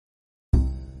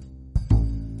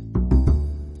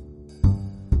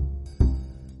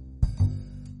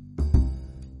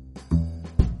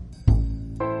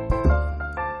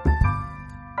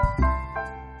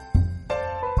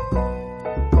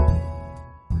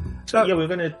So yeah, we're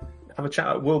going to have a chat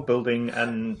about world building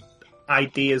and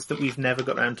ideas that we've never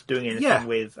got around to doing anything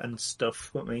with and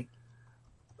stuff, won't we?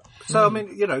 So I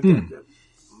mean, you know, be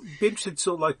interested to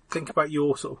sort of like think about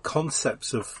your sort of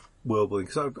concepts of world building.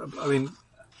 So I mean,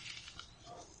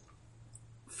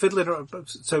 fiddling around.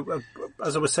 So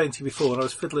as I was saying to you before, when I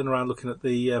was fiddling around looking at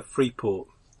the Freeport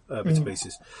bits and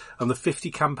pieces and the 50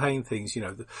 campaign things, you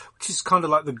know, which is kind of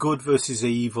like the good versus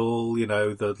evil, you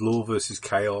know, the law versus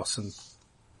chaos, and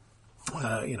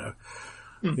the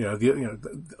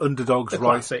underdogs, the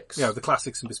right? Classics. Yeah, the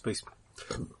classics and bits and pieces.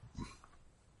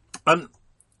 And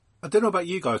I don't know about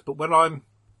you guys, but when I'm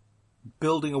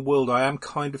building a world, I am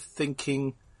kind of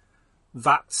thinking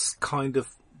that's kind of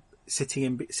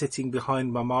sitting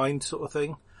behind my mind, sort of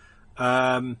thing.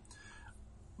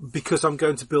 Because I'm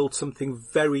going to build something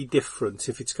very different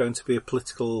if it's going to be a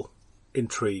political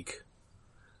intrigue.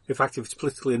 In fact, if it's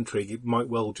political intrigue, it might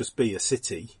well just be a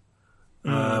city.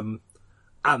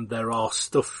 And there are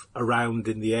stuff around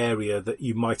in the area that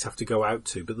you might have to go out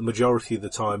to, but the majority of the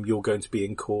time you're going to be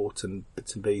in court and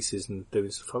bits and pieces and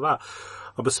doing stuff like that.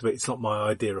 I must admit, it's not my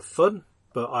idea of fun,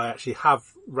 but I actually have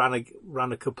ran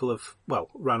a couple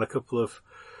of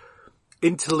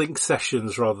interlinked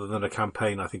sessions rather than a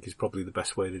campaign, I think is probably the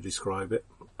best way to describe it,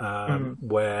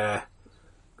 where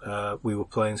we were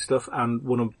playing stuff, and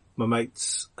one of my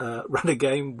mates ran a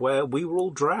game where we were all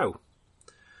drow.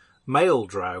 Male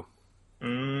drow.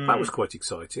 That was quite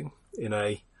exciting.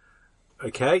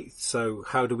 So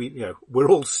how do we, we're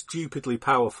all stupidly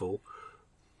powerful,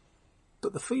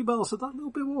 but the females are that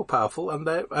little bit more powerful, and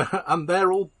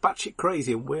they're all batshit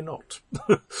crazy, and we're not.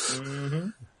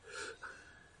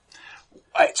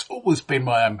 It's always been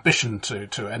my ambition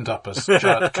to end up as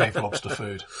giant cave lobster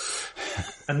food.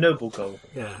 A noble goal.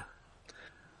 Yeah.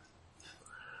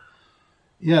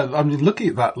 Yeah, I mean, looking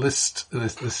at that list,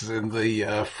 this is in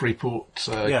the Freeport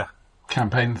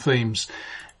campaign themes.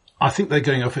 I think they're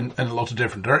going off in a lot of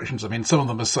different directions. I mean, some of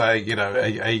them are saying,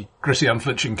 a gritty,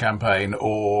 unflinching campaign,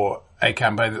 or a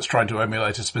campaign that's trying to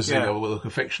emulate a specific work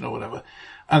of fiction or whatever.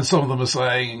 And some of them are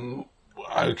saying,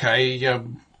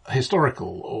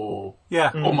 historical or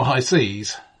on the high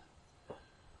seas.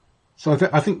 So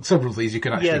I think several of these you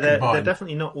can actually combine. They're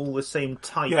definitely not all the same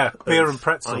type. Yeah, beer and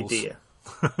pretzels idea.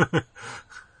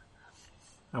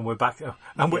 And we're back,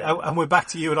 we're back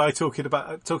to you and I talking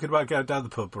about going down the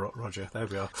pub, Roger. There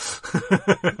we are.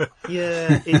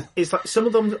 It's like some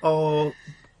of them are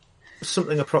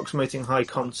something approximating high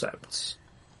concepts,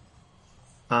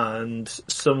 and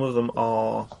some of them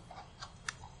are,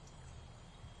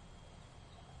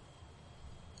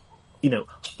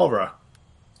 horror,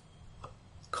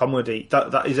 comedy.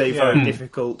 That is a very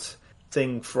difficult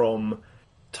thing from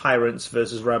tyrants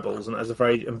versus rebels, and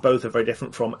both are very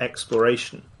different from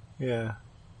exploration. Yeah.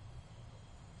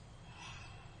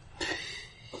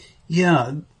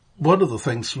 Yeah. One of the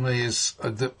things for me is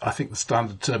that I think the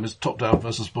standard term is top-down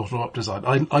versus bottom-up design.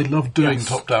 I love doing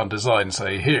top-down design.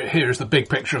 Say, here's the big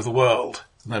picture of the world,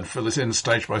 and then fill it in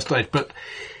stage by stage. But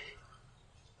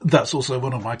that's also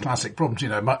one of my classic problems.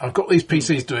 I've got these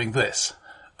PCs doing this,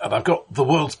 and I've got the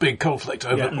world's big conflict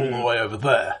all the way over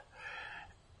there.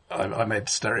 I made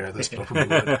stereo this, but I probably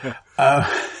won't.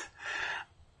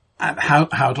 And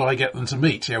how do I get them to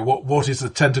meet? What is the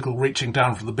tentacle reaching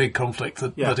down from the big conflict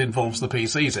that involves the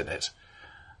PCs in it?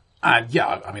 And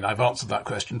I mean, I've answered that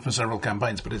question for several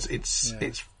campaigns, but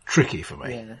it's tricky for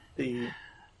me. Yeah.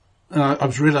 I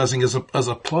was realising as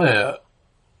a player,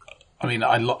 I mean,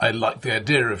 I like the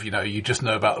idea of you just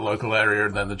know about the local area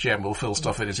and then the GM will fill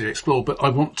stuff in as you explore. But I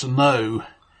want to know.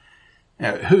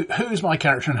 Who's my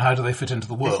character and how do they fit into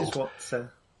the world? This is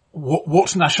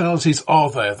what nationalities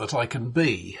are there that I can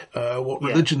be? What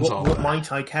religions are there? What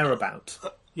might I care about?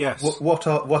 Yes. What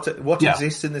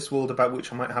exists in this world about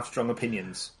which I might have strong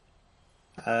opinions?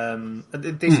 And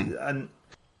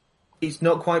it's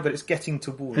not quite, but it's getting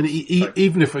towards. And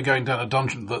even if we're going down a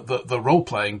dungeon, the role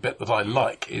playing bit that I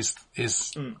like is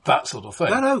that sort of thing.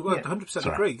 No,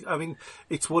 100% agree. I mean,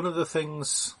 it's one of the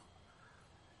things.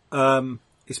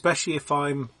 Especially if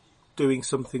I'm doing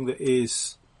something that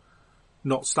is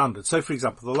not standard. So, for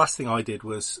example, the last thing I did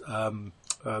was I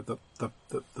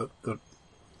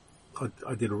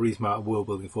did a reasonable amount of world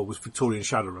building for was Victorian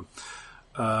Shadowrun.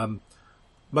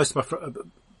 Most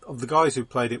of of the guys who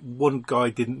played it, one guy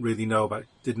didn't know the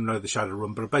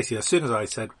Shadowrun, but basically as soon as I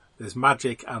said there's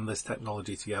magic and there's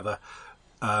technology together,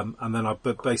 and then I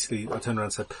turned around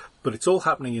and said, but it's all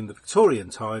happening in the Victorian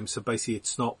time, so basically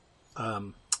it's not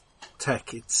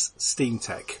tech, it's steam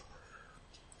tech,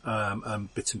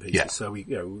 and bits and pieces. Yeah. So we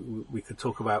could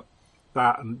talk about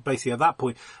that, and basically at that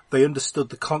point they understood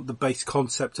the base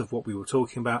concept of what we were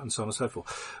talking about, and so on and so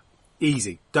forth.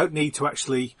 Easy. Don't need to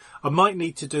actually. I might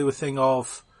need to do a thing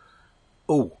of,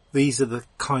 oh, these are the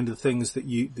kind of things that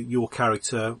your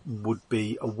character would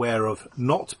be aware of,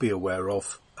 not be aware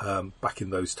of, back in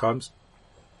those times.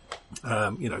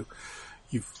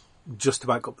 You've just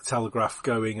about got the telegraph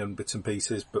going and bits and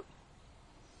pieces, but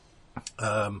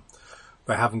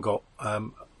they haven't got,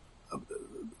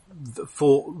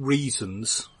 for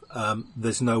reasons,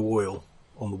 there's no oil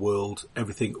on the world.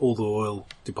 All the oil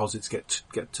deposits get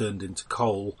turned into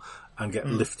coal and get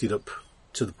lifted up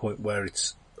to the point where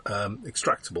it's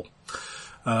extractable.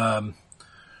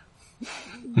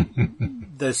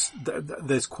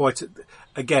 There's quite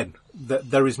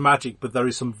there is magic, but there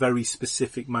is some very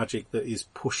specific magic that is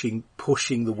pushing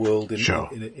the world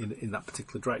in that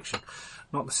particular direction.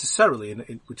 Not necessarily,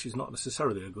 which is not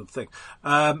necessarily a good thing.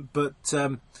 And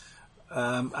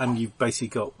you've basically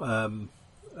got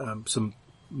some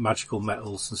magical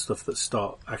metals and stuff that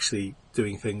start actually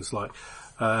doing things like.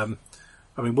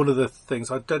 One of the things,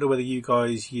 I don't know whether you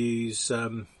guys use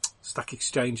Stack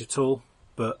Exchange at all,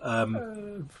 but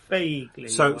vaguely.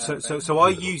 So I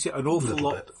use it an awful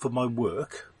lot for my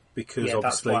work because obviously,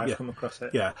 that's why I've come across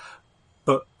it. Yeah,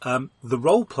 but the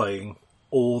role playing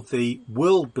or the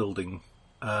world building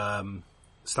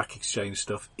Stack Exchange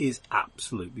stuff is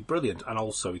absolutely brilliant, and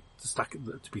also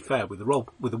to be fair, with the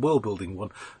world building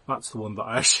one, that's the one that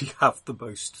I actually have the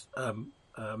most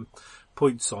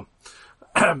points on.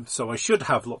 So I should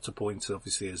have lots of points,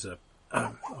 obviously, as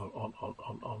on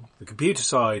the computer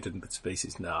side and bits and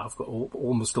pieces. Now I've got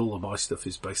almost all of my stuff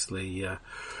is basically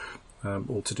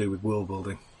all to do with world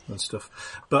building and stuff.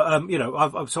 But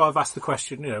I've asked the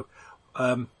question,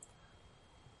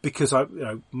 because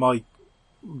my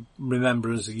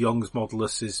remembrance of Young's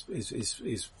modulus is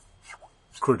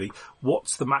cruddy.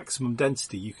 What's the maximum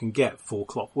density you can get for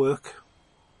clockwork?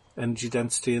 Energy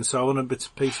density and so on and bits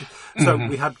and pieces.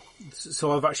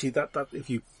 So I've actually that if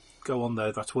you go on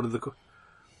there, that's one of the.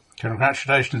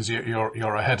 Congratulations,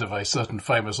 you're ahead of a certain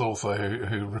famous author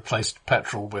who replaced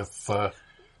petrol with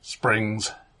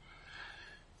springs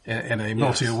in a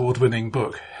multi-award winning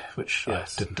book, which I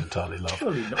didn't entirely love.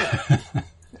 Surely not.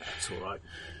 It's all right.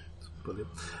 It's brilliant.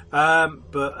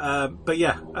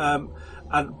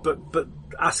 But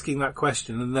asking that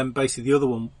question, and then basically the other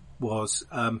one was.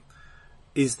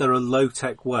 Is there a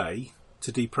low-tech way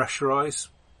to depressurize?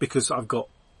 Because I've got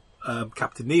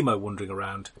Captain Nemo wandering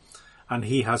around, and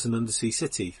he has an undersea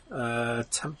city,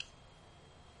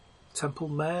 Temple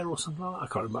Mare or something like that. I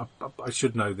can't remember. I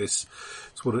should know this.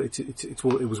 It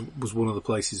was one of the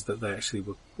places that they actually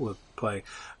were playing.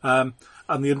 And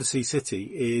the undersea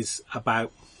city is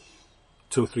about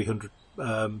 200 or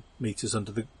 300 meters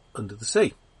under the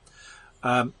sea.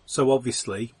 So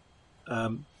obviously.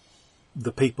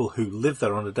 The people who live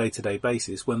there on a day-to-day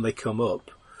basis, when they come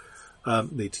up,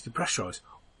 need to depressurize.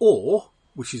 Or,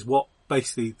 which is what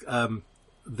basically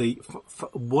the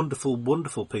wonderful,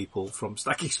 wonderful people from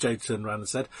Stack Exchange turned around and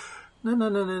said,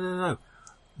 no.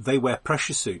 They wear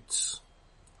pressure suits.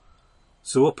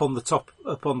 So up on the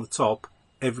top,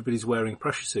 everybody's wearing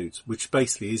pressure suits, which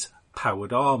basically is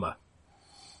powered armour.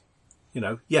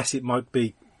 Yes, it might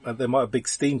be. There might have big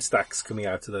steam stacks coming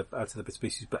out of the bits and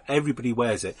pieces, but everybody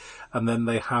wears it, and then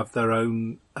they have their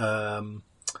own.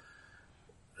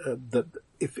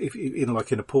 If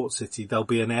in a port city, there'll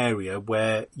be an area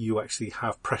where you actually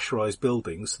have pressurized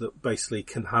buildings that basically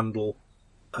can handle,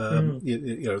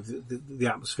 the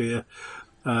atmosphere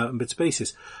and bits and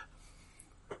pieces.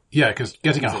 Yeah, because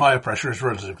getting a higher pressure is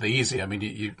relatively easy. I mean,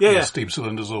 you use steam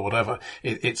cylinders or whatever.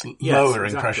 It's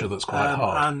lowering pressure that's quite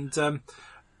hard. So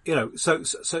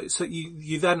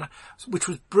you then, which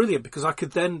was brilliant because I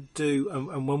could then do,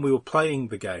 and when we were playing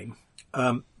the game,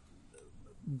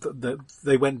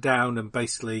 they went down and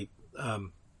basically,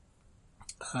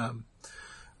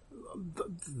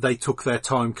 they took their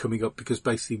time coming up because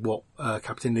basically what,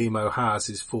 Captain Nemo has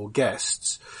is for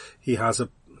guests. He has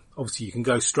obviously you can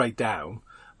go straight down,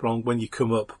 but when you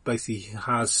come up, basically he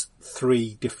has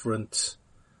 3 different,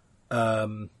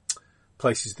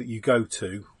 places that you go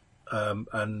to.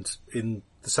 And in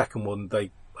the second one,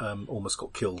 they almost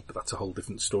got killed, but that's a whole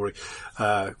different story.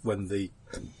 When the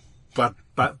bad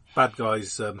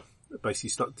guys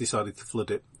basically decided to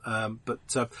flood it.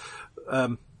 So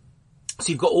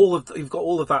you've got all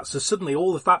of that. So suddenly,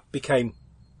 all of that became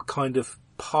kind of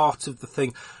part of the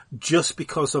thing, just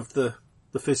because of the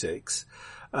physics.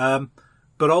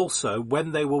 But also,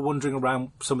 when they were wandering around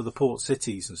some of the port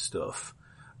cities and stuff,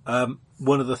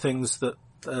 one of the things that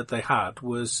they had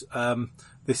was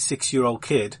this 6-year-old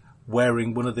kid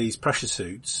wearing one of these pressure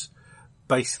suits,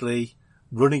 basically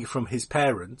running from his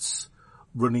parents,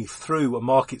 running through a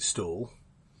market stall,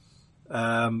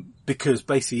 because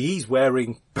basically he's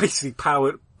wearing basically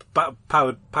powered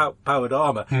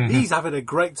armour. Mm-hmm. He's having a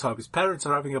great time. His parents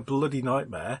are having a bloody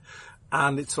nightmare.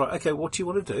 And it's like, okay, what do you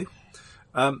want to do?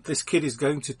 This kid is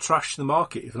going to trash the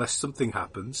market unless something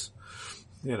happens.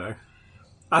 You know,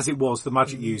 as it was, the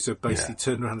magic user basically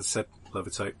turned around and said,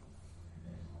 levitate.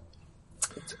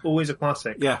 It's always a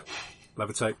classic. Yeah,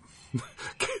 levitate.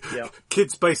 Yeah.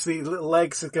 Kids basically, little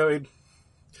legs are going.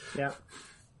 Yeah.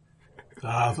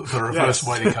 The reverse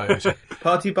way to code.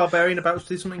 Party barbarian about to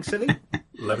do something silly?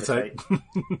 Levitate.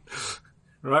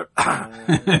 Right.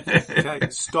 Okay,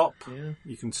 stop. Yeah.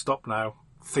 You can stop now.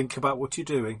 Think about what you're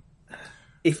doing.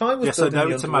 If I was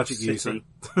building it's a magic user.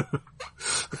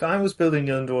 If I was building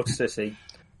an underwater city,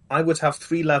 I would have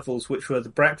 3 levels, which were the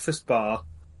breakfast bar,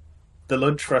 the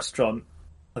lunch restaurant,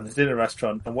 and the dinner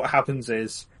restaurant. And what happens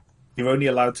is you're only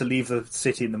allowed to leave the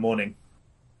city in the morning.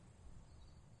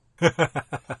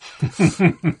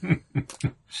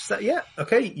 So, yeah,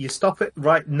 okay, you stop it.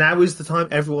 Right, now is the time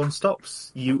everyone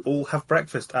stops. You all have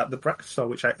breakfast at the breakfast store,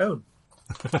 which I own.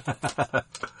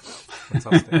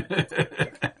 Fantastic.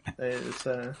 It's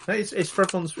for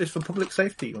everyone's. It's for public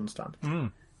safety. You understand?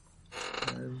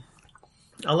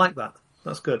 I like that.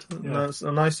 That's good. Yeah. That's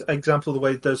a nice example of the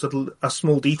way there's a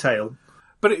small detail.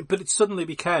 But it suddenly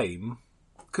became,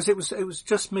 because it was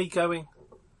just me going.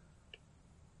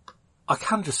 I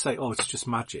can just say, oh, it's just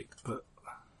magic, but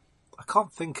I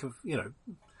can't think of,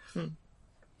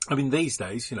 I mean, these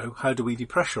days, how do we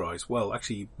depressurize? Well,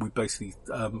 actually, we basically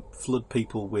flood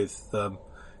people with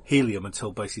helium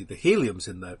until basically the helium's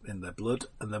in their blood,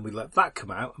 and then we let that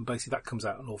come out, and basically that comes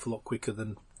out an awful lot quicker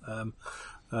than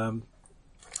anything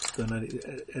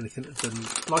than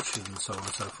nitrogen and so on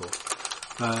and so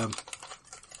forth.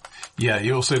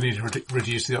 You also need to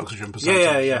reduce the oxygen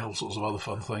percentage and all sorts of other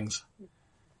fun things.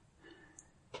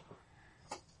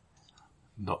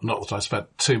 Not that I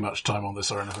spent too much time on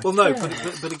this or anything. Well, no,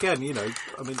 but again, I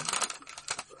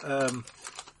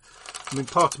mean,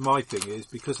 part of my thing is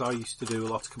because I used to do a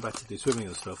lot of competitive swimming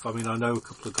and stuff. I mean, I know a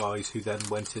couple of guys who then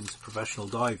went into professional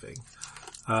diving,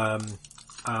 and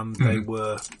they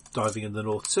were diving in the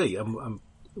North Sea. And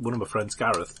one of my friends,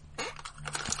 Gareth,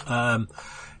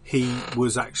 he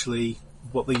was actually,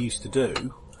 what they used to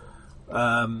do,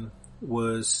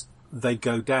 was they'd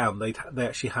go down. They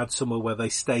actually had somewhere where they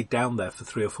stayed down there for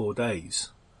 3 or 4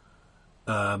 days.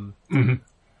 And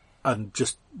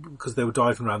just because they were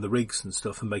diving around the rigs and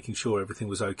stuff and making sure everything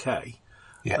was okay.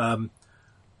 Yeah.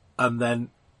 And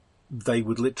then they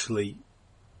would literally,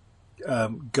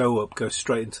 go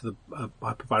straight into the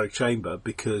hyperbaric chamber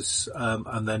because,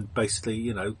 and then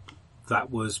basically,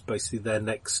 that was basically their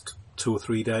next 2 or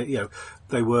 3 days.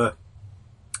 They were,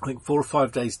 I think 4 or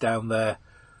 5 days down there,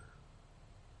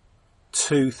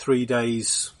 2-3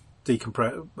 days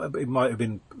decompress. It might have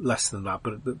been less than that,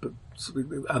 but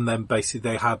and then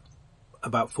basically they had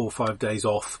about 4 or 5 days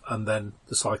off, and then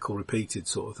the cycle repeated,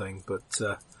 sort of thing.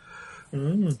 But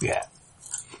yeah.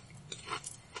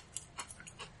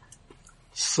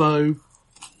 So,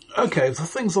 okay, the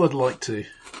things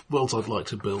worlds I'd like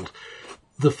to build.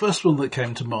 The first one that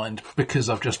came to mind, because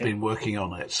I've just been working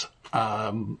on it,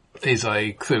 is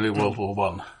a Cthulhu World War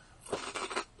One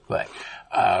thing.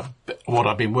 What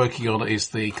I've been working on is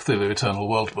the Cthulhu Eternal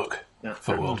World book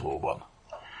for World War One.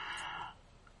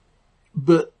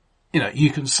 But,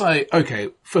 you can say,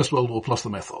 okay, First World War plus the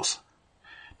mythos.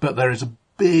 But there is a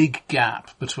big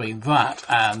gap between that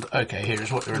and, okay, here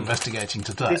is what you're investigating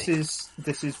today.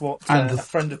 This is what a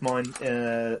friend of mine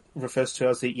refers to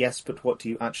as the yes, but what do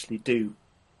you actually do?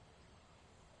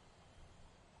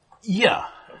 Yeah.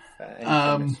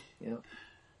 I'm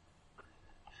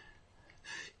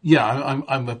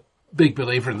a big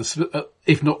believer in the,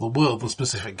 if not the world, the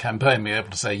specific campaign, being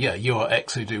able to say, you are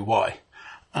X who do Y.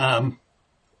 But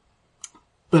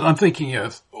I'm thinking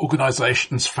of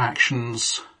organisations,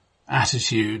 factions,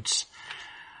 attitudes,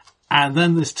 and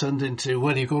then this turned into,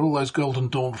 you've got all those Golden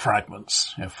Dawn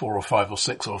fragments, 4 or 5 or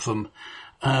 6 of them.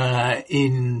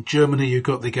 In Germany, you've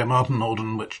got the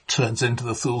Gemadenorden, which turns into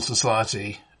the Thule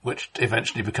Society, which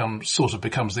eventually becomes the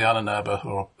Ahnenerbe,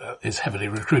 or is heavily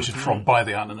recruited from by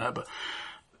the Ahnenerbe.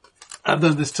 And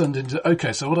then this turned into,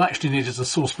 okay, so what I actually need is a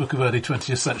source book of early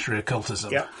 20th century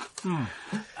occultism. Yeah.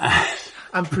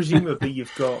 And presumably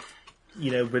you've got,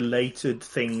 related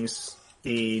things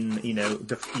in,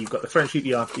 you've got the French,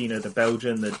 you have, the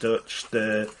Belgian, the Dutch,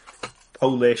 the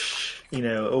Polish,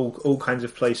 all kinds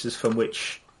of places from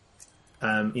which,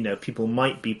 people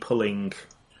might be pulling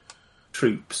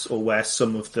troops, or where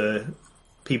some of the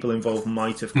people involved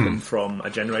might have come from a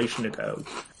generation ago,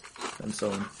 and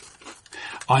so on.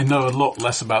 I know a lot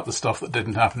less about the stuff that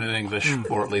didn't happen in English,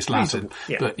 or at least Latin.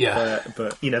 Yeah. But yeah.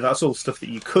 But that's all stuff that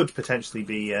you could potentially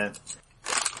be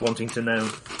wanting to know.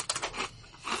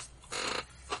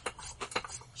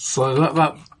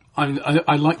 So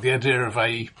I like the idea of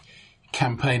a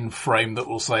campaign frame that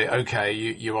will say, okay,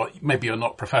 you're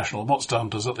not professional monster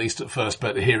hunters, at least at first,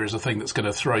 but here is a thing that's going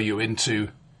to throw you into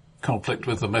conflict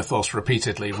with the mythos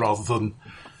repeatedly, rather than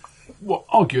what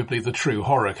arguably the true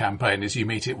horror campaign is: you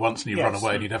meet it once and you run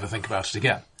away and you never think about it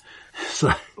again.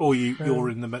 So, or you're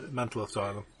in the mental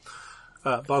asylum.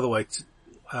 By the way,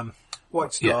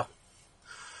 White Star.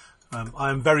 I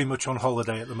am very much on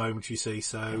holiday at the moment, you see,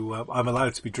 so I'm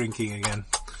allowed to be drinking again.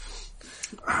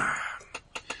 I've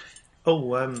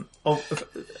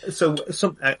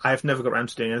never got around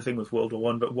to doing anything with World War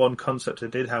One, but one concept I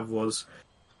did have was,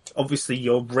 obviously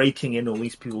you're raking in all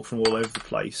these people from all over the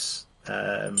place,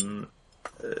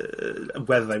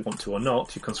 whether they want to or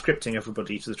not. You're conscripting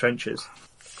everybody to the trenches.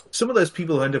 Some of those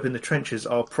people who end up in the trenches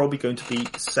are probably going to be,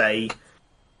 say,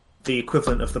 the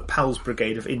equivalent of the Pals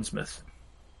Brigade of Innsmouth.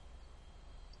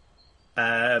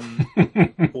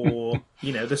 Or,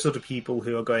 the sort of people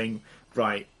who are going,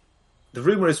 right, the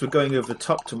rumour is we're going over the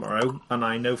top tomorrow, and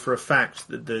I know for a fact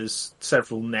that there's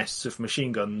several nests of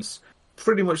machine guns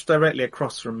pretty much directly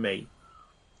across from me.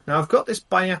 Now, I've got this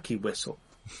Bayaki whistle.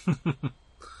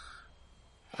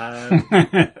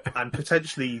 And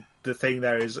potentially the thing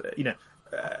there is,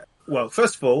 well,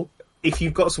 first of all, if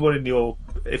you've got someone in your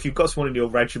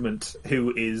regiment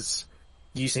who is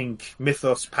using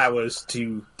mythos powers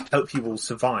to help you all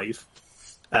survive,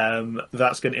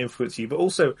 that's going to influence you. But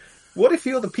also, what if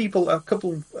you're the people a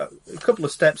couple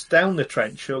of steps down the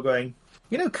trench who are going,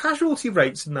 casualty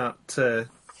rates in that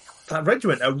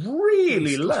regiment are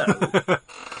really low,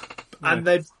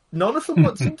 and none of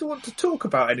them seem to want to talk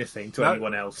about anything to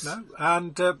anyone else. No,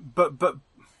 and but.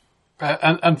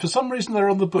 And for some reason they're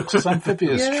on the books as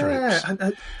amphibious troops.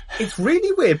 And it's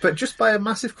really weird, but just by a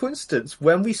massive coincidence,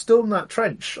 when we stormed that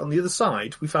trench on the other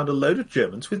side, we found a load of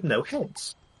Germans with no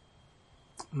heads.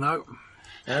 No.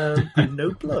 And no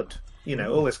blood.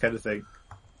 All this kind of thing.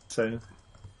 So,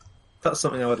 that's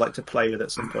something I would like to play with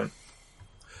at some point.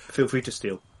 Feel free to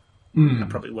steal. I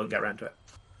probably won't get around to it.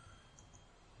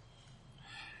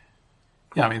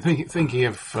 Yeah, I mean, thinking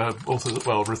of authors,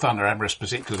 well, Ruthanna Emrys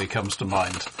particularly comes to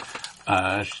mind.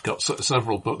 She's got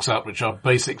several books out which are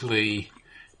basically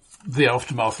the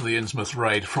aftermath of the Innsmouth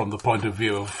raid from the point of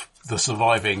view of the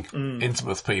surviving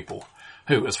Innsmouth people,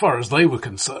 who, as far as they were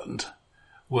concerned,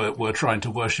 were trying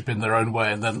to worship in their own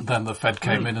way, and then the Fed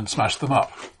came in and smashed them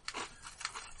up.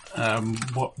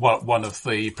 One of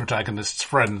the protagonist's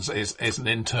friends is an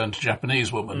interned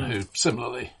Japanese woman who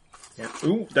similarly... Yeah.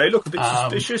 Ooh, they look a bit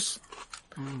suspicious.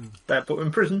 They're put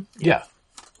in prison. Yeah.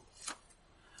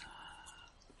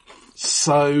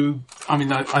 So, I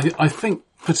mean, I think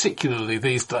particularly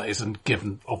these days, and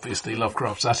given obviously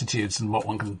Lovecraft's attitudes and what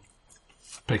one can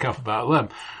pick up about them,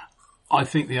 I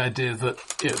think the idea that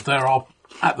there are,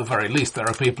 at the very least, there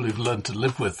are people who've learned to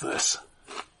live with this.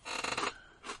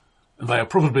 And they are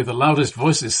probably the loudest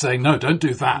voices saying, no, don't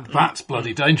do that. That's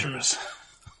bloody dangerous.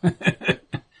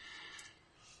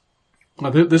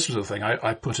 Well, this was a thing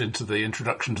I put into the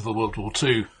introduction to the World War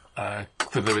II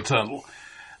for the Eternal.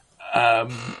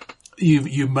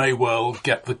 You may well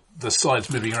get the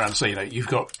sides moving around. So, you've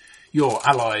got your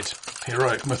allied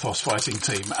heroic mythos fighting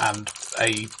team and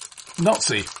a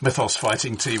Nazi mythos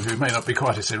fighting team who may not be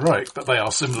quite as heroic, but they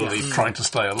are similarly trying to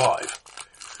stay alive.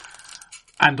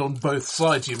 And on both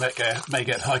sides you may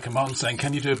get high command saying,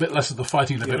 can you do a bit less of the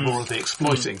fighting and a bit more of the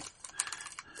exploiting?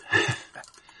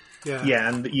 Yeah,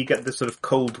 and you get the sort of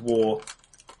Cold War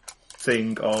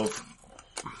thing of,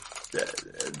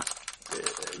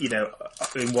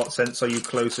 in what sense are you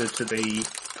closer to the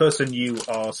person you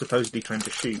are supposedly trying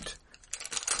to shoot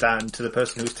than to the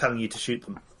person who's telling you to shoot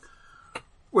them?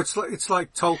 Well, it's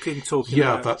like Tolkien talking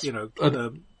about,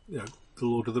 the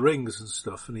Lord of the Rings and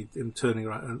stuff, and him turning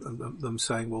around and them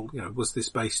saying, well, was this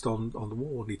based on the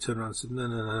war? And he turned around and said,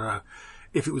 no.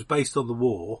 If it was based on the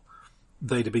war,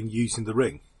 they'd have been using the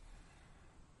ring.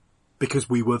 Because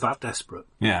we were that desperate.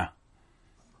 Yeah.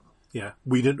 Yeah.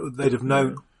 They'd have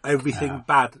known everything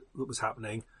bad that was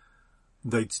happening.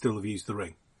 They'd still have used the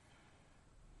ring.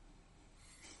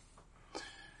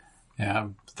 Yeah,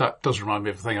 that does remind me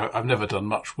of a thing I've never done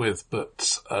much with,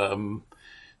 but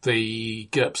the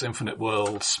GURPS Infinite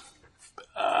Worlds,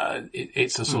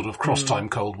 it's a sort of cross-time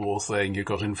Cold War thing. You've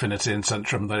got Infinity and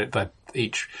Centrum. They're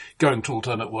each going to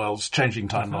alternate worlds, changing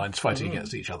timelines, fighting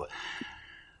against each other.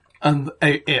 And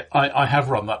I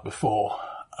have run that before,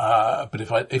 But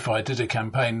if I did a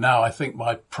campaign now, I think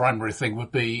my primary thing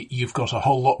would be you've got a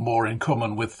whole lot more in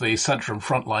common with the centre and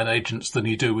frontline agents than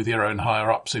you do with your own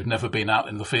higher-ups who've never been out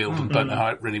in the field and don't know how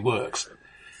it really works.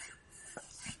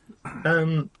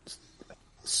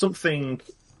 Something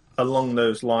along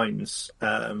those lines,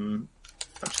 KJ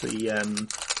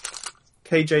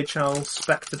Charles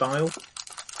Spectre Dial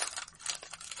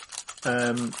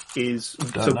is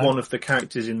so one of the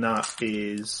characters in that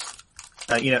is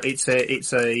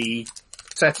it's a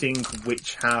setting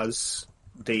which has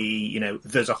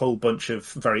there's a whole bunch of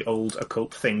very old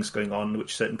occult things going on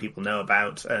which certain people know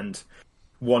about, and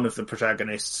one of the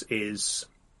protagonists is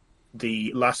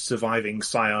the last surviving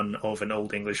scion of an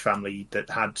old English family that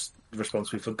had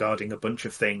responsibility for guarding a bunch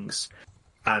of things.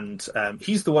 And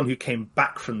he's the one who came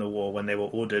back from the war when they were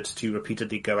ordered to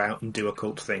repeatedly go out and do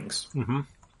occult things. Mm-hmm.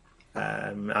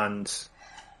 And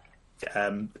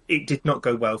it did not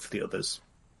go well for the others.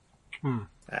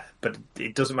 But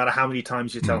it doesn't matter how many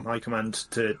times you tell High Command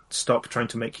to stop trying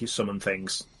to make you summon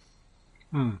things.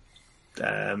 And,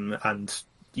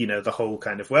 the whole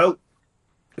kind of, well,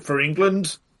 for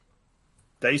England,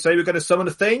 they say we're going to summon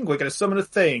a thing, we're going to summon a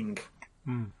thing.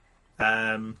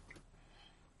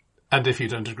 And if you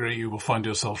don't agree, you will find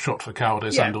yourself shot for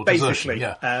cowardice and or desertion.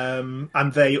 Yeah.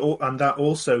 And that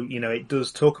also, it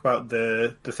does talk about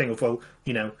the thing of, well,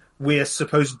 we're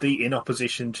supposedly in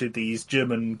opposition to these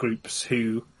German groups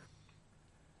who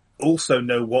also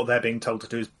know what they're being told to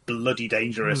do is bloody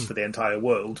dangerous for the entire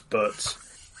world, but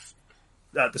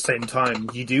at the same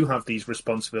time, you do have these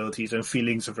responsibilities and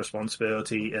feelings of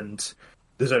responsibility, and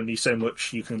there's only so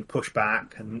much you can push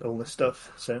back and all this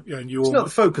stuff. So it's not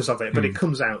the focus of it, but it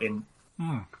comes out in...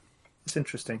 It's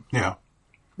interesting. Yeah.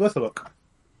 Worth a look.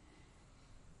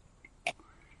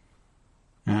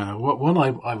 Yeah, one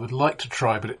I would like to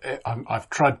try, but I've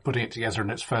tried putting it together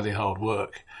and it's fairly hard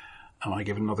work. I might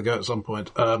give it another go at some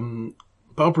point.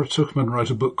 Barbara Tuchman wrote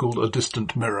a book called A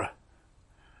Distant Mirror,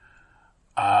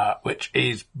 which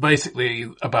is basically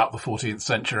about the 14th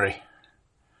century.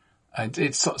 And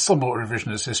it's somewhat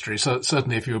revisionist history. So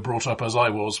certainly if you were brought up as I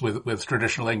was with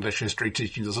traditional English history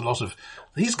teaching, there's a lot of,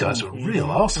 these guys are real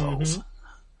arseholes.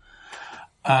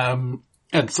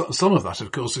 And so, some of that,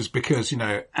 of course, is because,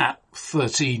 at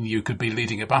 13 you could be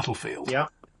leading a battlefield. Yeah.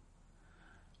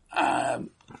 And,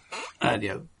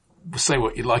 say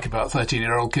what you like about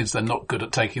 13-year-old kids, they're not good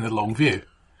at taking the long view.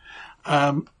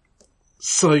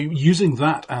 So using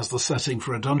that as the setting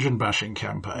for a dungeon bashing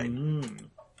campaign.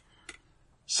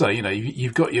 So,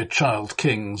 you've got your child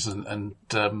kings and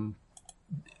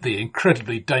the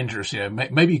incredibly dangerous,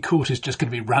 maybe court is just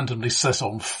going to be randomly set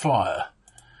on fire.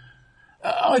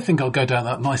 I think I'll go down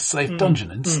that nice safe dungeon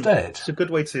instead. It's a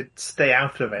good way to stay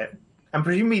out of it. And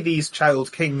presumably these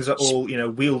child kings are all,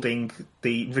 wielding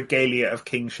the regalia of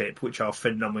kingship, which are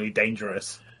phenomenally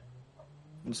dangerous.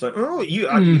 It's like,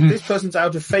 this person's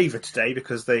out of favour today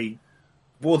because they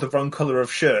wore the wrong colour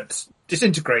of shirt.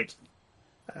 Disintegrate.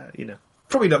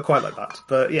 Probably not quite like that,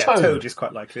 but yeah, Toad is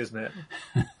quite likely, isn't it?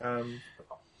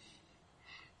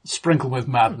 Sprinkle with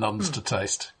mad nuns to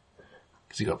taste.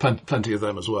 Because you've got plenty of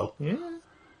them as well. Yeah.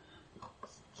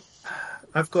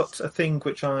 I've got a thing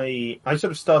which I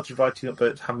sort of started writing up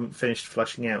but haven't finished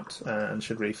fleshing out, and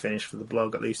should really finish for the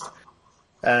blog at least.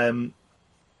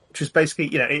 Which is basically,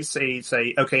 it's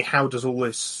a, okay, how does all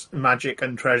this magic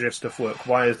and treasure stuff work?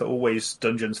 Why is there always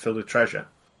dungeons filled with treasure?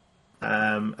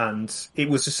 And it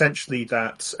was essentially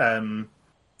that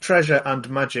treasure and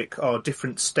magic are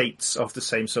different states of the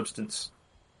same substance.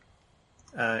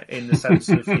 In the sense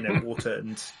of, water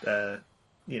and,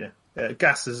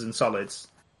 gases and solids.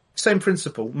 Same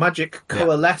principle. Magic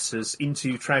coalesces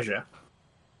into treasure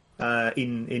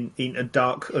in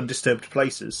dark, undisturbed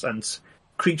places, and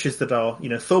creatures that are,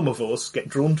 thaumaphores get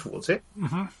drawn towards it.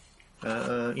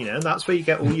 That's where you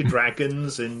get all your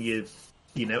dragons and your,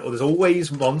 there's always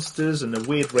monsters and a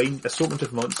weird assortment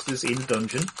of monsters in a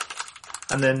dungeon.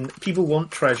 And then people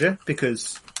want treasure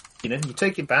because, you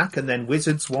take it back and then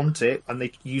wizards want it and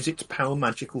they use it to power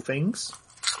magical things.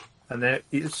 And then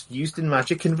it's used in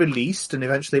magic and released, and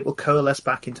eventually it will coalesce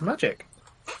back into magic.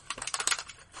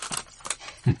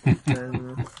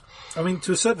 I mean,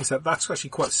 to a certain extent, that's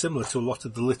actually quite similar to a lot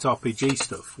of the lit RPG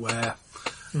stuff, where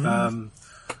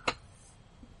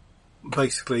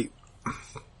basically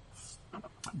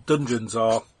dungeons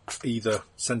are either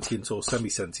sentient or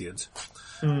semi-sentient,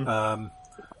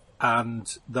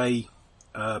 and they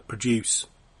produce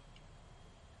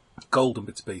golden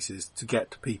bits and pieces to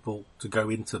get people to go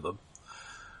into them.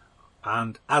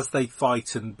 And as they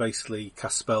fight and basically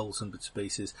cast spells and bits and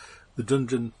pieces, the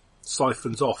dungeon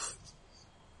siphons off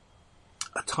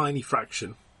a tiny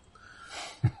fraction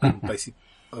and basically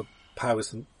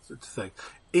powers and thing.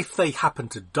 If they happen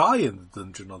to die in the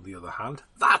dungeon, on the other hand,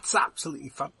 that's absolutely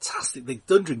fantastic. The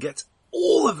dungeon gets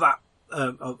all of that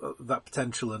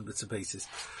potential and bits and pieces.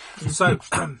 So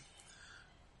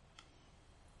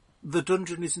the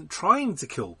dungeon isn't trying to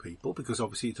kill people because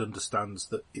obviously it understands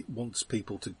that it wants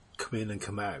people to come in and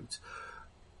come out.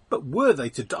 But were they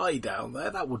to die down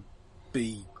there, that would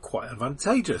be quite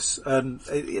advantageous, and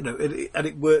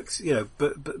it works,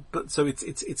 but so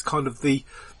it's kind of the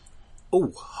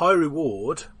high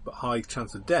reward but high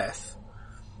chance of death,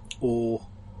 or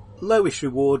lowish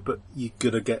reward but you're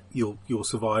gonna get you'll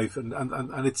survive,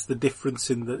 and it's the difference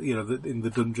in the in the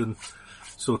dungeon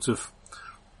sort of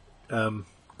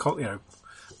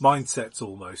mindsets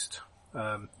almost,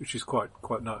 which is quite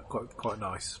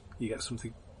nice. You get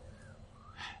something.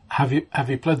 Have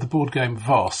you played the board game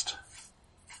Vast?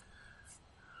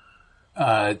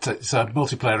 It's a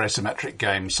multiplayer asymmetric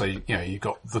game, so you've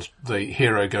got the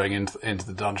hero going into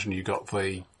the dungeon, you've got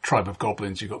the tribe of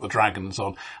goblins, you've got the dragons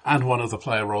on, and one of the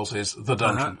player roles is the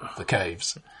dungeon, the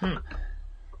caves.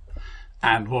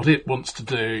 And what it wants to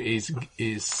do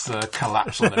is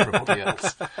collapse on everybody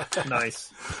else.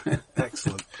 Nice.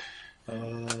 Excellent.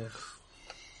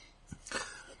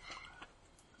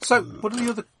 So, one of the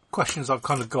other questions I've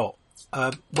kind of got,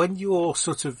 when you're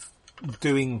sort of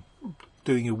doing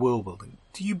your world building,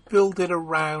 do you build it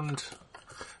around?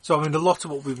 So, I mean, a lot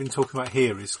of what we've been talking about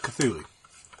here is Cthulhu.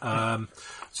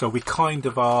 So we kind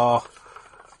of are.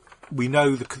 We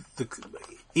know the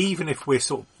even if we're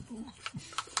sort of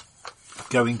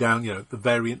going down,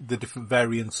 the different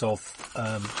variants of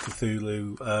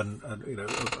Cthulhu, and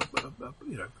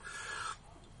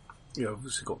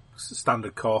you've got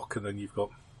standard cock, and then you've got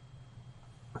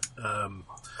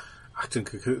Acton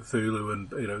Cthulhu,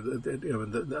 and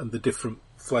and the different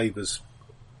flavours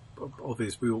of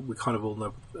this. We kind of all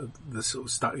know the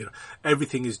sort of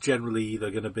everything is generally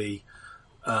either going to be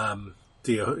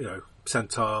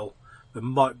percentile. There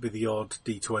might be the odd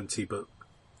D20, but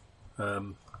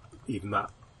even that,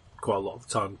 quite a lot of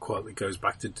the time, quietly goes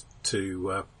back to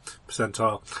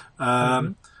percentile.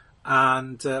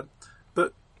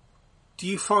 But do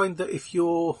you find that if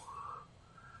you're,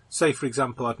 say, for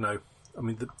example, I don't know. I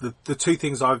mean, the two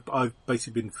things I've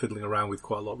basically been fiddling around with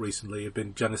quite a lot recently have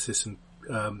been Genesis and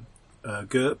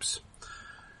GURPS.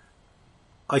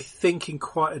 I think in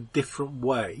quite a different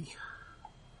way.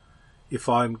 If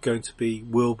I'm going to be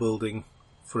world building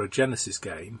for a Genesis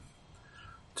game,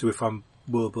 to if I'm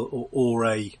world build or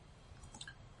a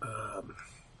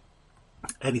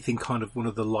anything kind of one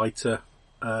of the lighter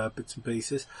bits and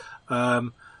pieces,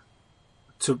 to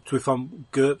if I'm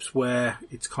GURPS, where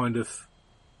it's kind of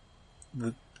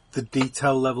the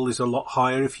detail level is a lot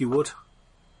higher, if you would.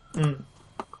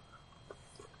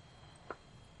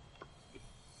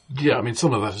 Yeah, I mean,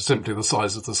 some of that is simply the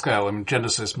size of the scale. I mean,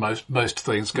 Genesis, most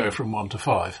things go from 1 to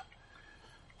 5.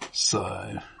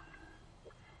 So,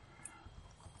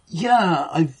 yeah,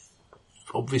 I've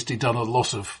obviously done a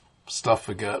lot of stuff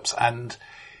for GURPS, and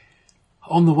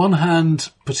on the one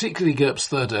hand, particularly GURPS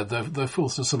Third Ed, though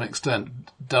fourth to some extent,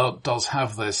 does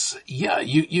have this,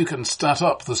 you can stat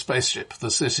up the spaceship, the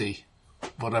city,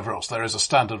 whatever else. There is a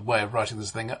standard way of writing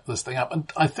this thing up, and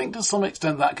I think to some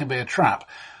extent that can be a trap.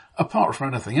 Apart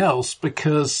from anything else,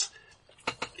 because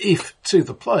if to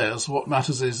the players what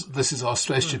matters is this is our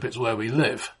spaceship, it's where we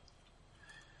live,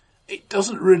 it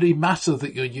doesn't really matter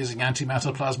that you're using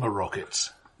antimatter plasma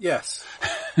rockets. Yes.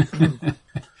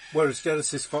 Whereas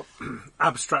Genesis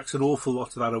abstracts an awful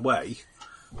lot of that away,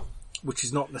 which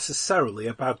is not necessarily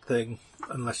a bad thing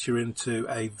unless you're into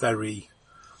a very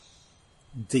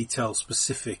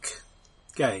detail-specific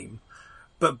game.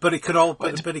 But it can all.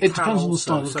 But it depends on the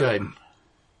style of game.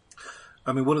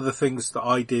 I mean, one of the things that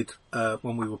I did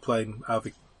when we were playing our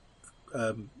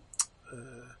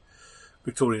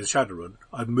Victorian Shadowrun,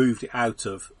 I moved it out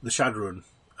of the Shadowrun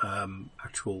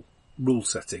actual rule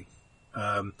setting.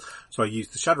 So I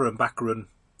used the Shadowrun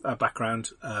background,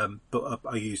 but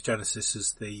I used Genesis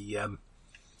as the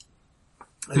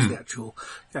actual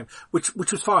game, which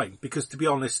was fine, because to be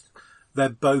honest, they're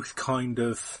both kind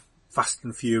of fast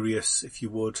and furious, if you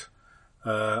would.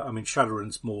 I mean,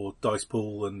 Shadowrun's more dice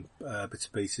pool and bits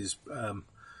and pieces.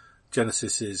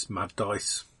 Genesis is mad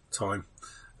dice time,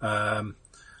 but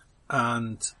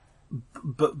the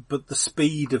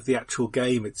speed of the actual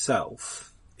game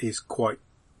itself is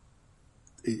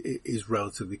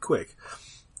relatively quick.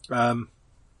 I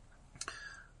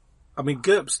mean,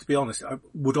 GURPS, to be honest,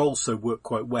 would also work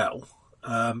quite well,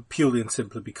 purely and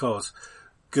simply because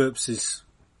GURPS is.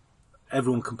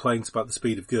 Everyone complains about the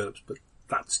speed of GURPS, but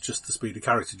that's just the speed of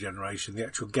character generation. The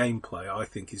actual gameplay, I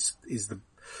think, is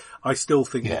I still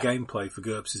think the gameplay for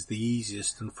GURPS is the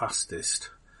easiest and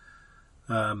fastest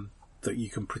that you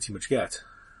can pretty much get.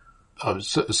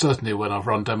 Certainly when I've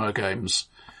run demo games,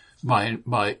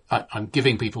 I'm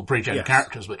giving people pre-gen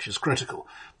characters, which is critical.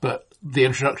 But the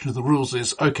introduction of the rules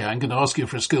is, okay, I'm going to ask you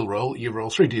for a skill roll. You roll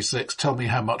 3d6. Tell me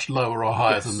how much lower or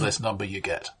higher than this number you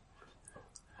get.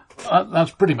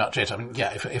 That's pretty much it. I mean,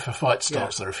 if a fight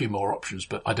starts, there are a few more options,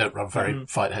 but I don't run very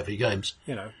fight-heavy games.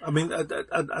 You know, I mean,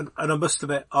 and I must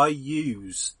admit, I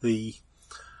use if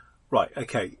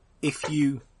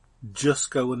you just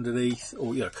go underneath,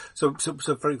 or, you know, so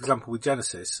for example, with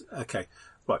Genesis, okay,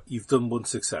 right, you've done 1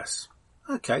 success.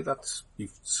 Okay,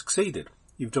 you've succeeded.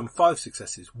 You've done 5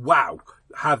 successes. Wow,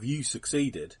 have you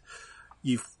succeeded?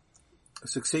 You've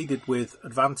succeeded with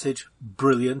advantage.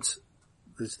 Brilliant.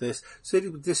 There's this.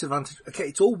 Succeeded with disadvantage. Okay,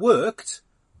 it's all worked,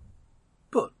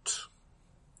 but...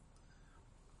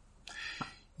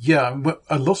 Yeah,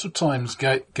 a lot of times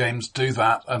games do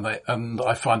that, and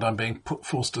I find I'm being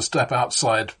forced to step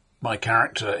outside my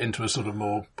character into a sort of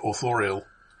more authorial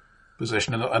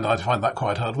position, and I find that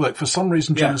quite hard work. For some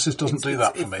reason, Genesis doesn't do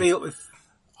that for me.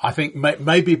 I think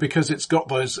maybe because it's got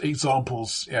those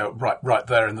examples, you know, right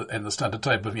there in the standard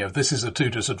table of, you know, this is a 2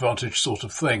 disadvantage sort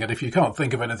of thing, and if you can't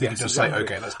think of anything, you just say,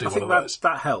 okay, let's do one of those.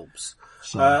 That helps.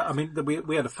 So. I mean,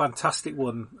 we had a fantastic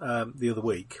one the other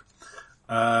week.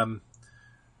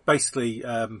 Basically,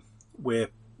 we're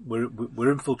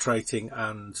infiltrating,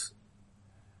 and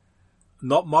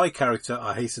not my character,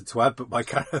 I hasten to add, but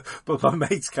my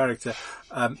mate's character,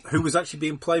 who was actually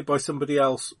being played by somebody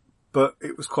else. But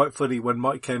it was quite funny when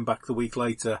Mike came back the week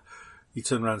later. He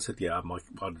turned around and said, "Yeah, Mike,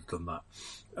 I'd have done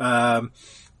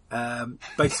that."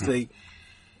 Basically,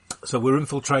 so we're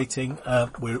infiltrating. So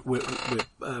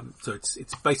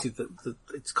it's basically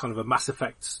it's kind of a Mass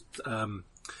Effect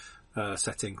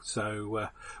setting. So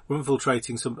we're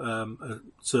infiltrating some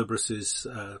Cerberus's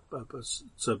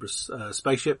Cerberus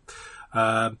spaceship.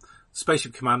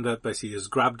 Spaceship commander basically has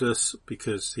grabbed us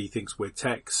because he thinks we're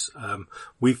techs.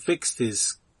 We've fixed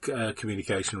his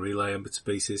communication relay and bits and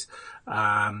pieces,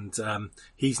 and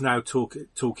he's now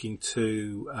talking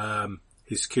to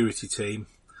his security team,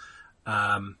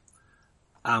 and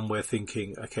we're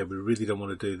thinking, okay, we really don't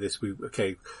want to do this.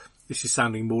 This is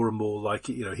sounding more and more like,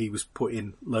 you know, he was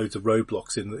putting loads of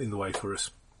roadblocks in the way for us.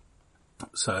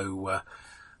 So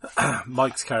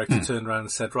Mike's character turned around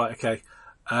and said, right, okay,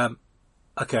 I'll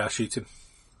shoot him.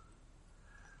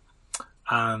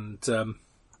 And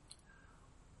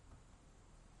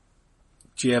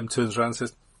GM turns around and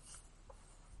says,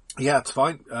 yeah, it's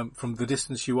fine. From the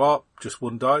distance you are, just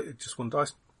one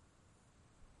dice.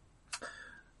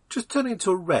 Just turn it into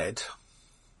a red,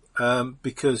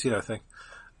 because, you know, thing.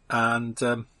 And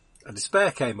a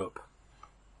despair came up.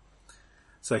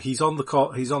 So he's on the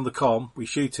comm, we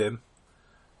shoot him,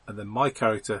 and then my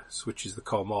character switches the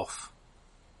comm off.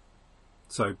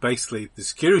 So basically the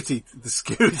security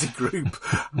group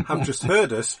have just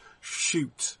heard us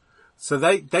shoot. So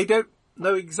they don't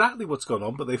know exactly what's gone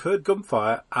on, but they've heard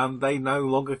gunfire and they no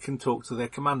longer can talk to their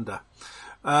commander.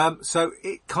 So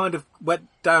it kind of went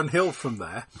downhill from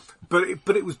there, but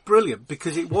it was brilliant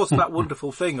because it was that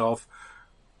wonderful thing of,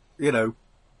 you know,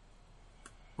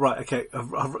 right, okay,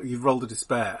 you've rolled a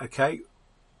despair, okay,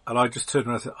 and I just turned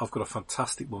around and said, I've got a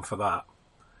fantastic one for that.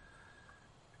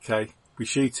 Okay, we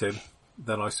shoot him,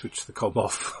 then I switch the comm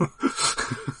off.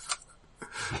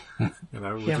 You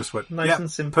know, we just went, nice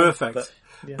and simple, perfect.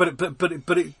 But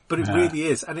it really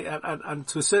is, and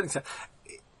to a certain extent,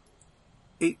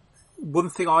 one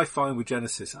thing I find with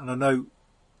Genesis, and I know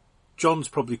John's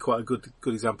probably quite a good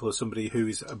example of somebody who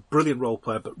is a brilliant role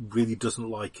player but really doesn't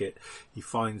like it. He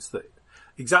finds that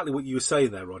exactly what you were saying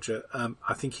there, Roger.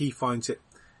 I think he finds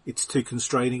it's too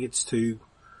constraining. It's too.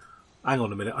 Hang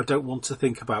on a minute. I don't want to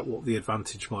think about what the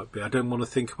advantage might be. I don't want to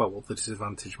think about what the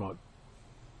disadvantage might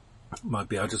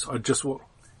be. I just want.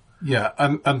 Yeah,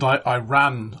 and I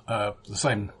ran the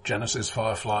same Genesis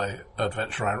Firefly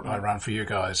adventure I ran for you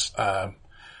guys,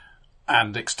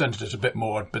 and extended it a bit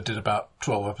more, but did about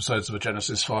 12 episodes of a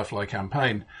Genesis Firefly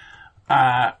campaign,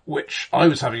 which I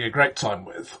was having a great time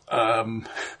with.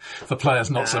 The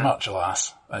players not so much,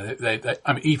 alas. I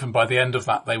mean, even by the end of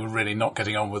that, they were really not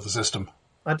getting on with the system.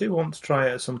 I do want to try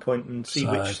it at some point and see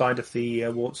which side of the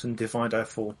Wharton divide I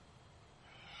fall.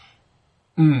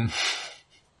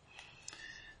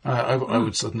 I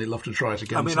would certainly love to try it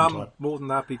again. I mean, sometime. I'm more than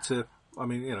happy to. I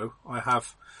mean, you know, I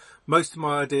have most of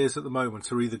my ideas at the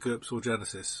moment are either GURPS or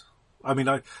Genesis. I mean,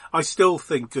 I still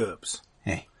think GURPS.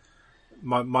 Hey.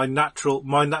 My natural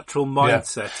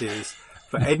mindset is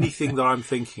for anything that I'm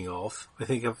thinking of, I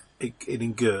think of it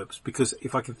in GURPS, because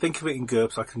if I can think of it in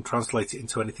GURPS, I can translate it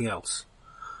into anything else.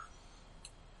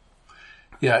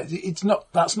 Yeah, it's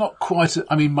not. That's not quite.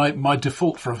 I mean, my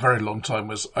default for a very long time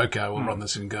was okay. I will run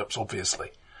this in GURPS,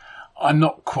 obviously. I'm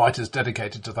not quite as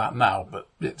dedicated to that now, but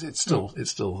it's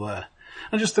still there.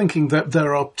 I'm just thinking that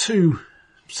there are two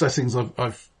settings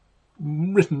I've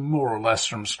written more or less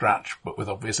from scratch, but with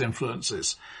obvious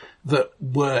influences, that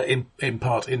were in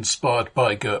part inspired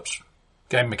by GURPS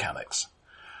game mechanics.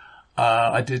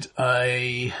 I did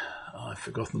I've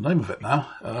forgotten the name of it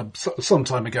now, some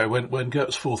time ago when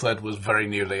GURPS 4th Ed was very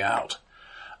newly out.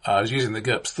 I was using the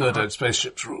GURPS 3rd Ed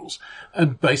spaceships rules,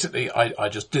 and basically I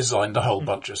just designed a whole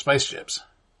bunch of spaceships.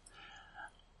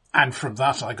 And from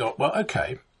that I got, well,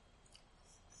 okay,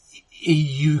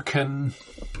 you can,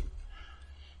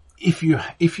 if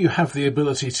you have the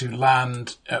ability to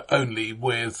land only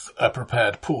with a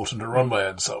prepared port and a runway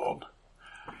and so on,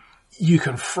 you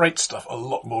can freight stuff a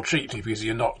lot more cheaply because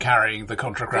you're not carrying the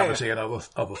contragravity and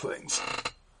other things.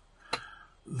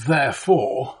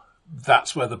 Therefore,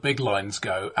 that's where the big lines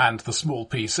go, and the small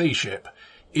PC ship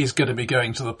is going to be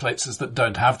going to the places that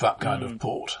don't have that kind of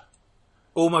port.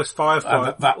 Almost Firefly.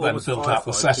 And that then built out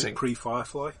the setting.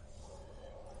 Pre-Firefly.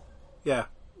 Yeah.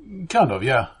 Kind of,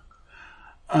 yeah.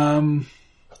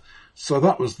 So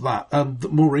that was that. And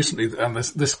more recently, and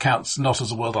this counts not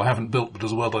as a world I haven't built, but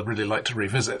as a world I'd really like to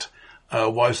revisit,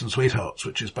 Wives and Sweethearts,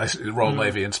 which is basically the Royal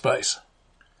Navy in space.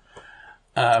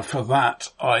 For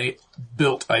that, I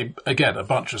built a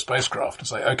bunch of spacecraft and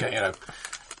say, okay,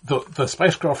 the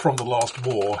spacecraft from the last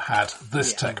war had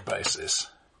this tech basis.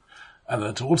 And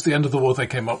then towards the end of the war, they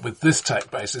came up with this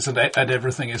tech basis, and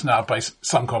everything is now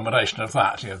some combination of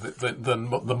that. The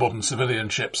modern civilian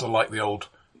ships are like the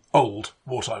old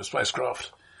wartime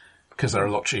spacecraft because they're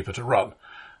a lot cheaper to run,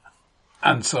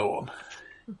 and so on.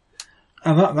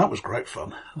 And that was great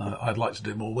fun. I'd like to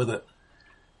do more with it.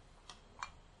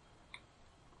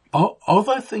 Are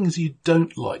there things you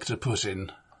don't like to put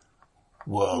in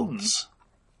worlds?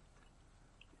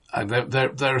 And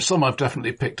there are some I've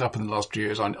definitely picked up in the last few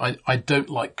years. I don't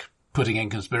like putting in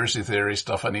conspiracy theory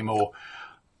stuff anymore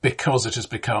because it has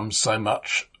become so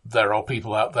much. There are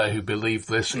people out there who believe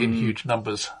this in huge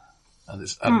numbers,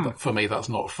 and for me that's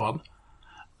not fun.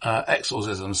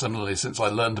 Exorcism, similarly, since I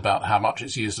learned about how much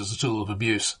it's used as a tool of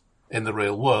abuse in the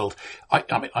real world. I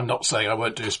mean, I'm not saying I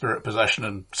won't do spirit possession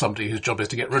and somebody whose job is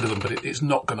to get rid of them, but it's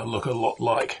not going to look a lot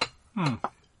like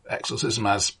exorcism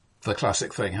as the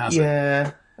classic thing has it.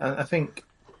 Yeah, I think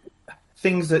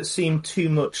things that seem too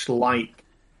much like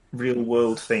real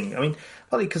world thing. I mean,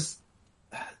 partly because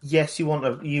yes, you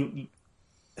want you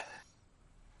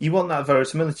want that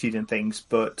verisimilitude in things,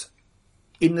 but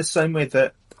in the same way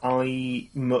that I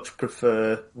much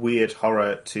prefer weird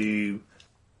horror to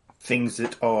things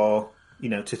that are,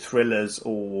 to thrillers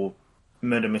or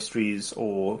murder mysteries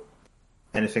or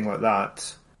anything like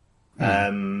that. I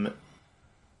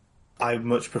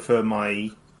much prefer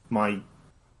my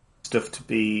stuff to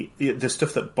be, the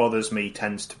stuff that bothers me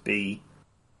tends to be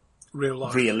real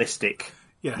life, realistic.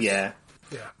 Yes. Yeah.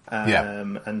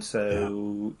 Yeah. And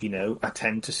so, I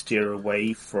tend to steer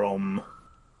away from,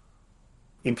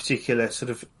 in particular, sort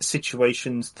of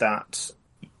situations that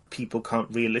people can't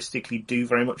realistically do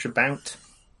very much about.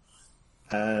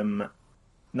 And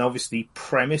obviously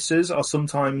premises are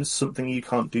sometimes something you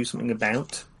can't do something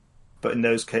about. But in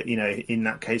those in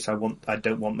that case, I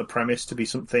don't want the premise to be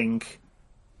something,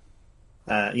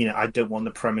 I don't want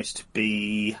the premise to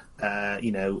be, I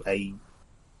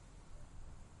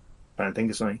don't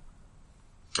think of something.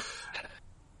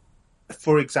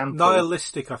 For example,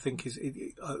 nihilistic, I think is,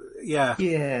 yeah.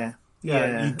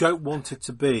 You don't want it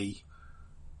to be,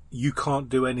 you can't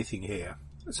do anything here.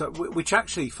 So, which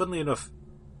actually, funnily enough,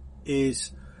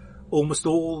 is almost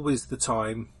always the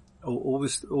time, or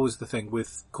always the thing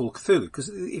with Call of Cthulhu. Because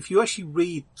if you actually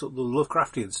read sort of the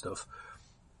Lovecraftian stuff,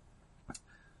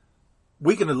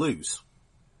 we're going to lose.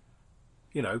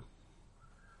 The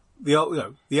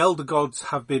elder gods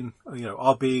have been,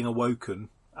 are being awoken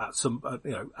at some,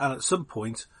 and at some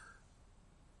point,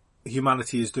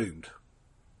 humanity is doomed.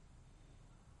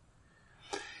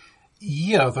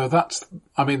 Yeah, though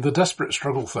the desperate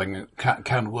struggle thing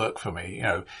can work for me.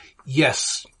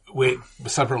 Yes,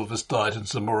 several of us died and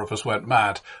some more of us went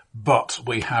mad, but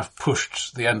we have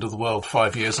pushed the end of the world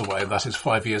 5 years away. That is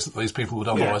 5 years that these people would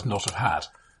otherwise not have had.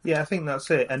 Yeah, I think that's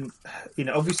it. And,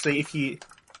 obviously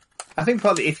I think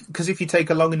partly because if you take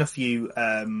a long enough view,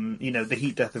 the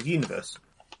heat death of the universe.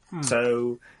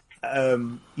 So,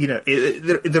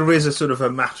 there is a sort of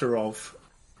a matter of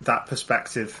that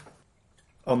perspective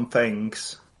on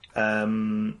things,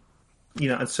 and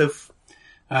so.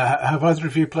 Have either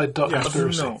of you played Dark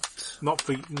Conspiracy? Not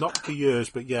for years,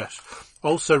 but yes.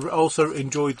 Also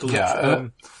enjoyed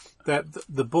the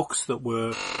the books that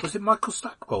was it Michael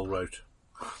Stackpole wrote,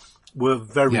 were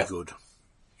very good.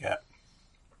 Yeah.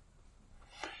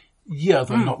 Yeah,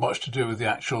 they're not much to do with the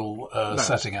actual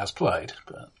setting as played,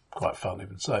 but quite fun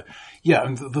even so. Yeah,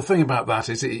 and the thing about that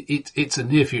is it's a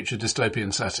near-future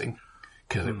dystopian setting,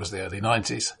 because it was the early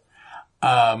 90s.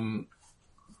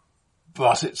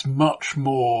 But it's much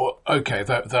more, okay,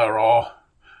 there are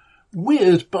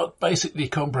weird but basically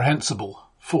comprehensible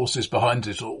forces behind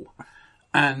it all.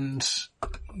 And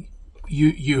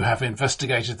you have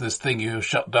investigated this thing, you have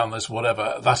shut down this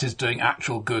whatever, that is doing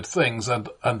actual good things, and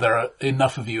there are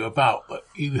enough of you about that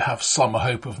you have some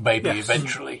hope of maybe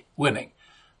eventually winning.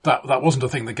 That wasn't a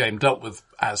thing the game dealt with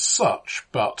as such,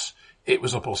 but it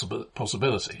was a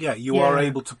possibility. Yeah, you are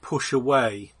able to push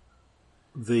away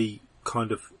the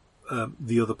kind of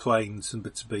the other planes and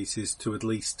bits and pieces to at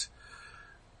least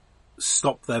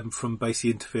stop them from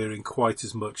basically interfering quite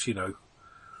as much, and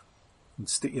and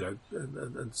sticking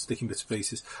bits and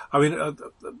pieces. I mean,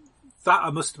 that I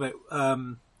must admit, I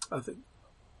think,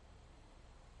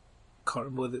 can't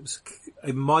remember whether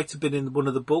it might have been in one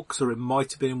of the books or it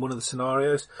might have been in one of the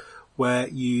scenarios where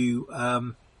you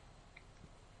have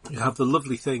the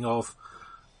lovely thing of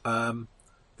the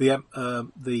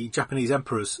Japanese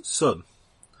emperor's son,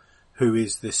 who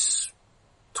is this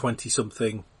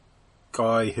 20-something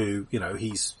guy who,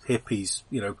 he's hip, he's,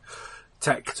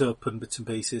 teched up and bits and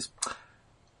pieces.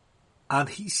 And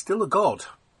he's still a god.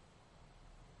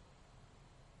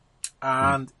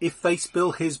 And if they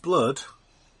spill his blood,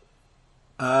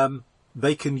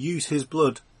 they can use his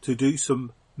blood to do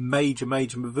some major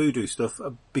voodoo stuff,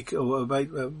 or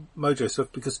mojo stuff,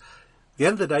 because at the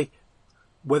end of the day,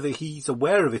 whether he's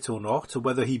aware of it or not, or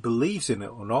whether he believes in it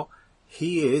or not,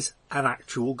 he is an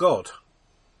actual god.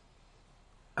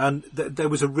 And there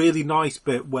was a really nice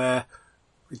bit where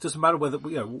it doesn't matter whether,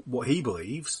 what he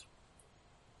believes,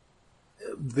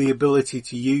 the ability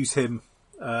to use him,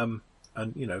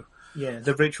 Yeah,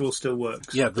 the ritual still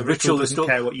works. Yeah, the ritual doesn't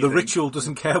care what you think. Ritual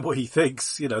doesn't care what he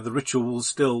thinks. The ritual will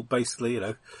still basically,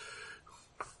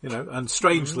 and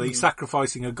strangely,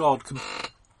 sacrificing a god can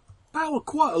power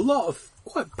quite a lot of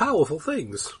quite powerful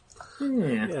things.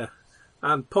 Yeah.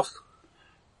 And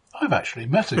I've actually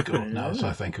met a god now, as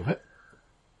I think of it.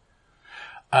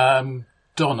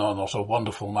 Donna, not a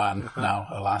wonderful man now,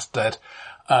 alas dead.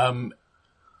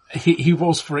 He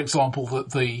was, for example,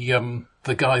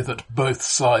 the guy that both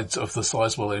sides of the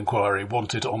Sizewell inquiry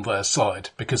wanted on their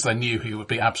side because they knew he would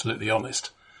be absolutely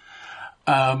honest.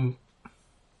 But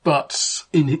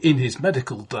in his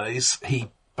medical days,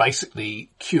 he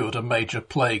basically cured a major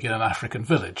plague in an African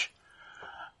village.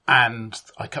 And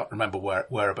I can't remember where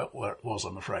it was,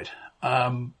 I'm afraid.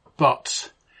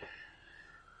 But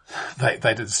they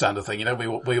did the standard thing,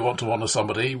 we want to honour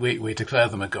somebody, we declare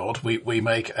them a god, we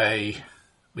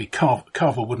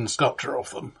carve a wooden sculpture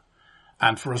of them,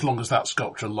 and for as long as that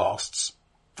sculpture lasts,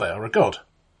 they are a god.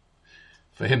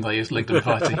 For him, they use Lignum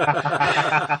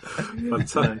Vitae.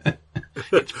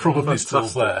 It's probably still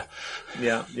there.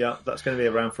 Yeah, that's going to be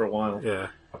around for a while. Yeah.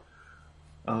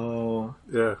 Oh.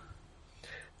 Yeah.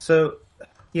 So,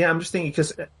 I'm just thinking,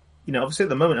 because, obviously at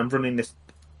the moment I'm running this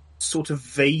sort of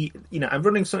vague, I'm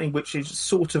running something which is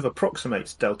sort of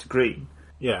approximates Delta Green.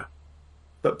 Yeah.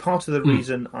 But part of the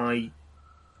reason part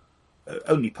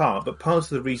of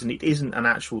the reason it isn't an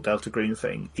actual Delta Green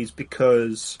thing is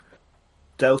because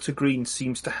Delta Green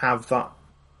seems to have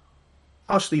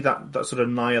partially that sort of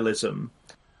nihilism,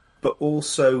 but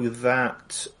also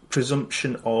that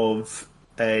presumption of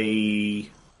a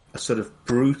sort of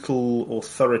brutal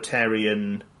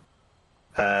authoritarian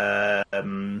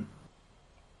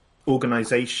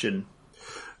organisation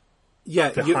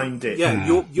behind it.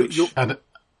 Yeah,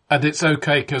 and it's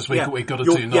okay because we got to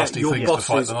do nasty things to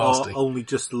fight the nasty. Your bosses are only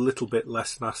just a little bit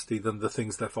less nasty than the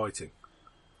things they're fighting.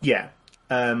 Yeah.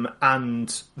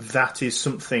 And that is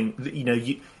something that,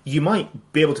 you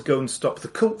might be able to go and stop the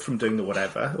cult from doing the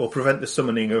whatever, or prevent the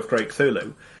summoning of Great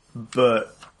Cthulhu,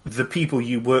 but the people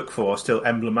you work for are still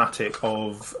emblematic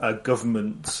of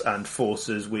governments and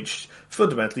forces which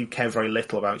fundamentally care very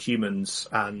little about humans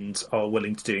and are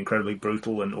willing to do incredibly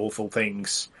brutal and awful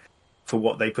things for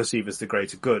what they perceive as the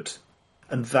greater good.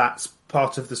 And that's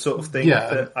part of the sort of thing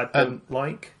that I don't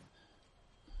like.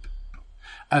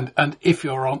 And if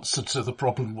your answer to the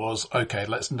problem was, okay,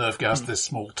 let's nerve gas this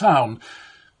small town,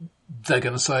 they're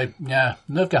going to say,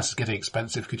 nerve gas is getting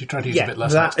expensive. Could you try to use a bit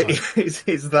less next time?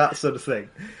 It's that sort of thing.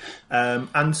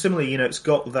 And similarly, it's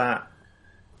got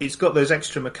those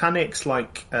extra mechanics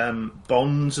like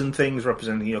bonds and things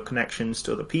representing your connections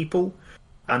to other people.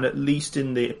 And at least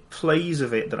in the plays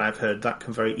of it that I've heard, that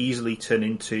can very easily turn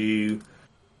into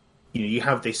you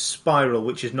have this spiral,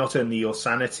 which is not only your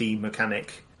sanity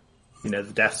mechanic, the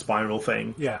death spiral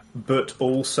thing, but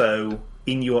also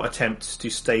in your attempts to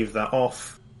stave that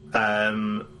off,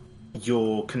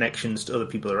 your connections to other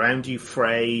people around you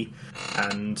fray,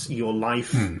 and your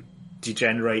life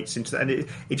degenerates into that, and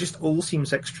it just all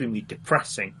seems extremely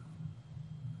depressing.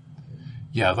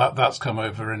 Yeah, that's come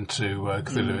over into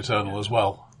Cthulhu Eternal as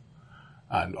well.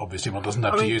 And obviously one doesn't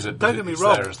have to use it, but it's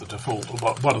there as the default.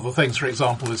 One of the things, for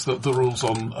example, is that the rules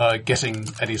on getting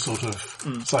any sort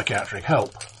of psychiatric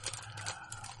help.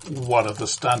 One of the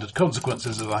standard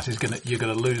consequences of that is you're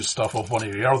going to lose stuff off one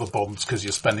of your other bonds because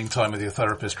you're spending time with your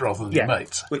therapist rather than your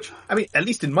mates. Which, I mean, at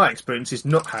least in my experience, is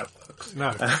not how it works.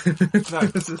 No.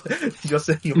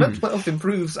 Your mental health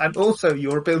improves, and also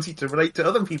your ability to relate to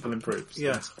other people improves.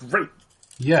 Yeah. It's great.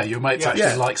 Yeah, your mates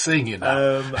actually like seeing you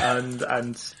now.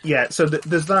 So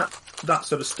there's that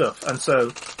sort of stuff. And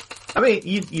so, I mean,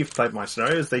 you've played my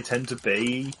scenarios. They tend to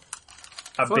be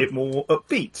a bit more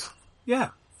upbeat. Yeah,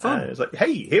 fun. It's like,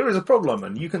 hey, here is a problem,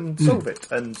 and you can solve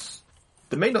it. And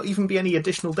there may not even be any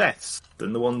additional deaths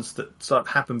than the ones that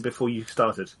happened before you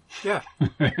started. Yeah.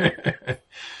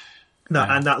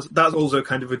 And that's also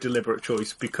kind of a deliberate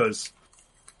choice, because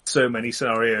so many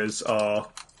scenarios are...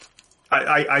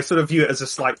 I sort of view it as a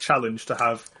slight challenge to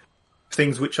have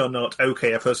things which are not,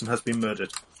 okay, a person has been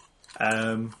murdered.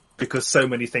 Because so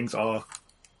many things are,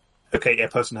 okay, a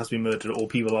person has been murdered, or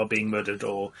people are being murdered,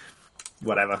 or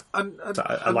whatever. So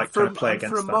I like trying to play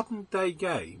against that. For a modern day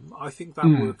game, I think that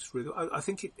works really well. I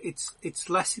think it's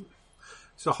less...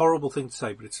 It's a horrible thing to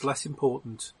say, but it's less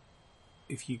important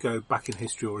if you go back in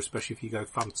history, or especially if you go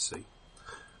fantasy.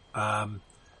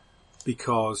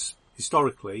 Because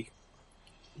historically...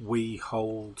 we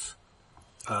hold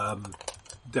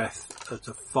death at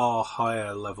a far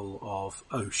higher level of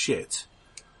oh shit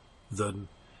than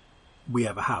we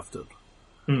ever have done.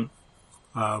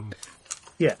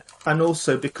 And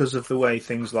also because of the way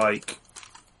things like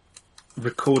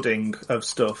recording of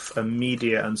stuff and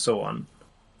media and so on,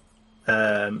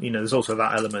 there's also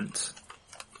that element.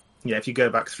 If you go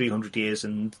back 300 years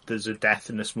and there's a death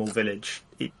in a small village,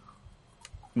 it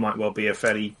might well be a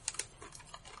fairly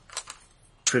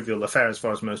trivial affair as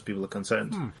far as most people are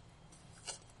concerned.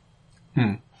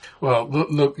 Well,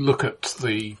 look at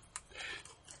the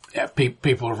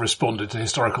people have responded to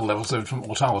historical levels of infant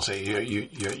mortality.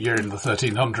 You're in the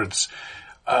 1300s.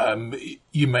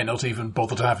 You may not even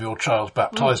bother to have your child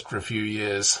baptised for a few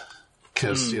years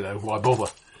because why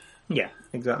bother? Yeah,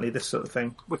 exactly, this sort of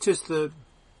thing.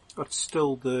 That's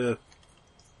still the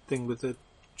thing with the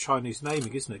Chinese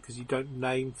naming, isn't it? Because you don't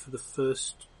name for the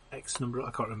first X number.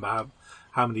 I can't remember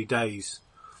how many days.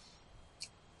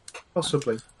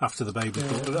 Possibly after the baby.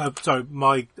 Sorry,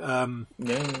 my one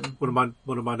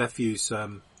of my nephews,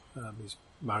 he's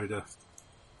married a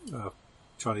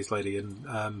Chinese lady,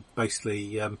 and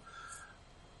basically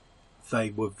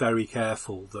they were very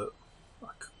careful that.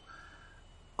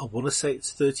 I want to say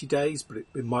it's 30 days, but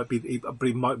it might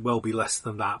well be less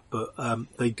than that. But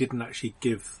they didn't actually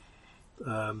give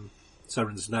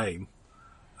Seren's name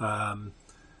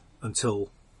until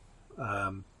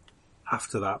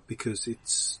after that, because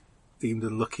it's deemed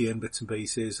unlucky in bits and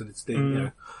pieces, and it's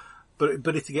deemed,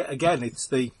 But it's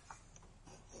if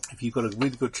you've got a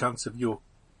really good chance of your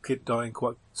kid dying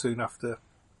quite soon after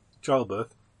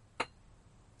childbirth,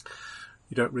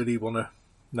 you don't really want to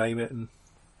name it. And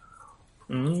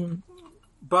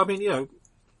but I mean,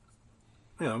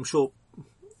 I'm sure.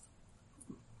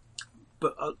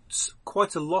 But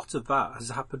quite a lot of that has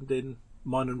happened in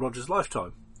mine and Roger's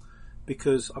lifetime.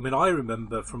 Because, I mean, I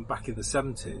remember from back in the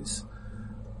 70s,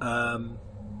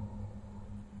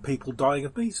 people dying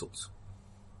of measles.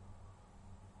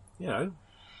 And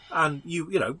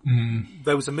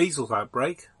there was a measles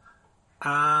outbreak,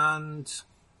 and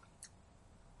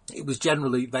it was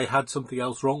generally they had something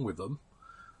else wrong with them.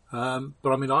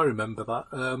 But I mean, I remember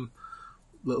that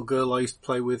little girl I used to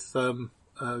play with down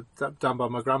by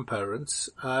my grandparents,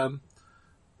 who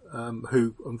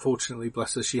unfortunately,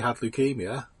 bless her, she had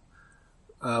leukemia.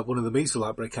 One of the measles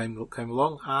outbreak came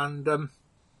along, and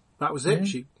that was it.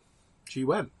 She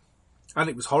went, and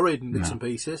it was horrid in bits and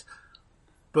pieces,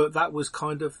 but that was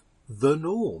kind of the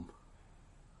norm.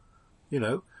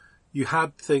 You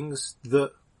had things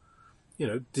that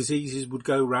diseases would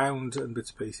go round and bits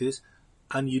and pieces,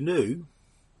 and you knew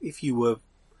if you were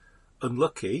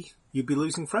unlucky, you'd be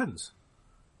losing friends.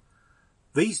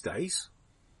 These days,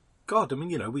 God, I mean,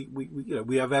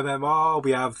 we have MMR,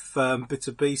 we have bits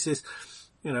and pieces.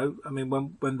 I mean,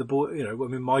 when the boy, I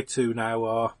mean, my two now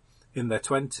are in their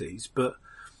 20s, but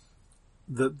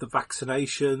the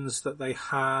vaccinations that they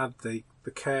had, the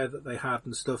the care that they had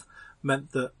and stuff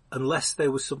meant that unless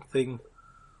there was something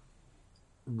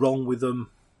wrong with them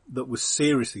that was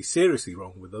seriously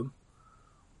wrong with them,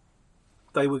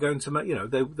 they were going to make,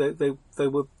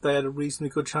 they had a reasonably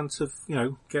good chance of,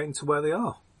 getting to where they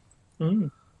are.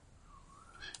 Mm.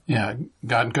 Yeah,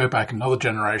 and go back another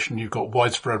generation, you've got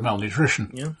widespread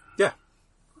malnutrition. Yeah. Yeah.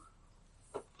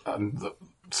 And the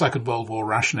Second World War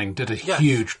rationing did a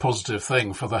huge positive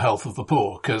thing for the health of the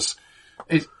poor, because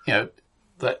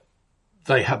that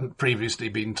they hadn't previously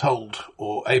been told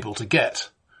or able to get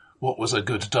what was a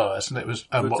good diet,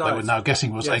 and what they were now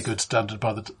getting was a good standard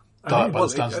by the diet by the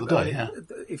standards of the day. Yeah.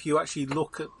 If you actually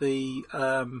look at the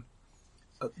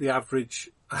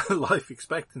average life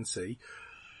expectancy,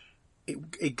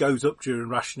 it goes up during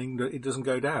rationing. It doesn't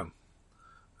go down.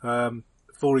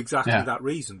 For exactly that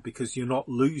reason, because you're not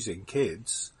losing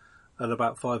kids at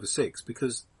about 5 or 6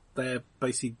 because they're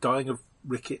basically dying of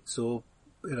rickets or,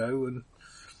 and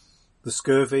the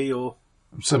scurvy or...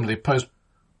 Similarly,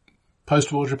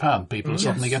 post-war Japan, people are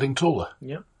suddenly getting taller.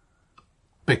 Yeah.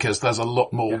 Because there's a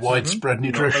lot more widespread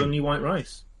nutrition. Not only white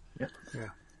rice. Yeah.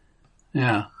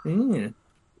 Yeah. Mm.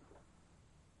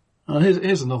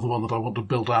 Here's another one that I want to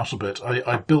build out a bit.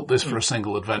 I built this for a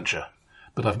single adventure,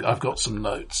 but I've got some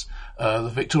notes. The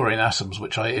Victorian atoms,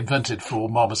 which I invented for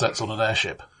marmosets on an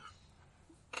airship.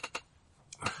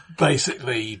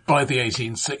 Basically, by the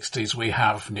 1860s, we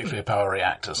have nuclear power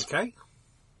reactors. Okay.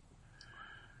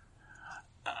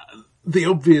 The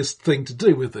obvious thing to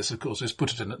do with this, of course, is put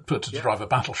to drive a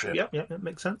battleship. Yeah, that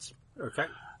makes sense. Okay.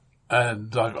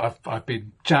 And I've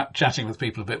been chatting with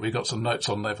people a bit. We've got some notes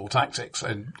on naval tactics,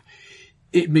 and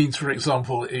it means, for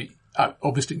example,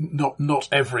 obviously not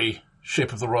every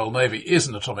ship of the Royal Navy is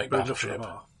an atomic battleship.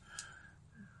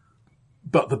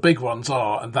 But the big ones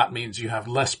are, and that means you have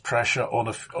less pressure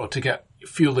or to get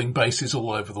fueling bases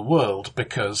all over the world,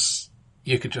 because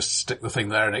you could just stick the thing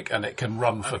there and it can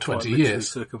run for 20 years.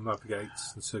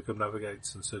 Circumnavigates.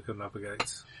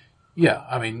 Yeah,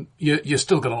 I mean, you're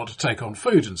still going to want to take on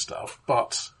food and stuff,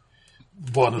 but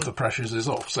one of the pressures is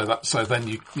off. So then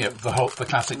the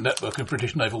classic network of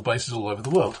British naval bases all over the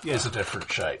world is a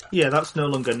different shape. Yeah, that's no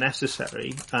longer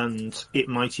necessary, and it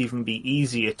might even be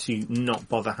easier to not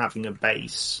bother having a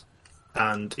base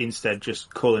and instead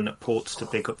just calling at ports to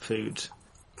pick up food.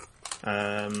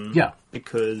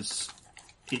 Because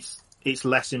it's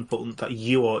less important that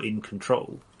you are in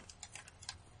control.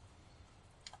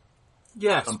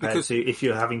 Yes, compared to if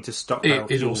you're having to stockpile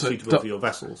fuel suitable for your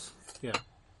vessels. Yeah.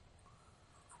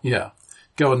 Yeah.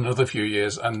 Go on another few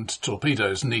years and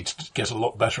torpedoes need to get a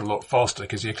lot better, a lot faster,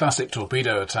 because your classic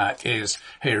torpedo attack is,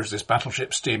 here's this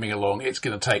battleship steaming along, it's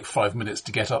going to take 5 minutes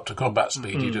to get up to combat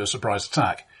speed, you do a surprise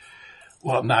attack.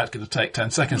 Well, now it's going to take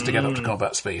 10 seconds to get up to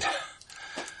combat speed.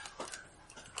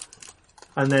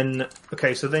 And then,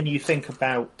 so then you think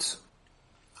about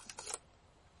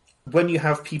when you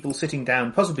have people sitting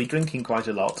down, possibly drinking quite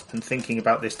a lot, and thinking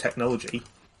about this technology,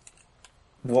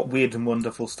 what weird and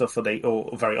wonderful stuff are they,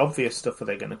 or very obvious stuff are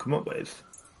they going to come up with?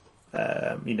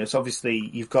 So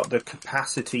obviously you've got the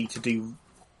capacity to do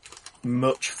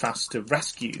much faster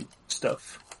rescue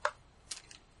stuff.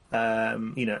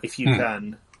 If you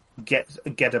can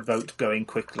get a boat going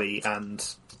quickly and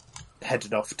head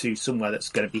it off to somewhere that's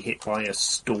going to be hit by a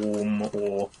storm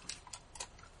or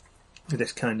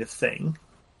this kind of thing.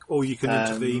 Or you can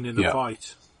intervene in a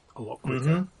fight a lot quicker.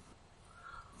 Mm-hmm.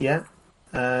 Yeah.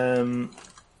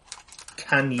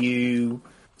 Can you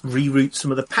reroute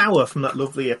some of the power from that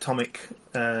lovely atomic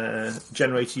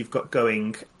generator you've got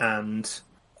going, and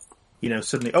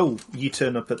suddenly, you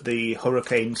turn up at the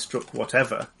hurricane-struck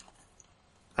whatever,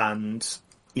 and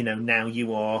now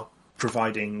you are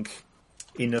providing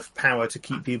enough power to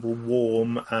keep people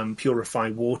warm and purify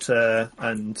water,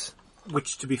 and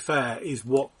which, to be fair, is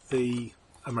what the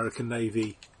American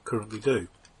Navy currently do.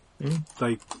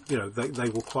 They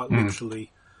will quite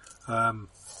literally.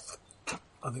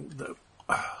 I think that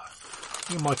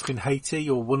it might have been Haiti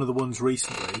or one of the ones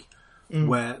recently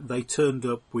where they turned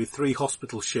up with 3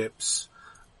 hospital ships,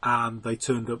 and they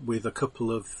turned up with a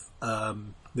couple of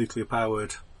nuclear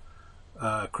powered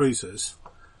cruisers,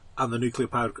 and the nuclear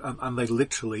powered, and they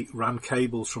literally ran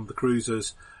cables from the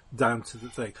cruisers down to the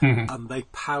thing, and they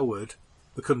powered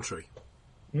the country.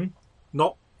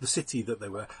 Not the city that they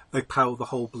were. They powered the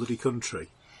whole bloody country.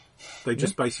 They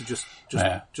just basically just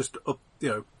up,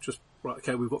 just right.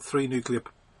 Okay, we've got 3 nuclear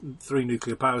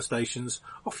power stations.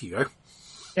 Off you go.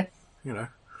 Yeah.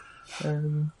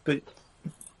 But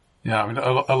yeah, I mean,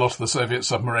 a lot of the Soviet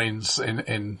submarines in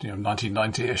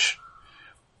 1990-ish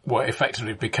were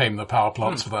effectively became the power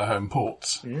plants for their home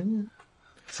ports.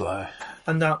 So,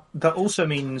 and that also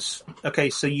means, okay,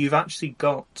 so you've actually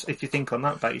got, if you think on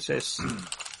that basis,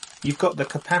 you've got the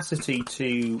capacity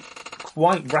to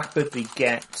quite rapidly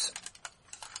get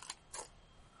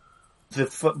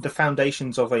the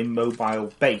foundations of a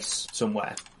mobile base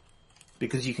somewhere,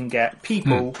 because you can get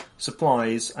people,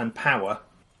 supplies, and power,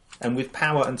 and with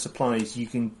power and supplies, you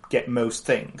can get most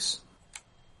things.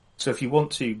 So if you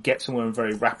want to get somewhere and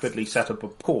very rapidly set up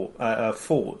a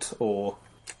fort, or,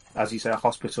 as you say, a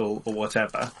hospital or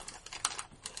whatever.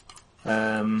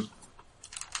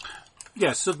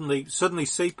 Suddenly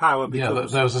sea power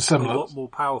becomes there was a similar... lot more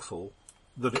powerful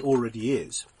than it already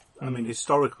is. I mean,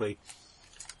 historically,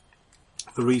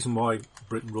 the reason why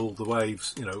Britain ruled the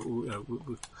waves,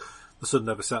 the sun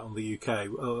never set on the UK,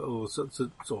 or the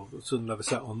sun never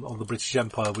set on the British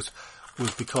Empire was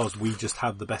because we just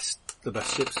had the best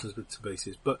ships to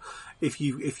bases. But if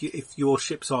your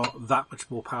ships are that much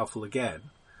more powerful again,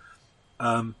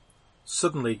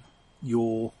 suddenly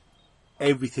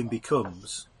everything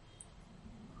becomes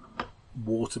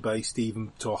water based,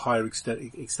 even to a higher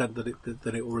extent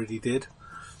than it already did.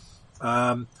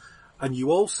 And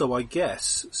you also, I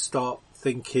guess, start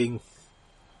thinking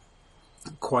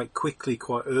quite quickly,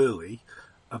 quite early,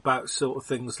 about sort of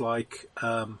things like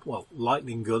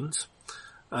lightning guns,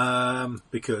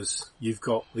 because you've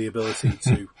got the ability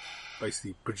to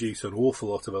basically produce an awful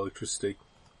lot of electricity.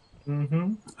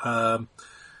 Mm-hmm.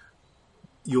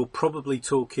 You're probably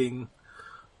talking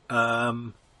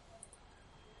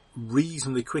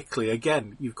reasonably quickly.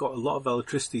 Again, you've got a lot of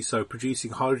electricity, so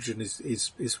producing hydrogen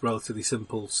is relatively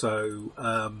simple. So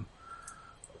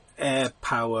air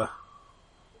power,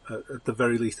 at the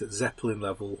very least at Zeppelin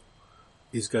level,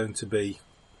 is going to be...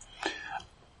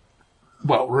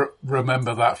 Well,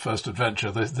 remember that first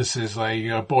adventure. This is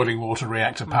a boiling water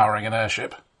reactor powering an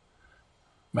airship,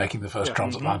 making the first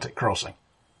transatlantic crossing.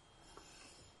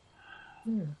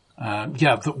 One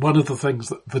of the things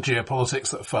that the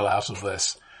geopolitics that fell out of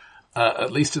this,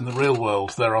 at least in the real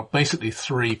world, there are basically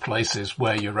 3 places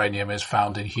where uranium is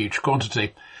found in huge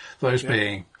quantity. Those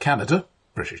being Canada,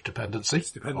 British dependency,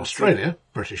 Australia,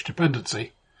 British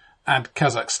dependency, and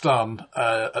Kazakhstan.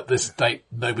 At this date,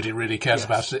 nobody really cares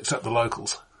about it except the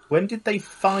locals. When did they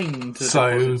find the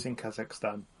deposits in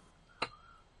Kazakhstan?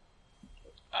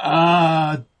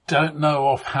 Don't know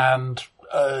offhand.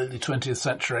 Early 20th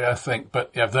century, I think.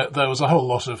 But yeah, there was a whole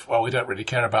lot of, well, we don't really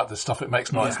care about this stuff. It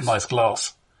makes nice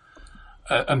glass.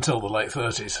 Until the late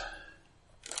 30s.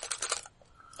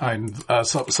 And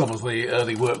some of the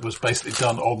early work was basically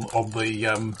done on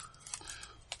the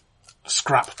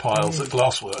scrap piles at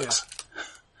Glassworks.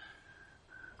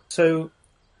 Yeah.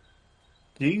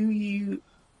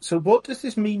 So what does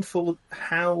this mean for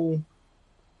how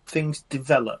things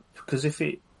develop? Because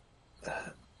it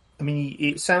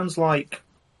sounds like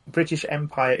British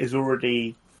Empire is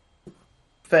already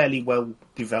fairly well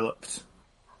developed.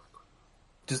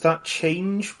 Does that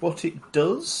change what it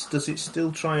does? Does it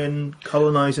still try and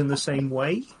colonise in the same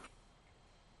way?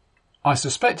 I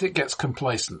suspect it gets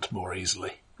complacent more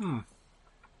easily.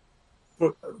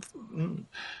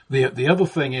 The other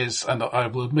thing is, and I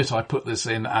will admit I put this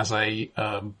in as a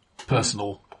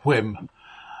personal whim,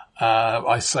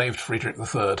 I saved Friedrich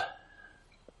III.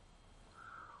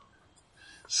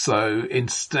 So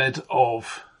instead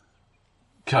of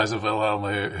Kaiser Wilhelm,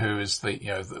 who is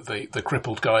the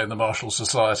crippled guy in the Marshall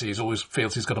Society, he always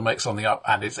feels he's got to make something up,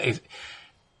 and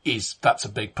that's a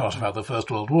big part of how the First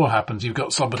World War happens. You've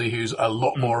got somebody who's a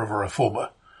lot more of a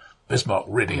reformer. Bismarck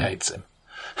really hates him.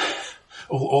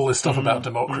 all this stuff about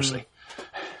democracy.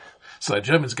 So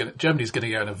Germany's going to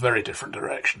go in a very different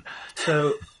direction.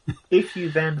 So if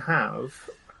you then have,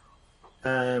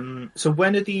 so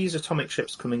when are these atomic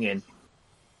ships coming in?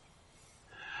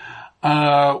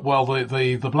 Well,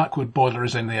 the Blackwood boiler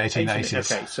is in the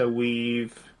 1880s. Okay, so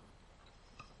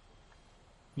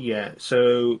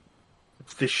so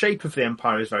the shape of the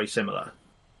empire is very similar,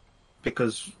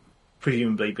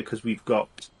 presumably because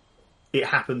it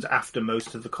happens after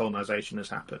most of the colonisation has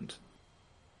happened.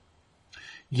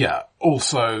 Yeah.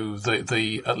 Also,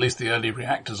 at least the early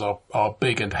reactors are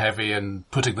big and heavy, and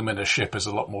putting them in a ship is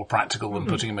a lot more practical than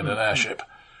putting them in an airship.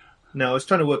 No, I was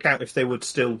trying to work out if they would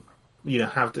still,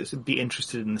 have to be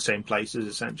interested in the same places,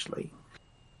 essentially.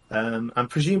 And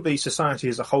presumably society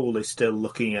as a whole is still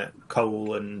looking at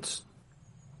coal and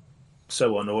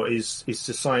so on, or is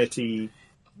society...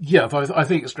 Yeah, I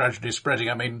think it's gradually spreading.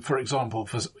 I mean, for example,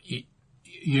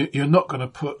 you're not going to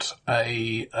put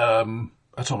a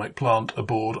atomic plant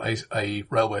aboard a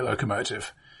railway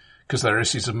locomotive, because there are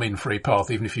issues of mean free path.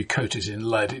 Even if you coat it in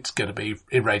lead, it's going to be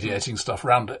irradiating stuff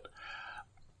around it.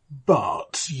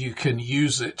 but you can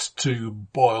use it to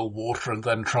boil water and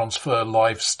then transfer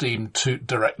live steam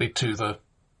directly to the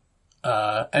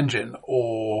engine,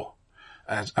 or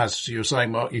as you were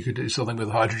saying, Mark, you could do something with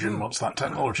hydrogen once that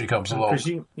technology comes along.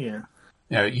 Yeah.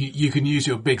 You know, you can use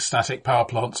your big static power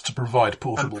plants to provide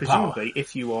portable and power. presumably,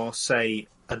 if you are, say,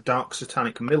 a dark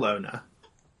satanic mill owner,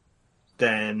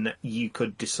 then you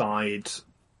could decide,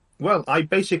 well, I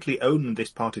basically own this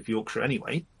part of Yorkshire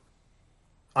anyway.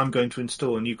 I'm going to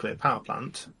install a nuclear power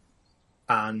plant,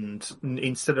 and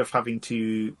instead of having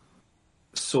to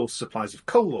source supplies of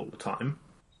coal all the time,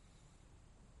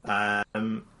 I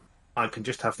can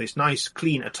just have this nice,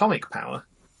 clean atomic power,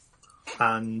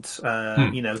 and the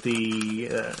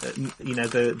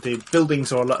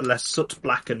buildings are a lot less soot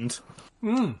blackened,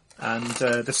 and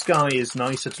the sky is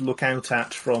nicer to look out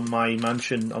at from my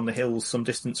mansion on the hills some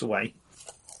distance away.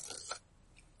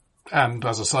 And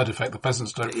as a side effect, the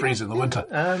peasants don't freeze in the winter.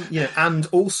 And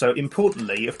also,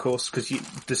 importantly, of course, because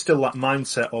there's still that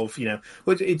mindset of,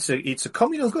 well, it's a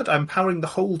communal good. I'm powering the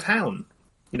whole town.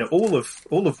 All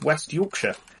of West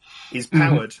Yorkshire is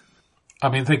powered. I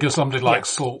mean, think of somebody like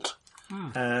Salt.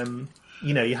 You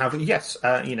have,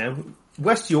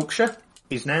 West Yorkshire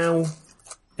is now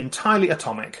entirely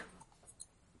atomic.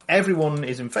 Everyone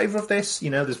is in favour of this.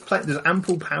 There's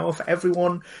ample power for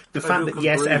everyone. The fact that,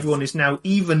 yes, everyone is now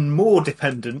even more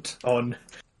dependent on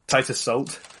Titus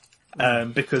Salt,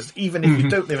 because even if you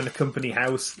don't live in a company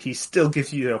house, he still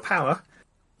gives you your power,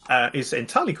 is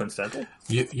entirely coincidental.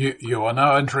 You are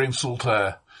now entering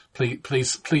Saltaire.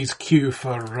 Please queue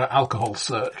for alcohol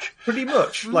search. Pretty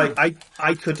much. Like,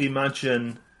 I could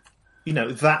imagine,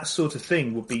 that sort of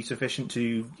thing would be sufficient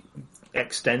to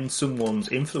extend someone's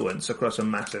influence across a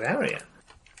massive area.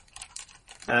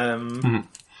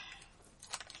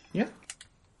 Yeah.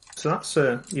 So that's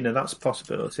that's a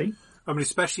possibility. I mean,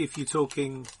 especially if you're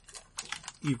talking,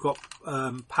 you've got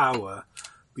power,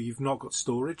 but you've not got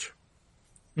storage.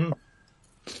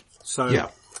 So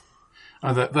yeah,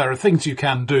 there are things you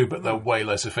can do, but they're way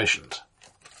less efficient,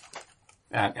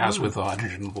 as with the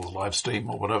hydrogen or live steam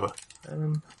or whatever.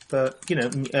 But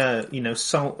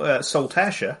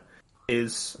Saltaire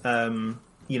is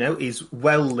is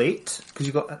well lit, because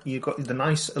you've got the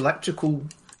nice electrical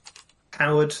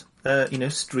powered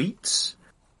streets,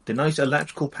 the nice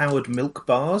electrical powered milk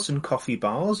bars and coffee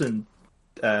bars, and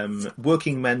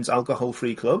working men's alcohol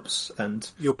free clubs. And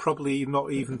you're probably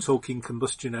not even talking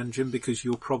combustion engine, because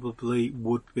you probably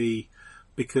would be,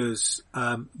 because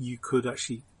you could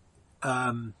actually,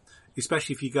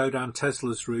 especially if you go down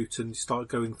Tesla's route and start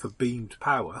going for beamed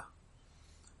power.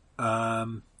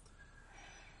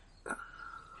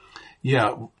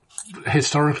 Yeah,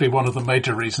 historically one of the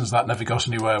major reasons that never got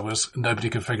anywhere was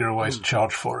nobody could figure a way to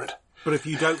charge for it. But if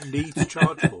you don't need to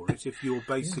charge for it, if you're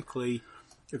basically,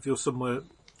 if you're somewhere,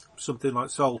 something like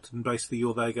Salt, and basically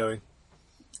you're there going,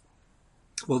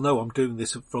 well, no, I'm doing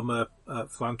this from a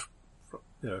philanthropic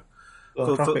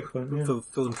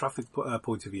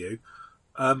point of view.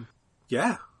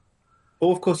 Yeah.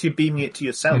 Or of course you're beaming it to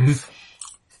yourself.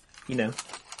 You're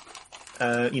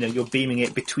beaming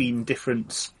it between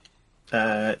different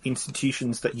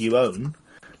institutions that you own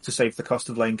to save the cost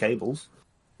of laying cables.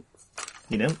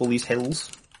 All these hills,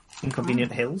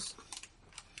 inconvenient hills.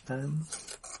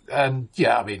 And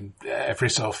yeah, I mean, every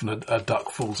so often a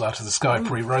duck falls out of the sky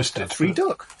pre-roasted. Free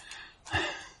duck.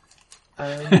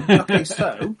 Okay,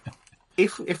 so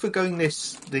if we're going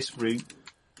this route,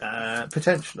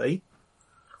 potentially,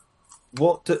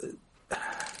 what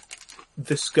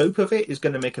the scope of it is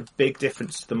going to make a big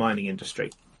difference to the mining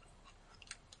industry,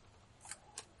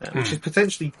 which is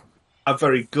potentially a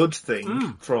very good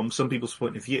thing from some people's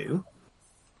point of view.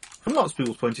 From lots of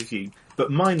people's point of view,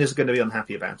 but miners are going to be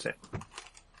unhappy about it.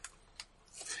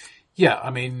 Yeah,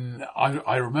 I mean,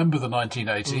 I remember the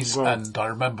 1980s, and I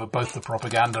remember both the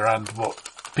propaganda and what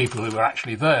people who were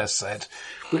actually there said,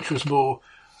 which was more,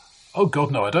 oh God,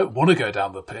 no, I don't want to go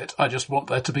down the pit. I just want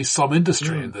there to be some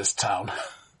industry in this town.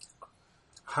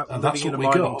 And that's what we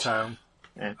got. Town,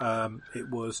 it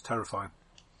was terrifying.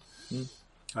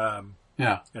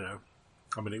 Yeah.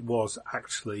 I mean, it was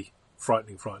actually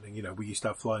frightening. We used to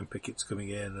have flying pickets coming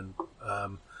in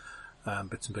and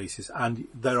bits and pieces. And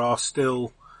there are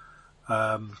still,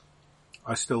 I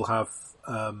still have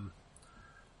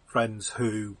friends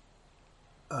who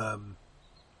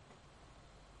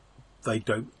they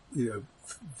don't,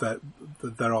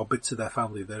 there are bits of their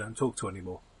family they don't talk to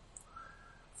anymore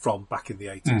from back in the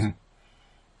 80s.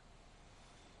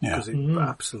 Because it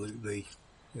absolutely,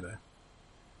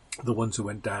 the ones who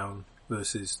went down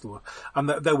versus the one, and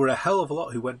there were a hell of a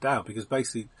lot who went down, because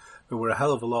basically there were a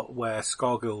hell of a lot where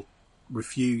Scargill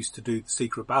refused to do the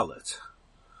secret ballot,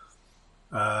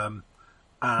 There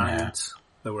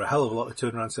were a hell of a lot that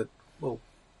turned around and said, well,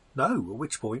 no, at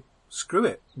which point, screw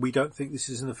it. We don't think this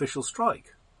is an official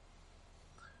strike.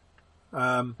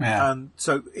 And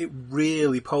so it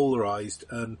really polarised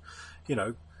and, you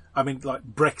know, I mean, like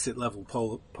Brexit level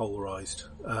polarised,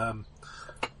 though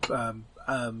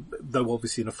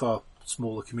obviously in a far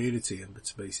smaller community in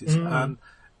bits and pieces. And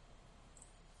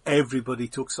everybody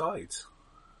took sides.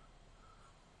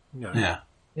 You know. Yeah,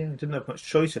 didn't have much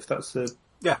choice if that's the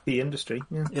industry.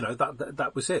 Yeah. You know,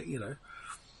 that was it, you know.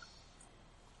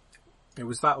 It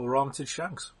was that or Armitage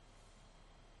Shanks.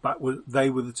 They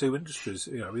were the two industries,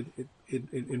 you know,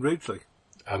 in Ridgely.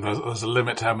 And there's a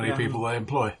limit to how many people they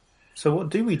employ. So what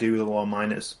do we do with all our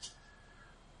miners?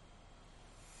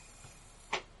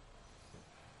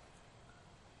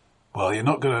 Well, you're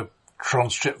not going to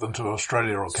transship them to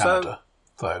Australia or Canada,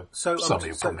 though some of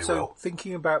you probably will.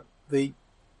 Thinking about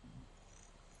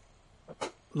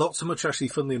not so much actually,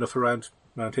 funnily enough, around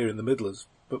here in the Midlands,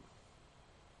 but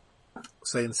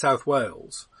say in South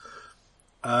Wales,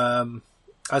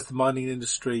 as the mining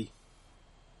industry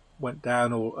went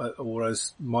down, or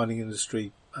as mining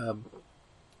industry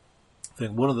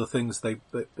thing, one of the things that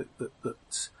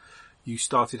you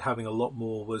started having a lot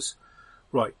more was,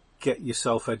 right, get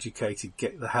yourself educated,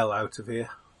 get the hell out of here.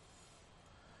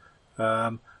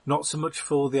 Not so much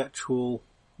for the actual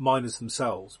miners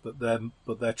themselves, but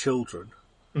their children.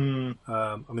 I mean,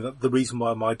 the reason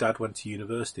why my dad went to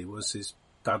university was his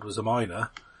dad was a miner,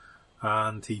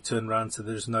 and he turned around and said,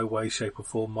 "There's no way, shape, or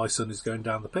form my son is going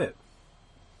down the pit."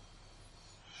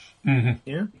 Mm-hmm.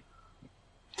 Yeah.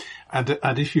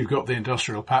 And if you've got the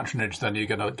industrial patronage, then you're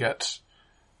going to get.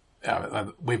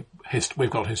 We've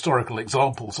got historical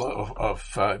examples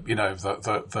of you know,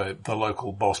 the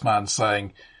local boss man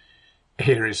saying,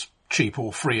 "Here is cheap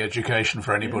or free education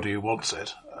for anybody who wants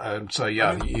it." So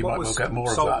I mean, you might well get more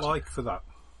of that. Like for that,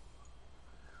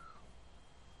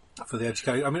 for the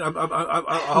education. I mean, I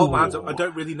hold my hands up. I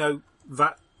don't really know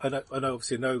that. I know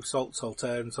obviously know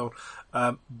Saltaire and so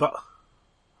on, but.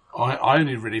 I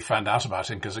only really found out about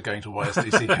him because of going to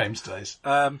YSDC Games days.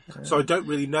 So I don't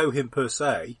really know him per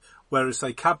se, whereas,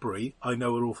 say, Cadbury, I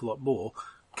know an awful lot more.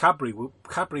 Cadbury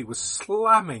was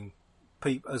slamming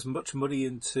as much money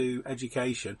into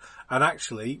education and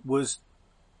actually was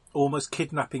almost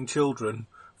kidnapping children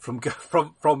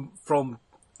from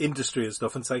industry and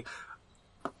stuff and saying,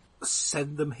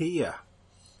 send them here.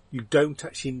 You don't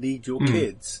actually need your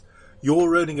kids.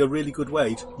 You're earning a really good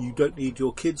wage. You don't need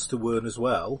your kids to earn as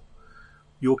well.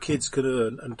 Your kids can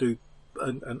earn and do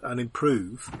and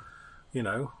improve, you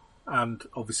know. And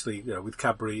obviously, you know, with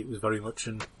Cadbury, it was very much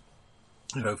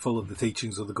full of the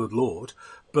teachings of the good Lord.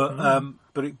 But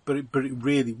it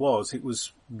really was. It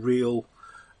was real.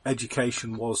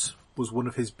 Education was one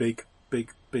of his big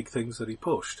things that he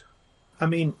pushed. I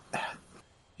mean.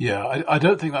 Yeah, I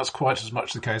don't think that's quite as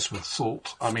much the case with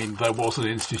Salt. I mean, there was an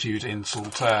institute in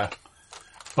Saltaire,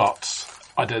 but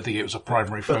I don't think it was a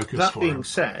primary focus for him. That being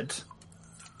said,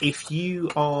 if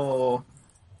you are,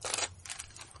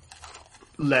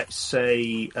 let's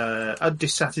say, a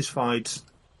dissatisfied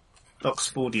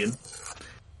Oxfordian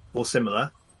or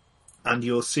similar, and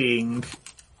you're seeing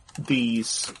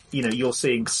these, you know, you're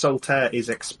seeing Saltaire is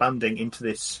expanding into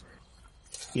this,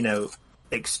 you know,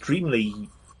 extremely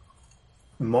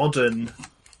modern,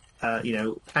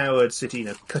 powered city, you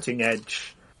know, cutting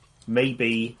edge.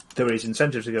 Maybe there is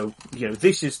incentive to go, you know,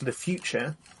 this is the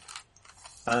future.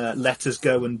 Let us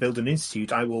go and build an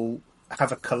institute. I will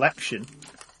have a collection.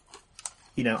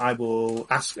 You know, I will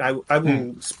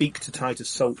speak to Titus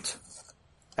Salt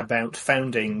about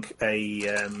founding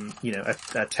a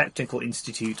technical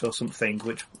institute or something,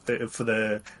 which for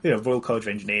the, you know, Royal College of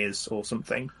Engineers or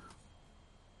something.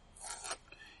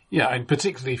 Yeah, and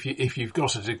particularly if you've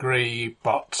got a degree,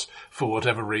 but for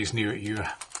whatever reason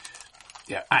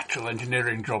actual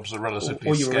engineering jobs are relatively scarce.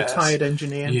 Or you're scarce. A retired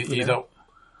engineer.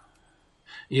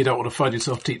 You don't want to find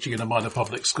yourself teaching in a minor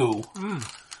public school.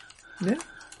 Yeah.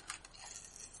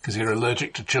 Because you're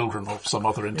allergic to children or some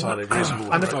other entirely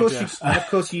reasonable and of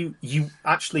course you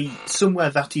actually, somewhere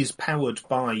that is powered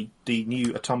by the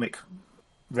new atomic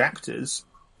reactors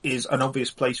is an obvious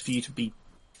place for you to be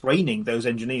training those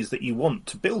engineers that you want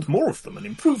to build more of them and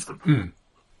improve them.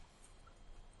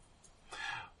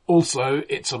 Also,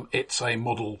 it's a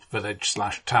model village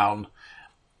 / town.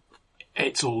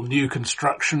 It's all new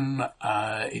construction.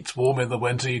 It's warm in the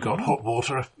winter. You've got hot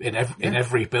water in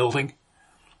every building.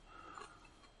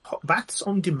 Hot baths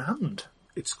on demand.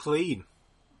 It's clean.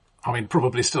 I mean,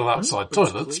 probably still outside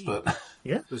toilets, but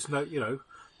yeah, there's no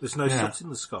soot in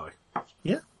the sky.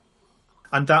 Yeah.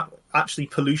 And that, actually,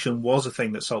 pollution was a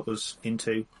thing that Salt was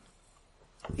into.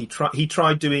 He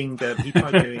tried doing air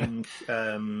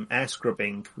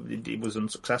scrubbing. It was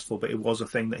unsuccessful, but it was a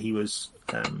thing that he was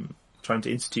trying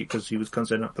to institute because he was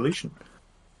concerned about pollution.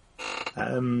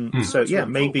 So yeah,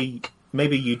 maybe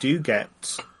you do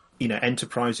get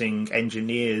enterprising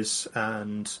engineers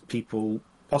and people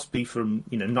possibly from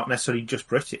not necessarily just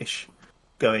British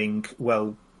going,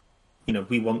 well,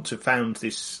 we want to found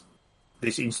this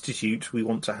institute. We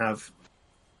want to have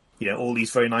all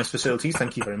these very nice facilities.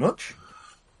 Thank you very much.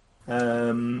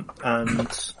 And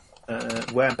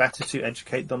where better to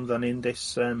educate them than in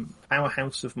this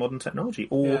powerhouse of modern technology,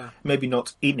 or maybe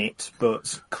not in it,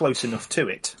 but close enough to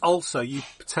it. Also, you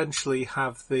potentially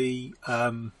have the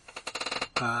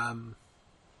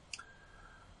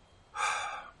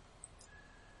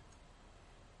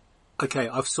okay,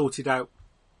 I've sorted out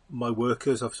my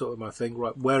workers, I've sorted my thing,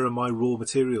 right, where are my raw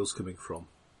materials coming from?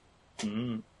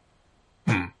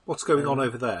 What's going on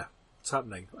over there? What's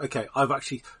happening? Okay,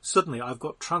 suddenly I've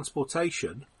got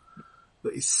transportation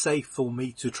that is safe for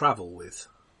me to travel with.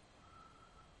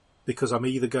 Because I'm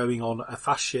either going on a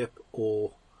fast ship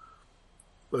or,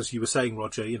 as you were saying,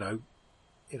 Roger, you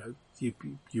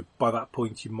by that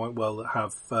point you might well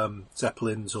have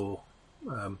Zeppelins or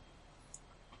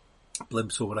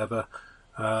blimps or whatever.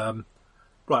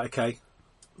 Right, okay,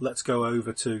 let's go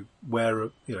over to where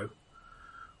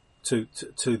to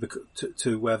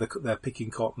where they're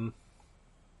picking cotton.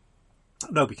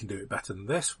 No, we can do it better than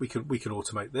this. We can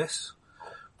automate this.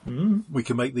 We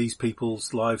can make these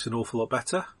people's lives an awful lot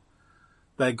better.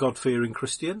 They're God-fearing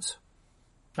Christians.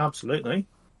 Absolutely.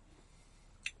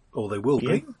 Or they will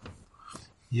be.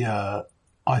 Yeah,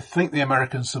 I think the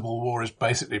American Civil War is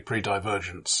basically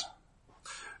pre-divergence.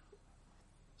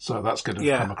 So that's going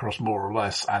to come across more or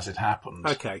less as it happens.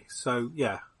 Okay, so,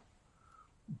 yeah.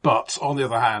 But, on the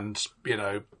other hand,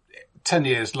 10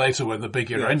 years later when the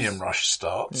big uranium rush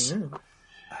starts, a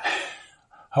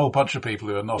whole bunch of people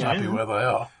who are not happy where they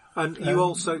are. And you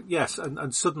also,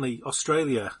 and suddenly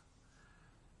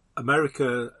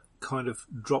America kind of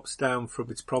drops down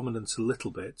from its prominence a little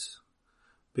bit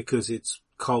because it's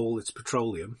coal, it's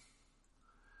petroleum,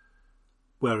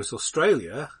 whereas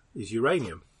Australia is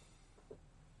uranium.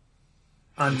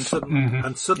 And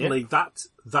suddenly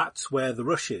that's where the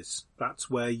rush is. That's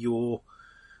where your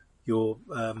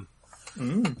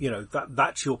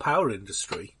that's your power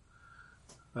industry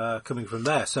coming from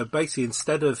there. So basically,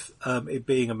 instead of it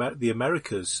being the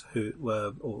Americas who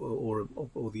or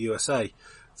the USA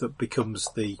that becomes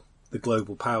the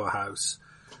global powerhouse,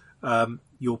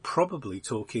 you probably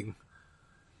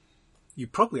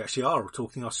actually are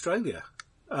talking Australia,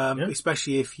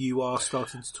 especially if you are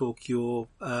starting to talk your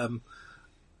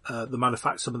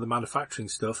some of the manufacturing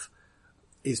stuff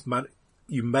is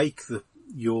you make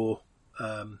your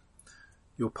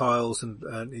piles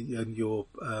and your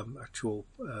actual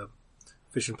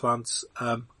fission plants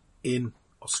in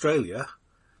Australia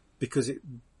because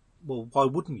why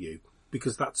wouldn't you?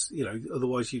 Because that's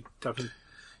otherwise you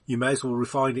may as well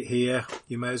refine it here.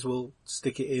 You may as well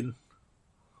stick it in.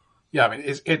 Yeah, I mean,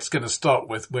 it's going to start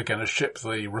with we're going to ship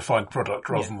the refined product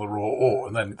rather than the raw ore,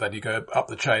 and then you go up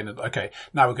the chain and, okay,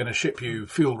 now we're going to ship you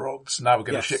fuel rods, now we're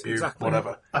going to ship you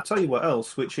whatever. I'll tell you what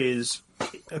else, which is,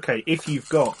 okay, if you've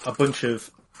got a bunch of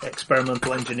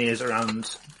experimental engineers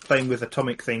around playing with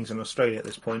atomic things in Australia at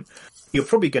this point, you're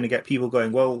probably going to get people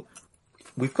going, well,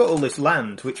 we've got all this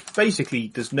land, which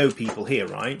basically there's no people here,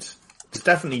 right? There's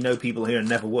definitely no people here and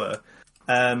never were.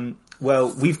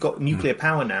 Well, we've got nuclear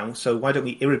power now, so why don't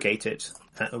we irrigate it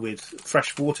with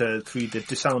fresh water through the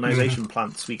desalination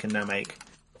plants we can now make?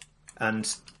 And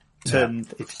turn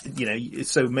it,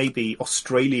 so maybe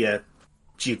Australia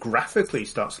geographically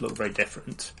starts to look very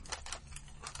different.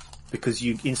 Because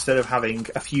instead of having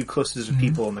a few clusters of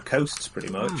people on the coasts pretty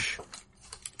much,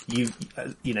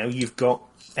 you've got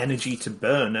energy to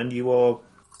burn and you are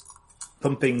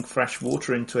pumping fresh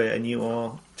water into it and you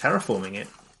are terraforming it.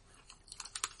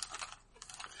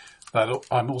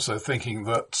 I'm also thinking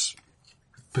that,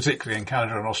 particularly in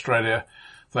Canada and Australia,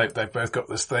 they've both got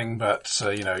this thing that,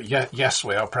 yes,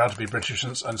 we are proud to be British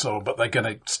and so on, but they're going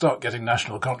to start getting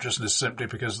national consciousness simply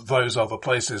because those are the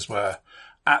places where,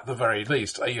 at the very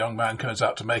least, a young man goes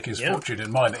out to make his fortune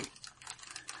in mining.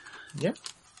 Yeah.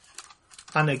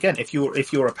 And again, if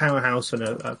you're a powerhouse and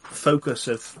a focus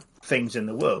of things in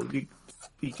the world, you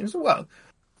can say, well,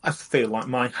 I feel like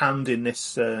my hand in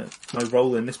this, my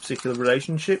role in this particular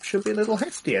relationship should be a little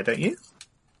heftier, don't you?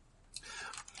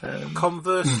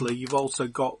 Conversely, you've also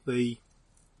got the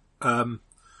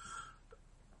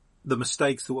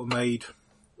mistakes that were made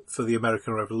for the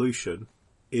American Revolution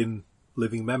in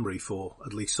living memory for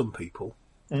at least some people.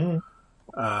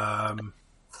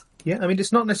 Yeah, I mean,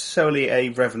 it's not necessarily a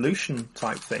revolution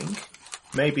type thing.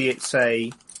 Maybe it's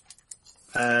a,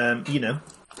 for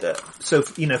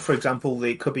example,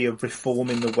 it could be a reform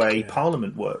in the way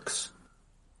Parliament works.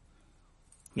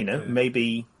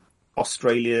 Maybe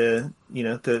Australia,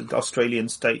 the Australian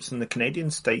states and the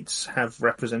Canadian states have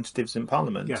representatives in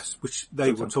Parliament. Yes, which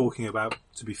they were talking about,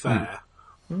 to be fair.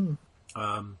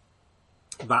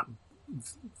 That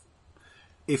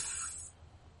if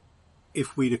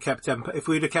we'd have kept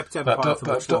Empire for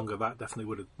much longer, that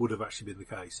definitely would have actually been the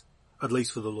case, at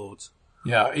least for the Lords.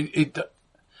 Yeah,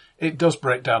 it does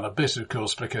break down a bit, of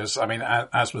course, because I mean,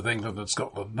 as with England and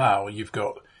Scotland now, you've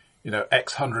got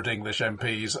X hundred English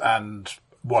MPs and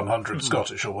 100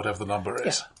 Scottish or whatever the number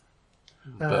is.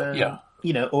 But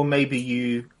or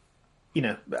maybe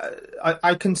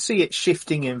I can see it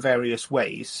shifting in various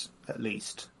ways, at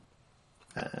least.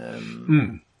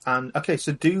 And okay,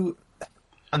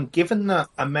 and given that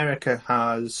America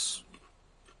has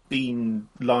been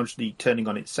largely turning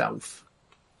on itself,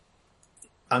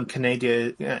 and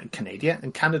Canada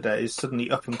is suddenly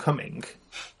up and coming,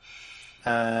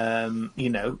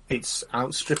 it's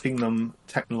outstripping them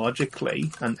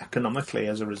technologically and economically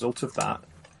as a result of that.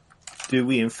 Do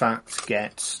we in fact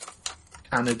get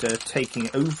Canada taking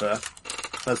over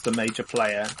as the major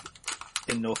player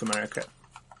in North America?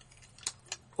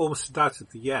 Almost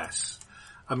undoubtedly, yes.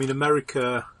 I mean,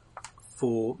 America,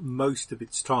 for most of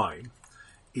its time,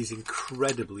 is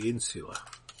incredibly insular.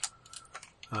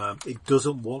 It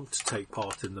doesn't want to take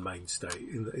part in the main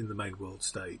in the main world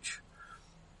stage.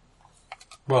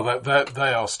 Well,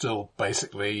 they are still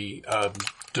basically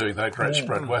doing their great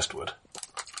spread westward.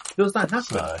 Does that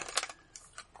happen? So,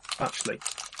 actually,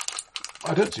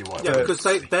 I don't see why. Yeah, because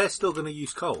they're still going to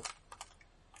use coal.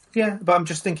 Yeah, but I'm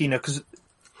just thinking, because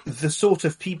the sort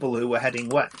of people who are heading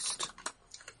west,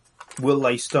 will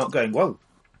they start going, well,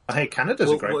 hey, Canada's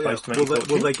a great place to make a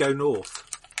fortune. Will they go north?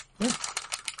 Yeah.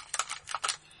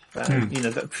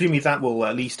 Presumably that will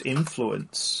at least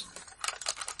influence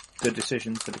the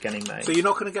decisions that are getting made. So you're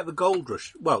not going to get the gold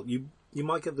rush. Well, you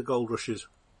might get the gold rushes.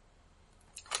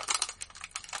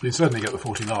 You certainly get the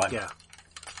 49. Yeah.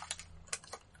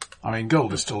 I mean,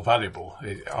 gold is still valuable.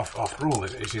 After all,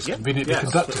 it is conveniently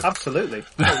conductive. Absolutely.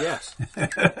 Oh, yes.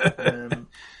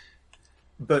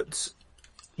 But,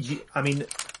 I mean,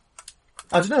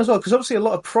 I don't know as well, because obviously a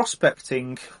lot of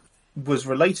prospecting was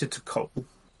related to coal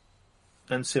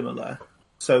and similar.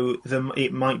 So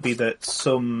it might be that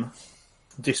some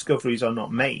discoveries are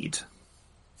not made.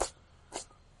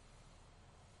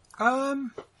 I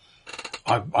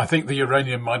think the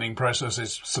uranium mining process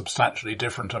is substantially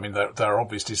different. I mean, there are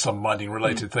obviously some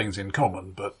mining-related things in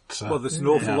common, but... well, there's an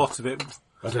awful lot of it.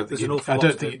 There's an awful lot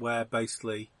of it where,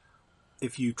 basically,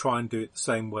 if you try and do it the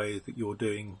same way that you're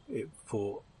doing it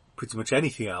for pretty much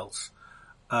anything else,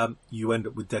 you end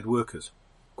up with dead workers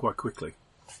quite quickly.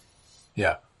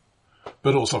 Yeah.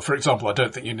 But also, for example, I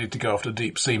don't think you need to go after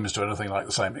deep seams to anything like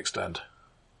the same extent.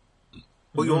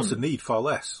 Well, you also need far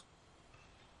less.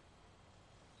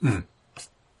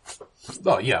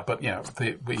 Oh, yeah, but,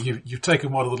 you've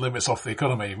taken one of the limits off the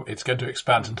economy. It's going to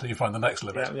expand until you find the next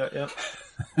limit.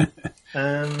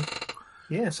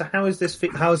 Yeah. So how is this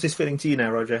fitting to you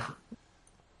now, Roger?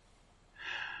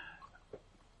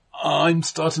 I'm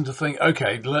starting to think,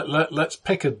 okay, let's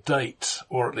pick a date,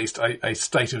 or at least a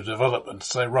state of development.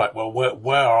 Say, right, well,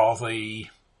 where are the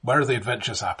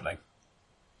adventures happening?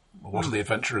 What are the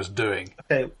adventurers doing?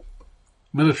 Okay.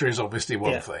 Military is obviously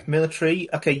one thing. Military.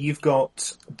 Okay, you've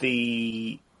got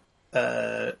the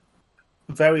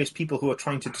various people who are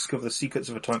trying to discover the secrets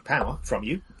of atomic power from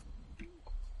you.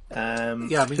 I mean,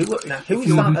 who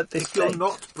is that at this if you're stage?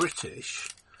 not British,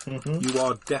 you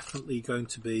are definitely going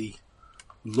to be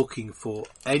looking for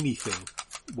anything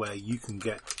where you can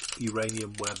get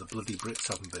uranium where the bloody Brits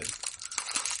haven't been.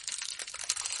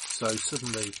 So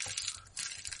suddenly,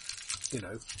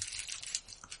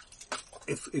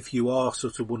 if you are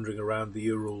sort of wandering around the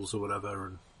Urals or whatever,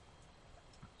 and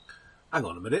hang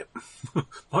on a minute,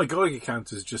 my Geiger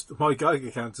counter's just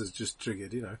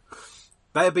triggered.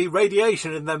 There be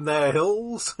radiation in them there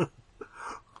hills.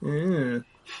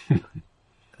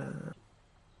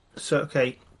 So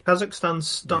okay,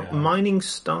 Kazakhstan mining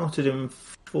started in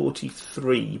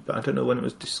 1943, but I don't know when it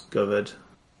was discovered.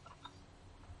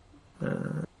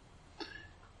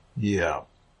 Yeah.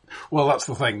 Well, that's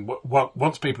the thing.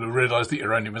 Once people have realised that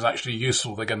uranium is actually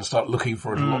useful, they're going to start looking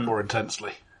for it a lot more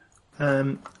intensely.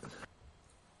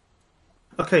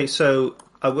 Okay, so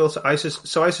I will. I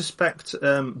suspect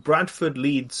Bradford,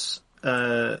 Leeds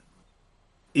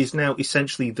is now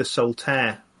essentially the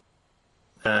Saltaire,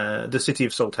 the city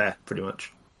of Saltaire, pretty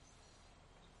much.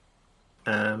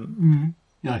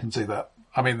 I can see that.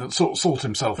 I mean, Salt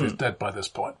himself is dead by this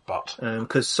point, but...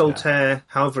 Because Saltaire,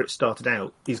 however it started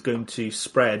out, is going to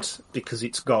spread because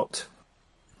it's got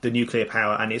the nuclear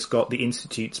power and it's got the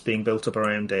institutes being built up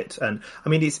around it. And, I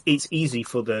mean, it's easy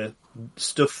for the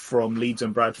stuff from Leeds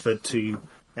and Bradford to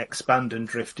expand and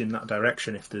drift in that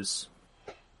direction if there's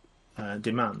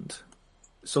demand.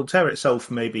 Saltaire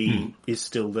itself maybe is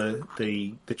still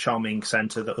the charming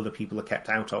centre that other people are kept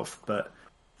out of, but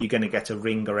you're going to get a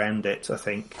ring around it, I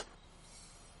think.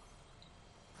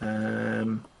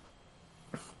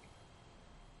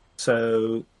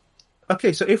 So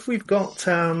if we've got,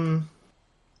 I've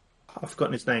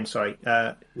forgotten his name, sorry,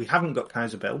 we haven't got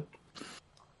Kaiser Bill.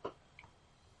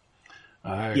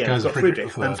 We've got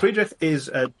Friedrich. And Friedrich is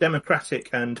a democratic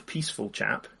and peaceful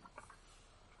chap.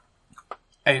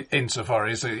 Insofar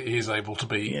as he's able to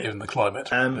be in the climate.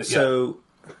 And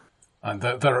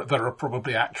there are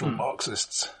probably actual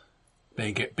Marxists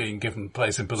being given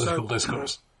place in political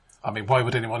discourse. I mean, why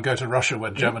would anyone go to Russia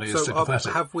when Germany is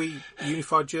sympathetic? Have we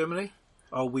unified Germany?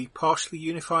 Are we partially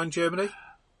unifying Germany?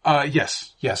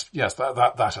 Yes.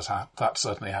 That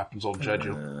certainly happens on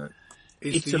schedule.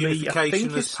 Is the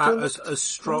unification as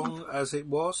strong as it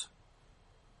was?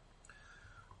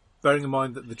 Bearing in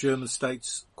mind that the German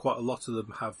states, quite a lot of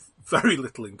them have very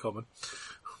little in common.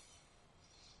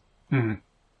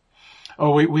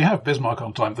 Oh, we have Bismarck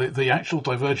on time. The actual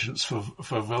divergence for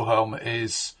Wilhelm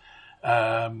is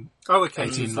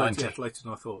 1890. Later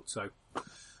than I thought.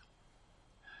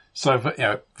 So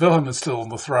Wilhelm is still on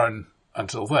the throne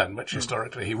until then, which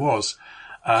historically he was.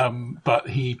 But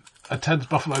he attends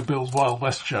Buffalo Bill's Wild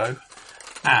West show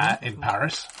in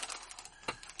Paris.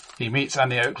 He meets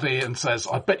Annie Oakley and says,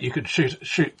 "I bet you could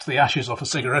shoot the ashes off a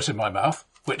cigarette in my mouth,"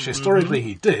 which historically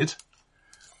he did.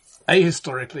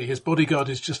 Ahistorically, his bodyguard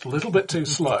is just a little bit too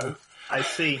slow. I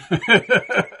see.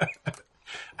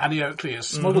 Annie Oakley is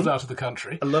smuggled out of the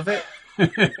country. I love it.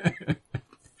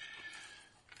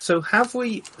 So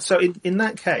in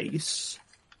that case,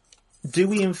 do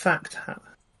we in fact have...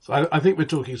 So I think we're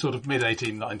talking sort of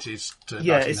mid-1890s to 1900.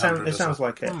 Yeah, it sounds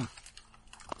like it.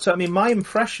 So, I mean, my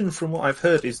impression from what I've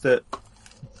heard is that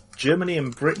Germany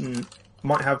and Britain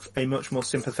might have a much more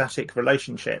sympathetic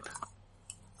relationship.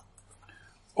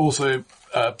 Also,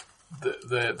 they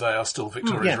are still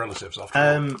Victoria's relatives after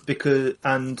all. Because,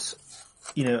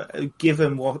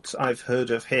 given what I've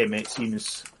heard of him, it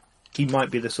seems he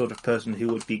might be the sort of person who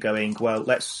would be going, well,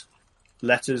 let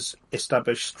us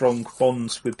establish strong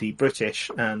bonds with the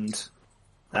British and,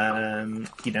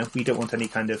 we don't want any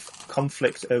kind of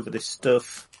conflict over this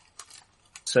stuff.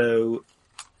 So,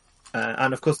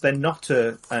 and of course they're not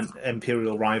an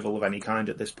imperial rival of any kind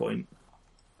at this point.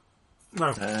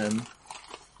 No.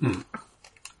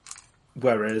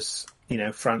 Whereas,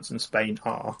 France and Spain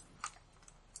are.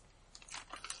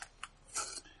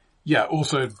 Yeah,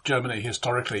 also Germany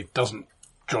historically doesn't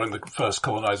join the first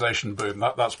colonisation boom.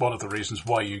 That's one of the reasons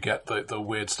why you get the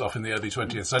weird stuff in the early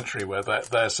 20th century where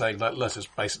they're saying, let us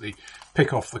basically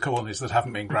pick off the colonies that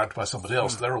haven't been grabbed by somebody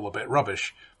else. They're all a bit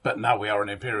rubbish, but now we are an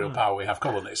imperial power, we have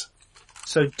colonies.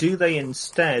 So do they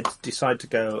instead decide to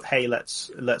go, hey,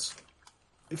 let's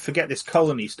forget this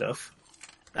colony stuff,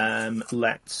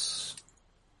 let's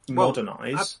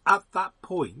modernise? At that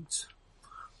point,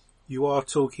 you are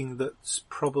talking that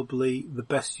probably the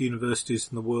best universities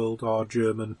in the world are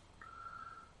German.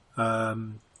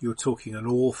 You're talking an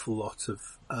awful lot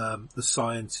of the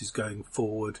sciences going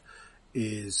forward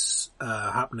is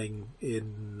happening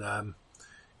in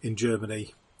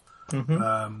Germany,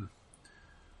 and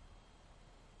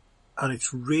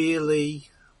it's really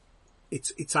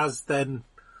it's as then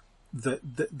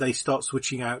that they start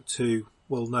switching out to,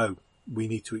 well, no, we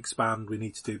need to expand, we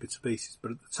need to do bits and pieces,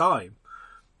 but at the time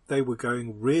they were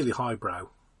going really highbrow,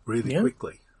 really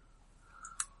quickly.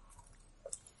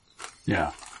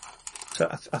 Yeah. So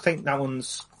I think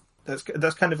that's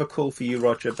kind of a call for you,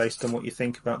 Roger, based on what you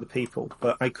think about the people.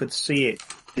 But I could see it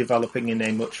developing in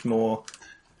a much more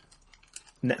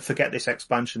forget this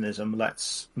expansionism,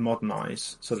 let's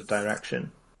modernise sort of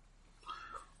direction.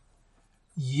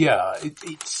 Yeah,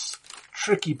 it's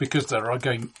tricky because there are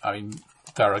going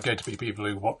to be people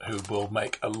who will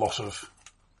make a lot of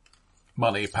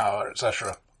money, power,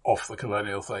 etc. off the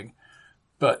colonial thing.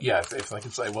 But yeah, if they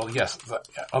can say, well, yes,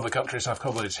 other countries have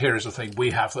colonies, here is a thing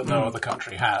we have that no other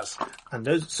country has. And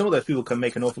some of those people can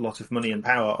make an awful lot of money and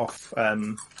power off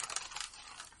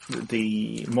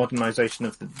the modernisation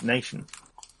of the nation.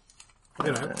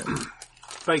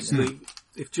 Basically,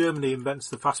 if Germany invents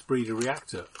the fast breeder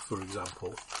reactor, for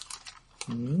example,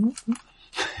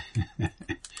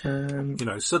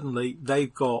 suddenly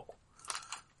they've got,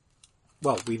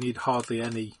 well, we need hardly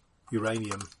any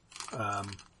uranium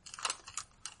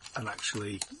And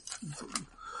actually,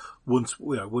 once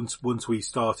we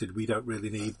started, we don't really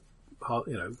need,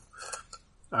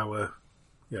 they're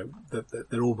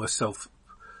almost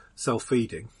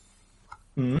self-feeding.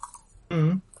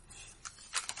 Mm-hmm.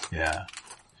 Yeah.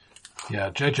 Yeah,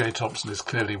 J.J. Thompson is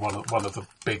clearly one of the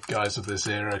big guys of this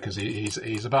era because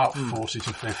he's about 40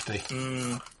 to 50.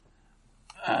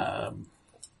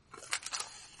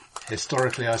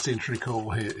 Historically, I seem to recall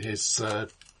his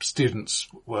students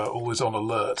were always on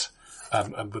alert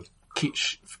and would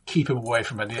keep him away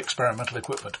from any experimental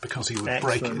equipment because he would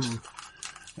break it.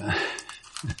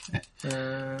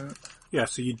 Yeah,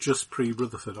 so you're just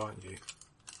pre-Rutherford, aren't you?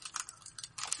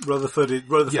 Rutherford is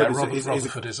a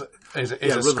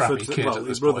scrappy kid at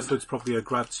this point. Rutherford's probably a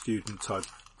grad student type.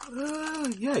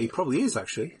 Yeah, he probably is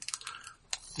actually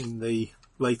in the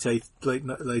late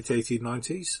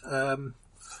 1890s.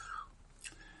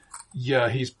 Yeah,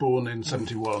 he's born in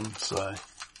 71, so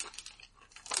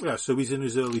yeah, so he's in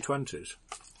his early 20s.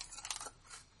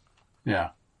 Yeah,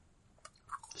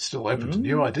 still open to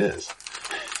new ideas.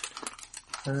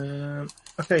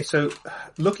 Okay, so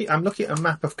I'm looking at a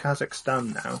map of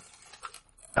Kazakhstan now,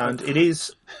 and it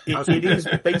is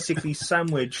basically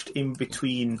sandwiched in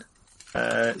between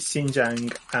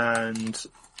Xinjiang and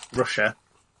Russia.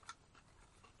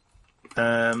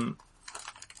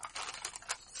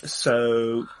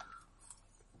 So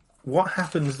what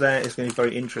happens there is going to be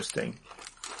very interesting.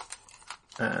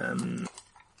 And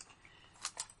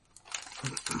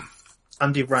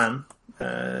Iran,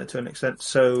 to an extent.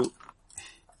 So,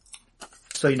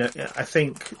 I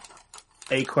think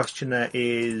a question there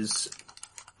is,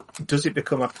 does it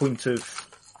become a point of,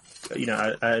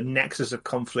 a nexus of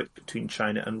conflict between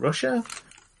China and Russia?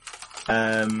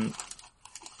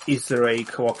 Is there a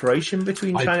cooperation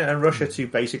between China and Russia to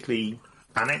basically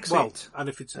annex it? And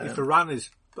if Iran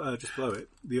is just below it,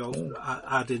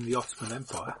 add in the Ottoman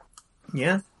Empire.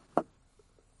 Yeah.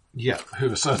 Yeah,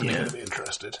 who are certainly going to be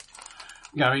interested.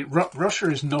 Yeah, I mean, Russia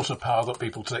is not a power that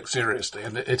people take seriously,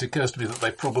 and it occurs to me that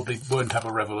they probably won't have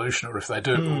a revolution, or if they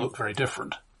do, it will look very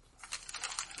different.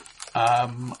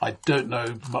 I don't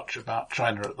know much about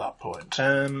China at that point.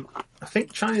 I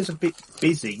think China's a bit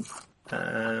busy.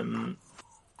 Trying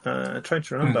to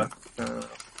remember.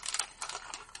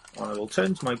 I will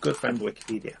turn to my good friend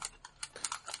Wikipedia.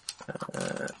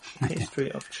 History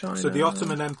of China. So the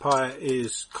Ottoman Empire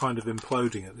is kind of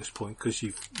imploding at this point because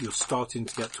you're starting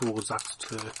to get towards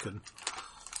Ataturk and.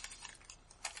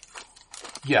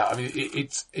 Yeah, I mean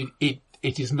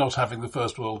it is not having the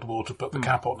First World War to put the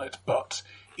cap on it, but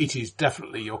it is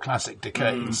definitely your classic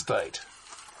decaying state.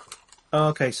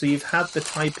 Okay, so you've had the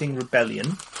Taiping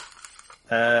Rebellion.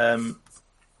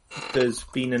 There's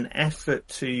been an effort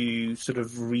to sort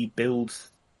of rebuild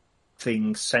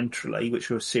things centrally, which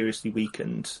were seriously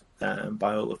weakened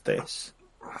by all of this.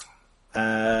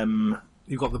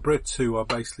 You've got the Brits who are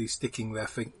basically sticking their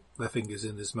fingers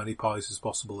in as many pies as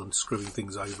possible and screwing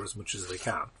things over as much as they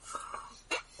can.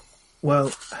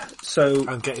 Well,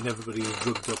 and getting everybody as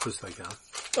rubbed up as they can.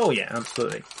 Oh yeah,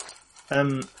 absolutely.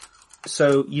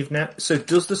 So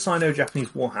does the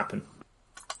Sino-Japanese War happen?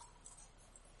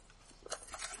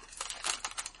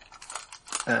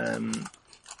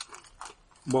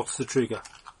 What's the trigger?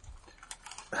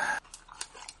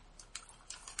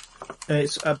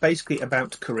 It's basically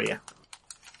about Korea.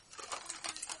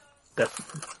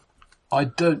 Definitely. I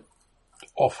don't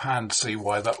offhand see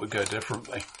why that would go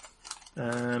differently.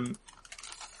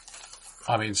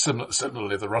 I mean,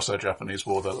 similarly, the Russo-Japanese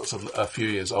War, that's a few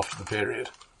years after the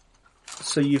period.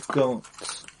 So you've got...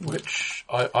 Which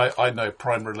I know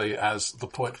primarily as the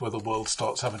point where the world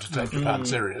starts having to take Japan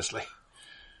seriously.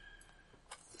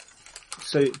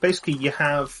 So basically you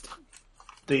have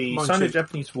the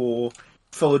Sino-Japanese War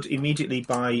followed immediately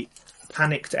by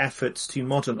panicked efforts to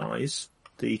modernise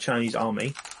the Chinese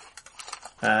army,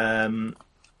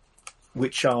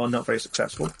 which are not very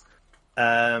successful.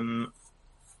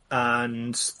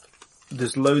 And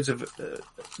there's loads of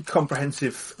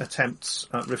comprehensive attempts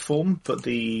at reform, but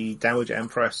the Dowager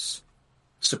Empress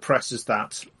suppresses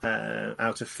that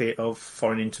out of fear of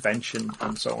foreign intervention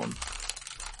and so on.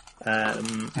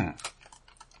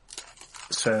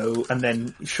 So, and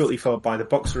then shortly followed by the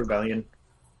Boxer Rebellion,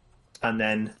 and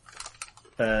then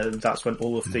that's when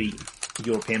all of the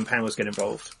European powers get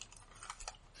involved.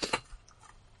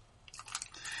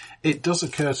 It does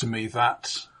occur to me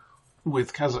that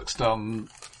with Kazakhstan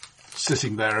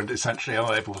sitting there and essentially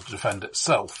unable to defend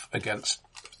itself against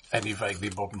any vaguely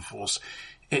modern force,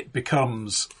 it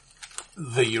becomes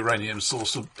the uranium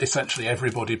source of essentially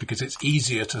everybody because it's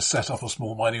easier to set up a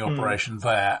small mining operation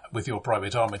there with your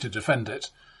private army to defend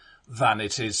it than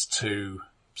it is to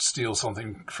steal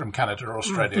something from Canada or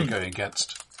Australia going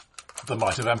against the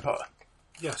might of empire.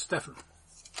 Yes, definitely.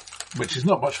 Which is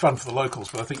not much fun for the locals,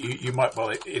 but I think you might well,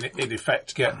 in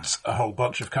effect, get a whole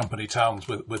bunch of company towns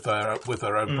with their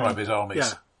own private armies.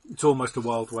 Yeah, it's almost a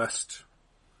Wild West.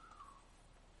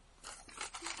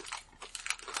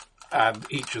 And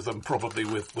each of them probably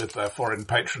with their foreign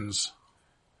patrons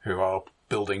who are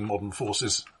building modern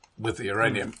forces with the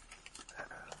uranium.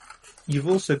 You've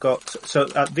also got, so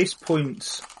at this point,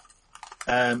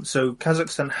 so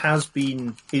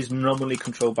Kazakhstan is nominally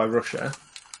controlled by Russia,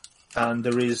 and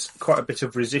there is quite a bit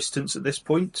of resistance at this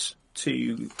point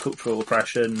to cultural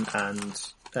oppression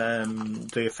and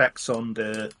the effects on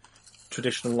the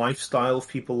traditional lifestyle of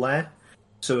people there.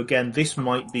 So again, this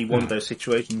might be one of those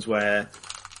situations where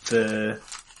the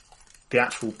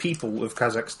actual people of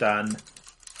Kazakhstan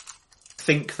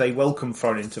think they welcome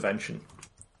foreign intervention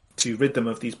to rid them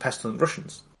of these pestilent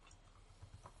Russians.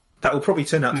 That will probably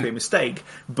turn out to be a mistake,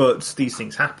 but these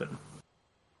things happen.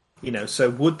 So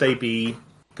would they be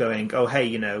going, oh,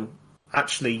 hey,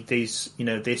 actually these,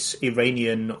 this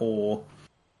Iranian or,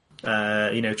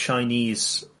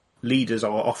 Chinese leaders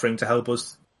are offering to help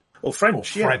us, or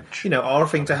French, are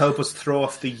offering to help us throw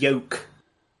off the yoke.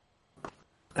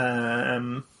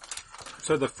 So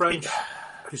the French,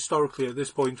 historically at this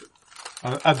point...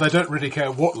 and they don't really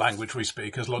care what language we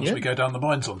speak as long as we go down the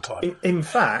mines on time. In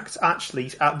fact,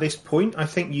 actually, at this point, I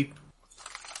think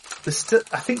there's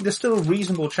still a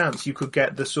reasonable chance you could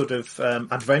get the sort of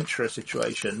adventurer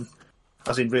situation,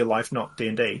 as in real life, not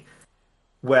D&D,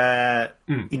 where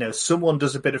someone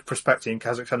does a bit of prospecting in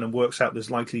Kazakhstan and works out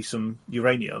there's likely some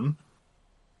uranium.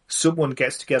 Someone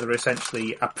gets together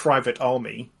essentially a private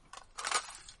army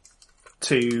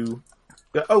to,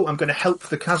 I'm going to help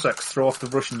the Kazakhs throw off the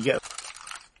Russian yoke.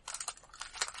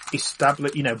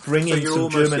 Bring in some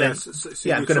German.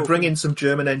 I'm going to bring in some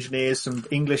German engineers, some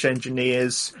English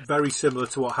engineers. Very similar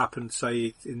to what happened,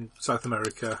 say, in South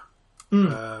America.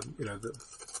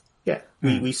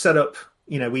 We set up.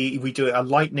 We do a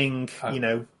lightning.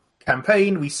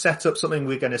 Campaign. We set up something.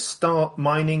 We're going to start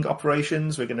mining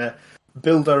operations. We're going to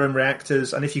build our own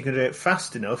reactors, and if you can do it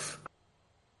fast enough,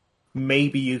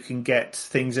 maybe you can get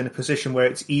things in a position where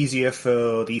it's easier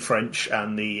for the French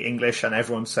and the English and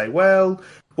everyone to say, well,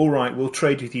 all right, we'll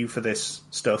trade with you for this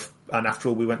stuff, and after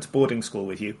all, we went to boarding school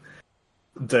with you,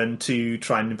 than to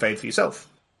try and invade for yourself.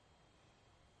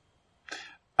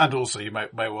 And also, you may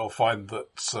well find that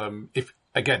if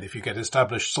you get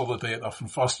established solidly enough and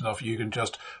fast enough, you can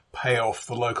just pay off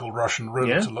the local Russian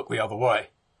ruble to look the other way.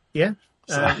 Yeah.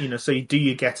 So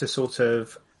you get a sort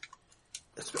of...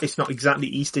 It's not exactly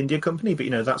East India Company, but,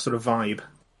 that sort of vibe.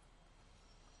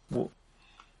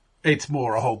 It's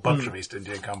more a whole bunch of East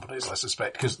Indian companies, I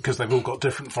suspect, because they've all got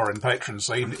different foreign patrons,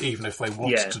 so even if they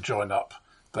want to join up,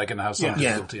 they're going to have some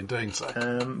difficulty in doing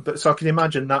so. But so I can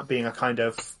imagine that being a kind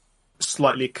of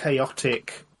slightly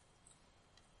chaotic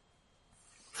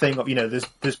thing of,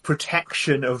 there's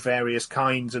protection of various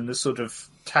kinds and there's sort of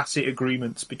tacit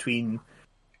agreements between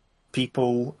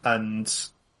people, and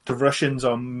the Russians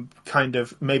are kind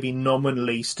of maybe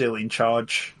nominally still in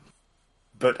charge,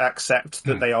 but accept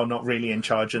that they are not really in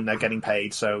charge and they're getting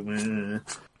paid. So,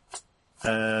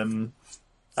 and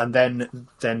then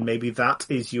maybe that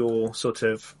is your sort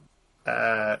of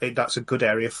that's a good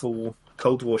area for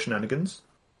Cold War shenanigans.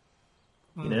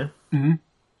 Mm-hmm.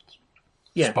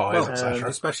 Yeah, spies, etc.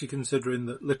 Especially considering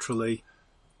that literally,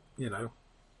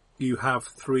 you have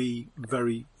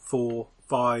 4,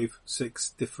 5, 6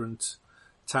 different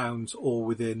towns all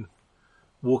within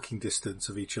walking distance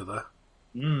of each other.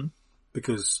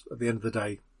 Because at the end of the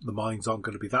day, the mines aren't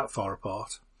going to be that far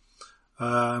apart.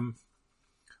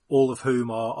 All of whom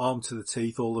are armed to the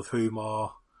teeth, all of whom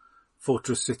are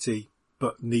Fortress City,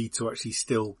 but need to actually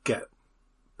still get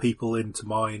people into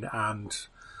mine and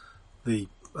the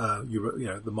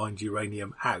the mined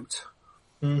uranium out.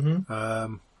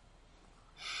 Mm-hmm.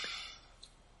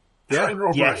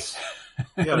 Yes.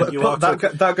 Yeah,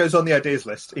 that goes on the ideas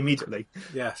list immediately.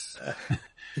 Yes.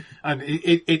 And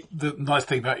the nice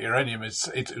thing about uranium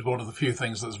is it's one of the few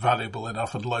things that's valuable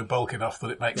enough and low bulk enough that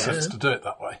it makes sense to do it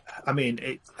that way. I mean,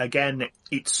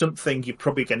 it's something you're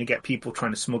probably going to get people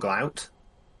trying to smuggle out.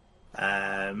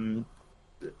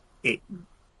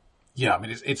 Yeah, I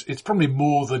mean, it's probably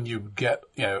more than you get,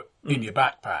 in your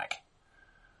backpack.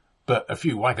 But a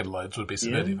few wagon loads would be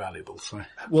severely valuable. So.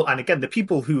 Well, and again, the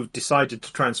people who have decided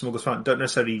to try and smuggle something don't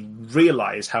necessarily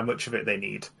realise how much of it they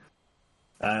need.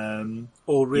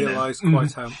 Or realise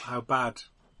quite how bad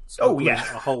a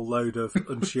whole load of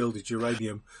unshielded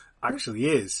uranium actually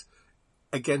is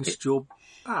against your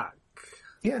back.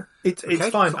 Yeah, it's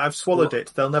fine. I've swallowed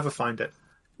it. They'll never find it.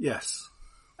 Yes.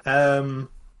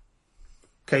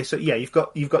 Okay, so yeah, you've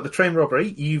got the train robbery.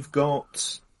 You've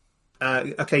got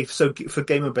okay. So for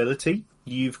gameability,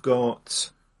 you've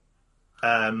got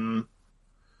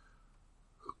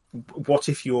what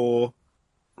if you're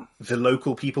the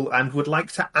local people and would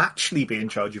like to actually be in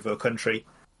charge of your country,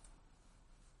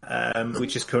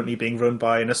 which is currently being run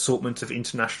by an assortment of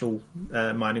international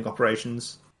mining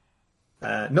operations.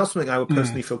 Not something I would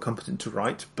personally feel competent to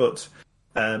write, but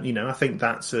I think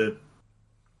that's a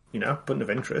button of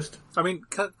interest. I mean,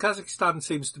 Kazakhstan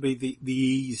seems to be the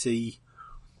easy.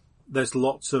 There's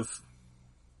lots of.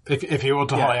 If you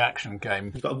want a high action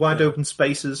game, you've got wide open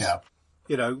spaces. Yeah.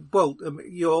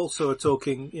 You also are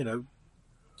talking,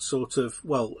 sort of.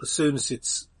 Well, as soon as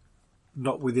it's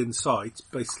not within sight,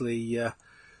 basically, I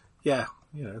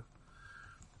know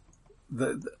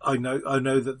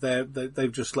that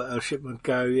they've just let a shipment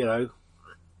go.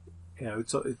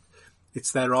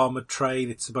 It's their armored train.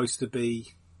 It's supposed to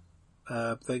be.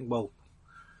 Thing. Well,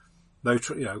 no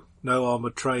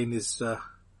armored train is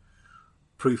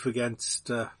proof against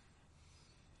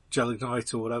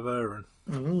gelignite or whatever.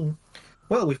 And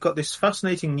well, we've got this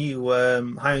fascinating new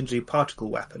high energy particle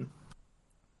weapon.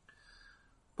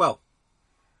 Well,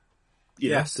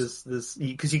 yes, there's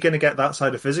because you're going to get that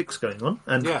side of physics going on,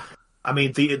 and I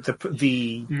mean the instinct to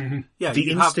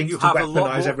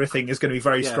weaponize everything is going to be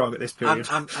very strong at this period.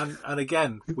 And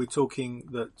again, we're talking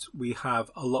that we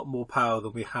have a lot more power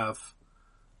than we have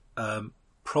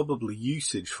probably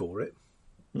usage for it.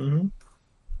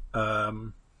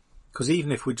 Because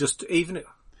even if we scaling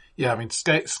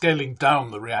down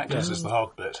the reactors is the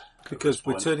hard bit. Because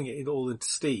we're turning it all into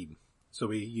steam, so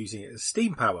we're using it as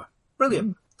steam power.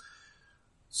 Brilliant.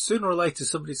 Sooner or later,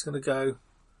 somebody's going to go.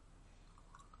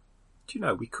 Do you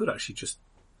know, we could actually just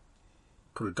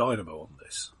put a dynamo on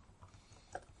this.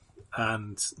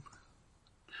 And...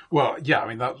 Well, yeah, I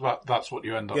mean, that's what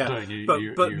you end up doing.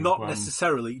 But not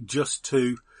necessarily just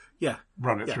to...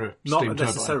 run it through not steam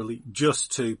necessarily turbine.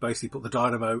 just to basically put the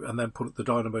dynamo and then put the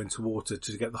dynamo into water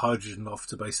to get the hydrogen off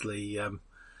to basically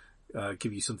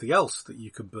give you something else that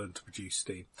you can burn to produce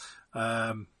steam.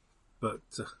 I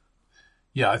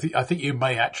think you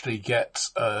may actually get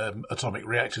atomic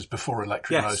reactors before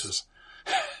electric motors.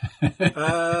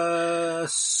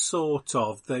 Sort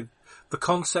of. The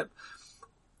concept,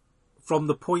 from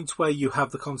the point where you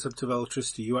have the concept of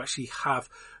electricity, you actually have,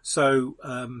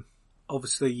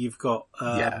 obviously you've got,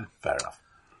 fair enough.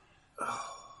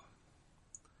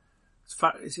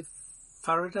 Is it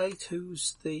Faraday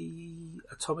who's the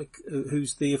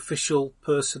official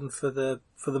person for the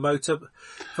motor?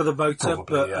 Probably,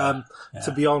 but,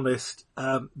 to be honest,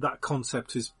 that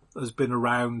concept has been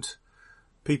around.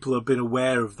 People have been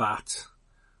aware of that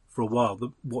for a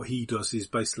while. What he does is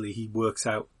basically he works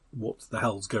out what the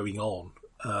hell's going on,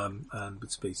 and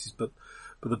with species, but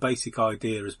the basic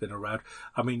idea has been around.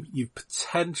 I mean, you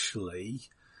potentially,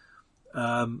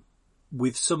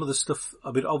 with some of the stuff,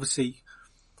 I mean, obviously,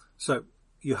 so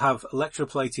you have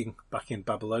electroplating back in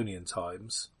Babylonian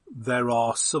times. There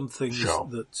are some things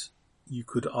that you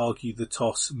could argue the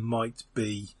toss might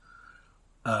be,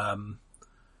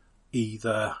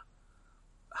 either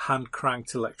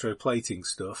hand-cranked electroplating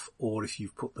stuff, or if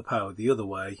you've put the power the other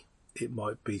way, it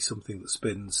might be something that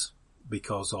spins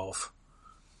because of.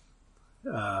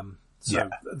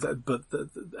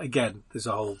 Again, there's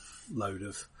a whole load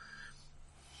of.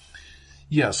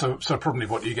 Yeah, so probably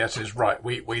what you get is, right,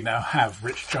 we now have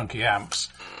rich chunky amps.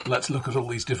 Let's look at all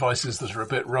these devices that are a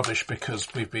bit rubbish because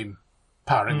we've been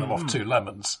powering them off 2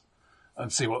 lemons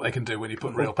and see what they can do when you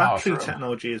put real power through them. Battery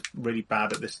technology is really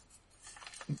bad at this.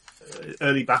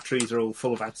 Early batteries are all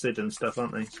full of acid and stuff,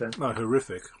 aren't they? So. Oh,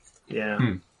 horrific.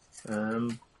 Yeah.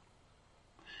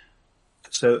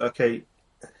 Okay.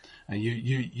 And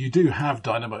you do have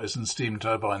dynamos and steam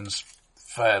turbines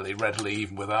fairly readily,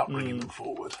 even without bringing them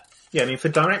forward. Yeah, I mean, for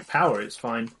direct power, it's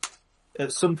fine.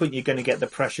 At some point, you're going to get the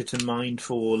pressure to mine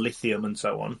for lithium and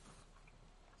so on.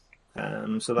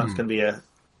 So that's going to be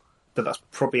but that's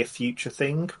probably a future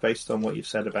thing based on what you've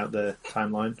said about the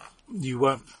timeline. You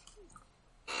won't.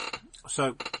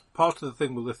 So part of the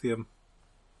thing with lithium,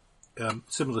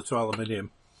 similar to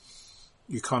aluminium,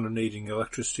 you're kind of needing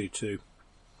electricity to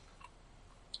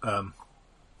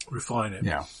refine it.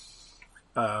 Yeah.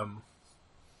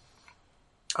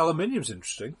 Aluminium's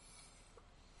interesting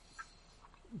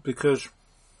because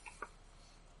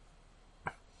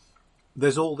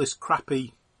there's all this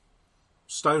crappy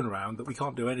stone around that we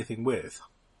can't do anything with.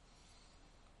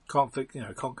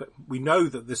 We know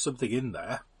that there's something in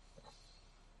there.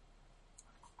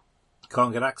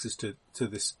 Can't get access to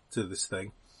this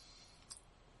thing.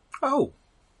 Oh,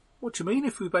 What do you mean?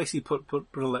 If we basically put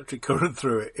electric current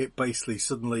through it, it basically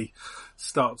suddenly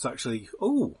starts actually,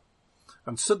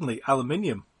 and suddenly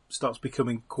aluminium starts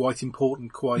becoming quite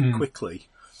important quite quickly.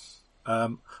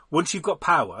 Once you've got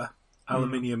power,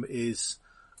 aluminium is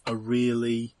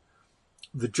the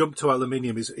jump to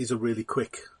aluminium is a really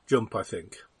quick jump, I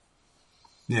think.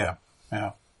 Yeah,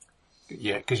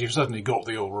 because you've suddenly got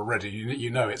the ore already. You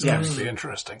know it's going to be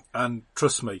interesting. And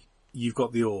trust me, you've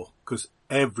got the ore, because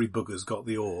every bugger's got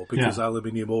the ore, because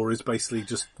aluminium ore is basically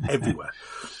just everywhere.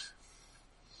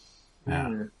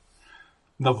 Yeah.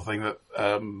 Another thing that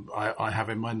I have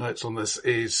in my notes on this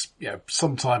is,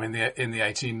 sometime in the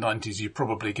 1890s, you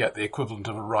probably get the equivalent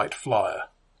of a Wright Flyer.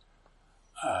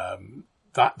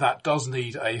 That does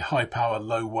need a high power,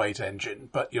 low weight engine,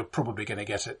 but you're probably going to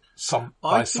get it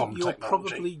by some technology.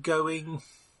 Probably going,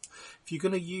 if you're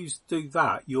going to do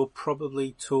that, you're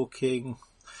probably talking,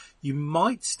 you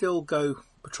might still go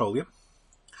petroleum.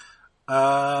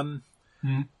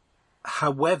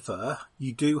 However,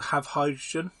 you do have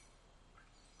hydrogen.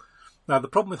 Now, the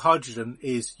problem with hydrogen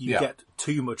is you get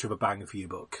too much of a bang for your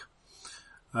buck,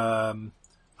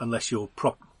 unless you're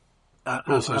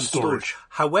also storage.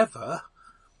 However,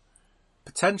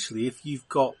 potentially, if you've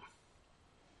got,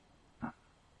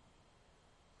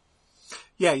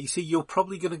 you see, you're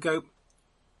probably going to go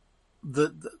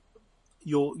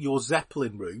your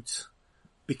Zeppelin route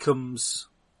becomes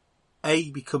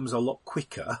a lot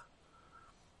quicker,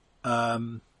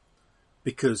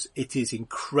 because it is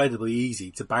incredibly easy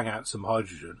to bang out some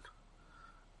hydrogen.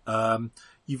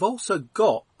 You've also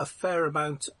got a fair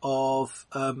amount of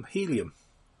helium,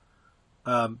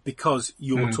 because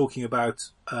you're talking about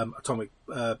atomic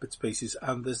bits and pieces,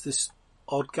 and there's this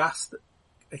odd gas that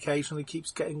occasionally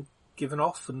keeps getting given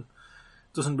off and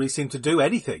doesn't really seem to do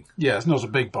anything. Yeah, it's not a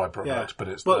big byproduct, but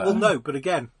it's there. Well, no, but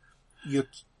again,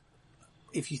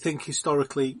 if you think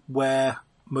historically where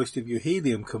most of your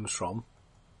helium comes from,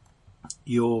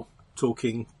 you're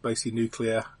talking basically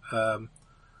nuclear.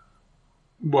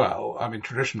 Well, I mean,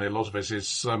 traditionally a lot of it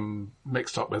is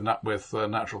mixed up with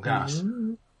natural gas.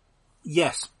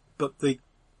 Yes, but the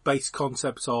base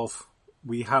concepts of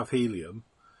we have helium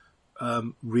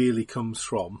really comes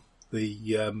from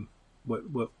the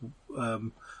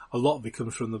a lot of it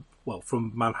comes from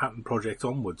from Manhattan Project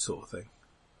onward sort of thing.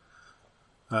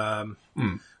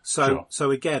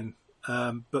 So again,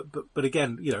 but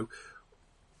again,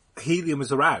 helium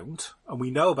is around, and we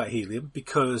know about helium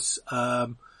because at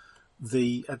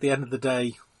the end of the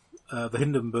day, the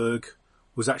Hindenburg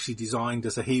was actually designed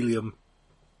as a helium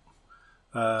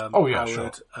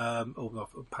powered, not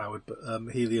powered, but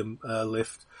helium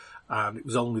lift, and it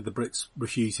was only the Brits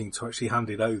refusing to actually hand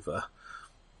it over.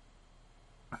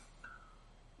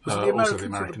 Was it the Americans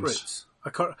or the Brits? I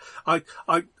can't.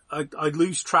 I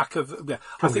lose track of. Yeah,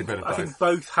 I think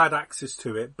both had access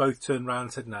to it. Both turned around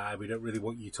and said, "Nah, we don't really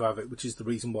want you to have it," which is the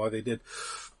reason why they did.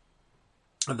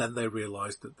 And then they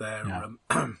realised that their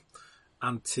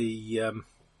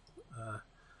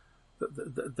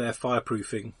their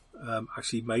fireproofing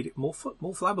actually made it more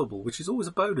flammable, which is always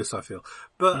a bonus, I feel.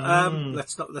 But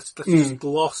let's just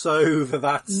gloss over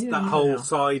that whole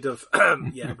side of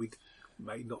we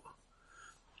may not.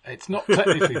 It's not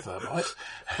technically thermite.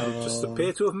 Just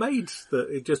appear to have made that.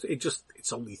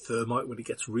 It's only thermite when it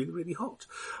gets really, really hot.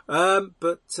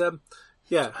 So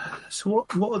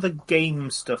what other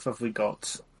game stuff have we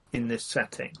got in this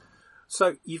setting?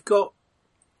 So you've got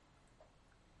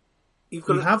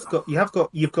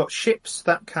ships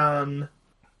that can.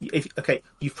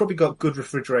 You've probably got good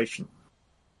refrigeration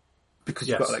because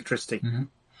you've got electricity. Mm-hmm.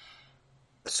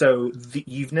 So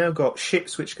you've now got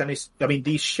ships which can. I mean,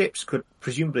 these ships could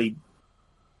presumably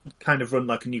kind of run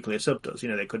like a nuclear sub does.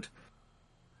 They could,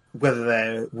 whether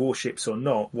they're warships or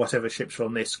not, whatever ships are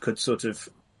on this could sort of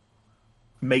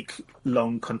make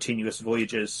long, continuous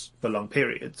voyages for long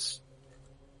periods.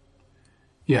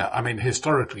 Yeah, I mean,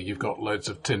 historically, you've got loads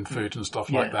of tin food and stuff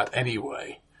like that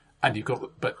anyway, and you've got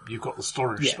the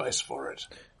storage space for it.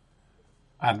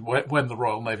 And when the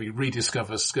Royal Navy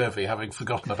rediscovers scurvy, having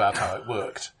forgotten about how it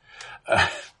worked,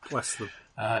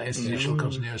 institutional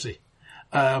continuity.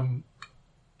 But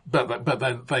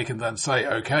then they can then say,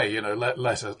 okay, let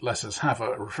us have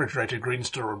a refrigerated green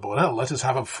store on board. Hell, let us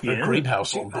have a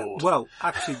greenhouse on board. Well,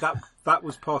 actually, that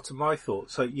was part of my thought.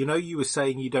 So, you were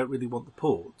saying you don't really want the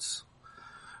ports.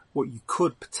 What you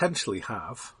could potentially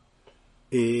have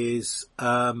is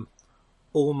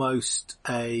almost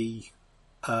a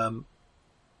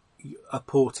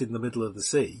port in the middle of the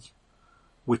sea,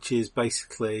 which is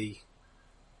basically,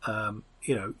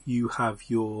 you have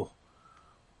your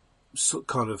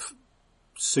kind of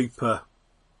super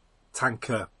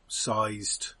tanker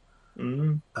sized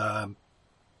thing,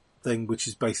 which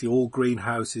is basically all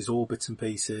greenhouses, all bits and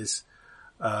pieces.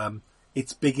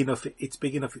 It's big enough.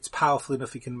 It's powerful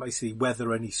enough. It can basically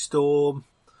weather any storm.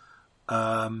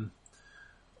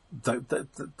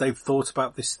 They've thought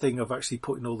about this thing of actually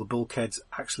putting all the bulkheads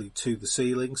actually to the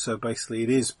ceiling, so basically it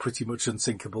is pretty much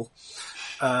unsinkable.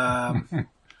 Yeah,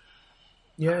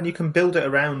 and you can build it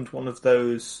around one of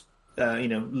those,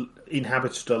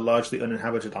 inhabited or largely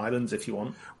uninhabited islands if you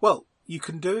want. Well, you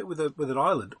can do it with an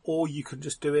island, or you can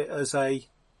just do it as right,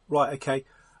 okay,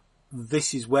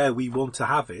 this is where we want to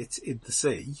have it in the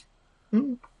sea.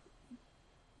 Mm.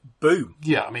 Boom.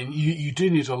 Yeah, I mean, you do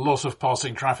need a lot of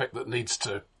passing traffic that needs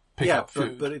to pick up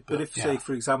food. But if, say,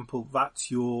 for example, that's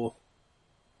your...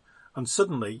 And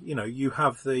suddenly, you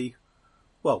have the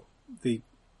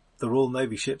Royal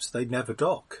Navy ships, they never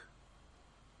dock.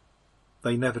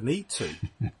 They never need to.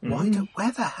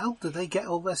 Where the hell do they get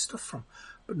all their stuff from?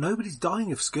 But nobody's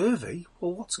dying of scurvy.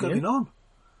 Well, what's going on?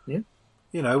 Yeah.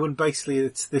 And basically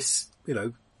it's this,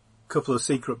 couple of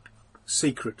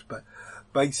secret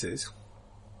bases.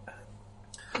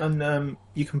 And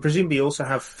you can presumably also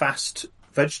have fast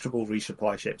vegetable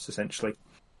resupply ships, essentially.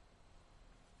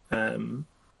 Racing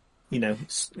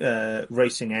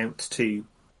out to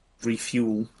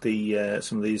refuel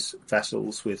some of these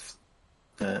vessels with,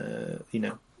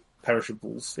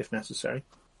 perishables if necessary.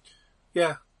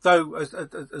 Yeah, though,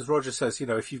 as Roger says,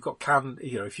 if you've got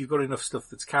if you've got enough stuff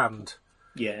that's canned,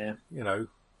 yeah,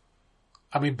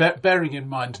 I mean, bearing in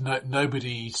mind,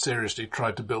 nobody seriously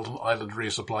tried to build an island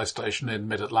resupply station in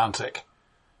mid-Atlantic,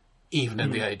 even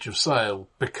in the age of sail,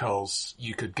 because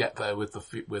you could get there with the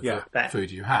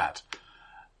food you had.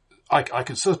 I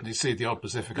can certainly see the odd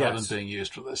Pacific island being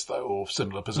used for this, though, or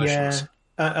similar positions.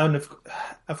 Yeah, and of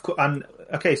course, and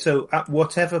okay. So at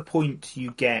whatever point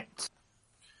you get,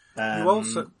 you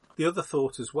also the other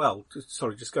thought as well.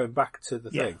 Sorry, just going back to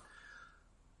the thing.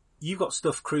 You got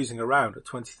stuff cruising around at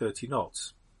 20, 30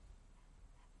 knots.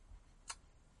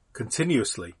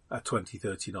 Continuously at 20,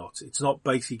 30 knots. It's not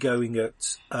basically going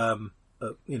at,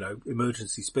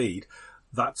 emergency speed.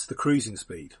 That's the cruising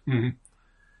speed. Mm-hmm.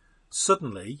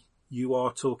 Suddenly, you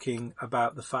are talking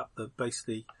about the fact that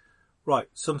basically, right,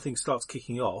 something starts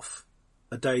kicking off.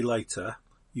 A day later,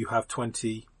 you have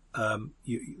 20,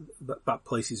 that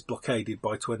place is blockaded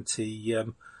by 20,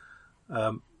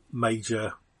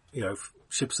 major,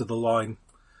 ships of the line.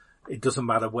 It doesn't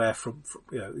matter where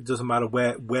it doesn't matter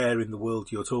where in the world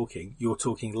you're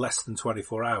talking less than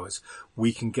 24 hours.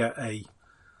 We can get as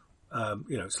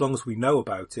long as we know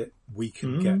about it, we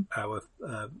can get our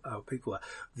people there.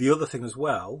 The other thing as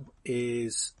well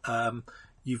is,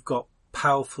 you've got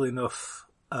powerful enough,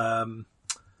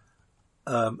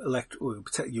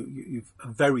 you've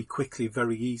very quickly,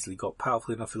 very easily got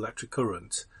powerful enough electric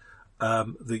current,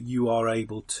 that you are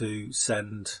able to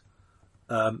send,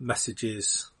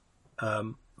 messages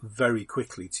very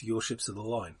quickly to your ships of the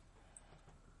line.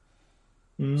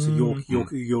 So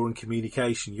you're in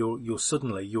communication. You're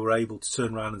suddenly able to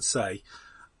turn around and say,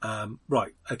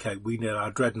 right, okay, we need our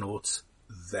dreadnoughts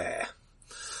there.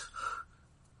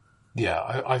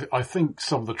 Yeah, I think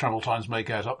some of the travel times may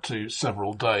get up to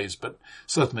several days, but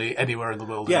certainly anywhere in the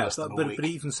world in less than a week. But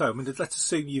even so, I mean, let's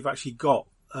assume you've actually got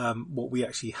what we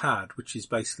actually had, which is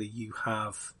basically you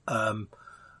have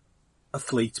a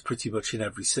fleet pretty much in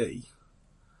every sea,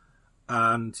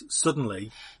 and suddenly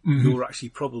you're actually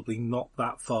probably not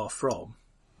that far from.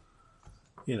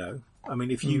 I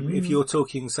mean, if you're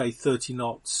talking, say, 30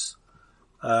 knots,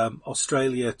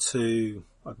 Australia to,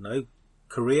 I don't know,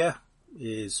 Korea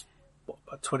is what,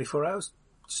 about 24 hours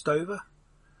just over.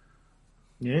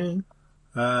 Yeah.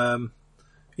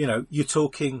 You're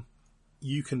talking,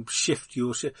 you can shift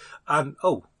your ship, and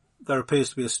there appears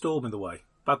to be a storm in the way.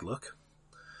 Bad luck.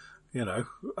 We're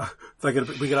gonna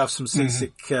have some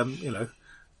seasick,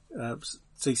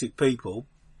 seasick people,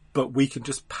 but we can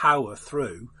just power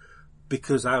through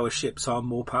because our ships are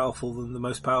more powerful than the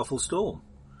most powerful storm.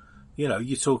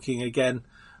 You're talking again,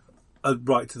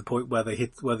 right to the point where they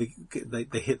hit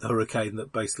the hurricane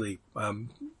that basically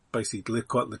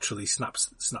quite literally snaps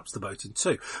the boat in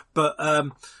two. But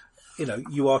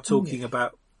you are talking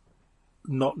about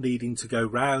not needing to go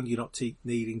round. You're not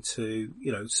needing to,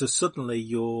 so suddenly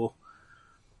you've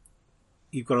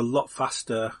got a lot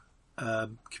faster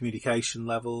communication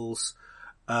levels.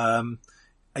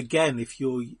 Again,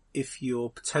 if you're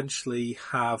potentially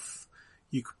have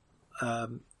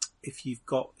if you've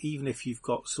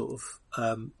got sort of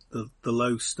the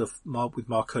low stuff with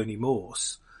Marconi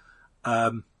Morse,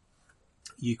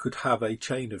 you could have a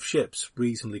chain of ships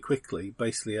reasonably quickly,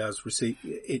 basically as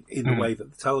in the way that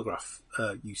the telegraph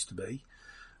used to be,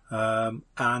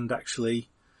 and actually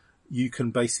you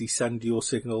can basically send your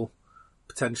signal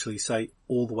potentially, say,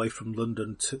 all the way from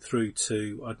London through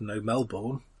to, I don't know,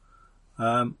 Melbourne,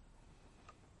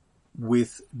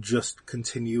 with just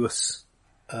continuous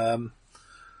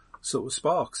sort of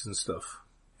sparks and stuff.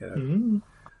 You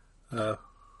know?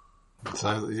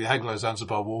 So the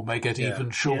Anglo-Zanzibar War may get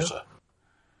even shorter.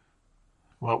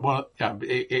 Yeah. Well,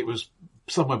 it was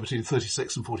somewhere between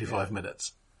 36 and 45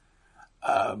 minutes,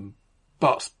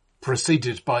 but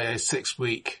preceded by a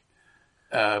 6-week.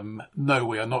 No,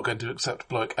 we are not going to accept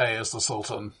bloke A as the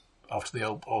Sultan after the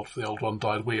old one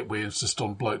died. We insist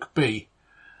on bloke B.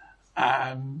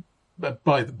 And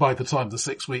by the time the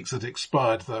 6 weeks had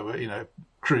expired, there were,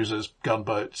 cruisers,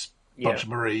 gunboats, bunch of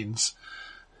Marines.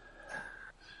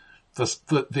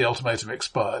 The ultimatum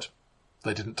expired.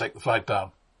 They didn't take the flag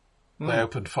down. They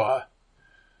opened fire.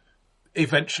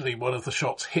 Eventually, one of the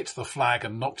shots hit the flag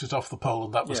and knocked it off the pole,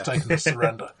 and that was taken as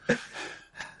surrender.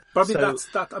 But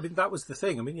that was the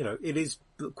thing. I mean, it is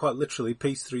quite literally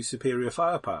peace through superior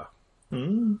firepower.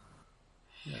 Yeah.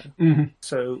 Mm-hmm.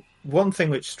 So one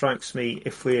thing which strikes me,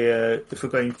 if we're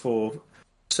going for,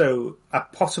 so a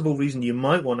possible reason you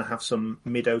might want to have some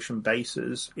mid-ocean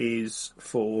bases is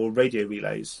for radio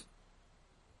relays.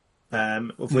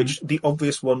 Of which the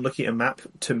obvious one, looking at a map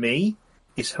to me,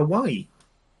 is Hawaii.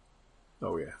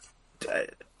 Oh yeah.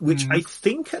 Which I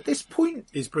think at this point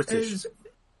is British.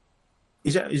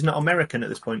 Is not American at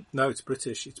this point? No, it's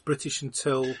British. It's British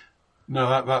until...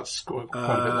 No, that's quite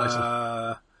a bit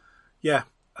later. Yeah,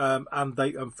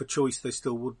 and for choice they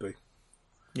still would be.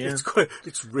 Yeah.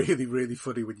 It's really, really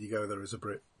funny when you go there as a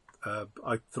Brit.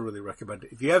 I thoroughly recommend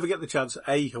it. If you ever get the chance,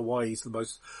 Hawaii is the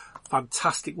most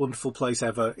fantastic, wonderful place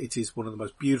ever. It is one of the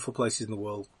most beautiful places in the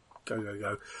world.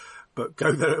 Go. But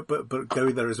go there, but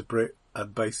going there as a Brit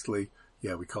and basically,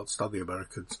 we can't stand the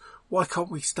Americans. Why can't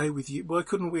we stay with you? Why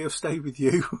couldn't we have stayed with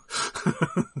you?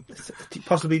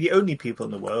 Possibly the only people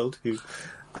in the world who,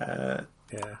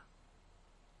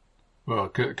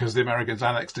 Well, because the Americans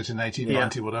annexed it in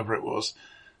 1890, whatever it was.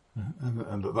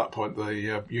 And at that point,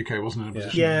 the UK wasn't in a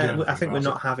position to do anything. I think we're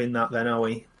not having that then, are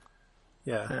we?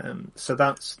 Yeah. So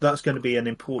that's going to be an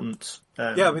important.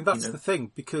 That's the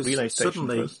thing, because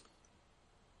suddenly.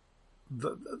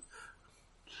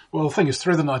 Well, the thing is,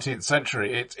 through the 19th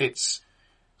century, it's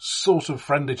sort of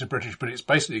friendly to British, but it's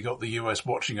basically got the US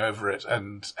watching over it.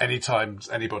 And anytime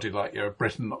anybody like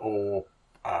Britain or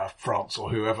France or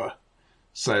whoever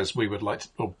says we would like to,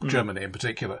 or Germany in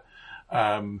particular,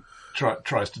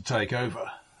 tries to take over,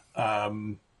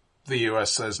 the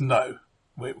US says no,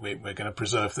 we're going to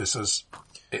preserve this as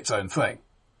its own thing.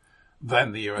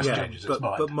 Then the US changes its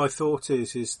mind. But my thought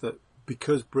is that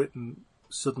because Britain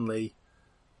suddenly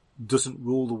doesn't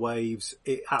rule the waves,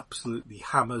 it absolutely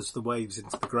hammers the waves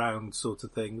into the ground, sort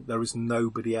of thing. There is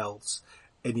nobody else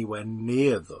anywhere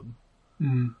near them.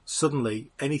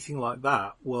 Suddenly, anything like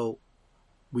that, well,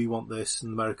 we want this,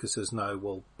 and America says no,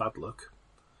 well, bad luck.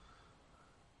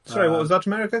 Sorry, what was that,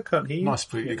 America? Can't hear you. Nice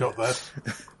fleet you got there.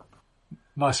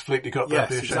 Nice fleet you got there.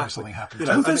 Be ashamed if something happened.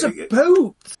 There's a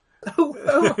boat!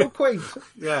 Oh, quaint.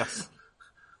 Yes.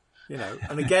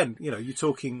 And again, you're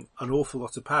talking an awful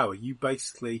lot of power. You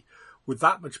basically, with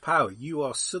that much power, you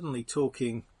are suddenly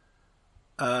talking,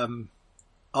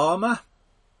 armour?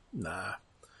 Nah.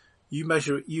 You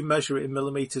measure it in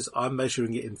millimetres, I'm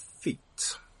measuring it in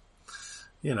feet.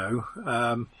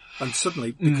 And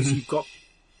suddenly, because you've got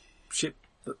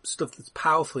stuff that's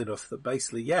powerful enough that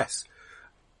basically, yes.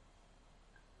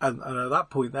 And at that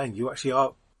point then, you actually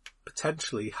are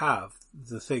potentially have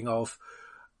the thing of,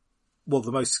 well,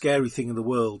 the most scary thing in the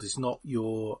world is not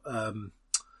your,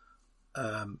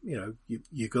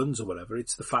 your guns or whatever.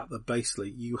 It's the fact that basically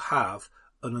you have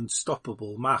an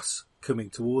unstoppable mass coming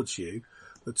towards you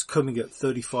that's coming at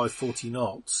 35, 40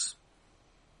 knots.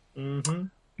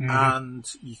 And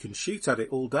you can shoot at it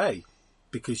all day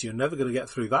because you're never going to get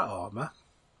through that armour.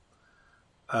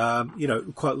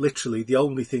 Quite literally, the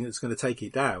only thing that's going to take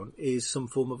it down is some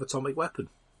form of atomic weapon.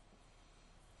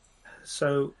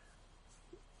 So,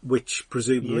 which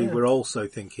presumably we're also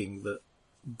thinking that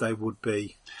they would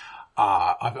be.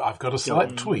 I've got a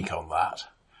slight tweak on that.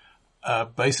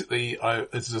 Basically,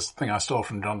 this is a thing I stole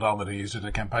from John Dalmond, who used it in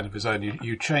a campaign of his own.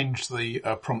 You change the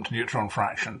prompt neutron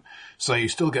fraction, so you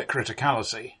still get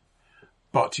criticality,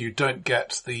 but you don't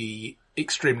get the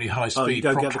extremely high speed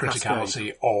prompt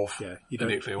criticality of the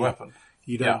nuclear weapon.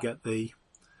 You don't get the.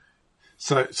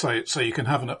 So you can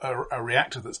have a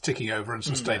reactor that's ticking over and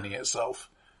sustaining itself,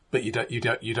 but you don't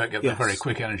get the very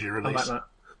quick energy release. I like that.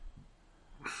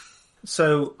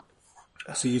 So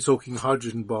you're talking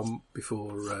hydrogen bomb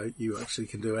before you actually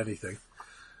can do anything.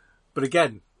 But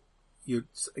again,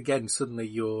 suddenly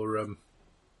you're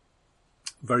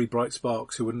very bright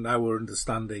sparks who are now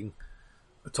understanding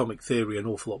atomic theory an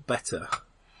awful lot better.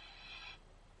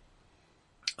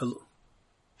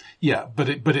 Yeah, but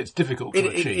it's difficult to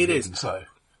achieve. It is. Even so,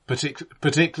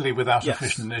 particularly without a Yes.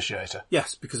 fission initiator.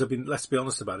 Yes, because let's be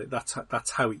honest about it.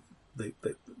 That's how they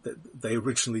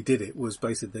originally did it. Was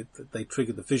basically they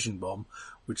triggered the fission bomb,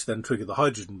 which then triggered the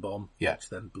hydrogen bomb, which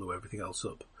then blew everything else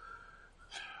up.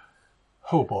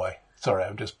 Oh boy. Sorry,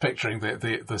 I'm just picturing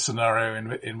the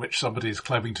scenario in which somebody is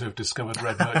claiming to have discovered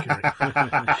red mercury.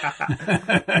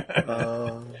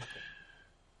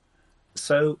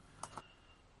 So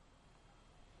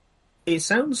it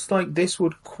sounds like this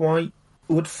would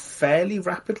fairly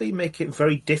rapidly make it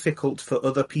very difficult for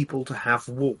other people to have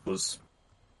wars,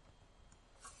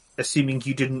 assuming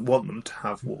you didn't want them to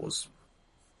have wars.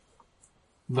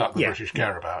 That the British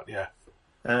care about, yeah.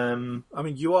 I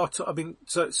mean, you are.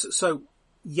 So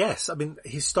yes. I mean,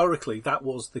 historically that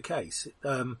was the case.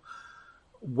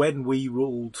 When we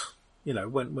ruled,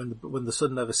 when the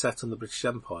sun never set on the British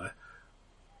Empire,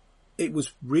 it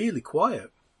was really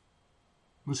quiet.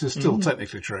 This is still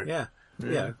technically true.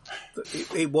 Yeah.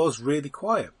 It was really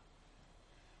quiet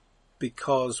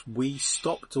because we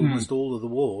stopped almost all of the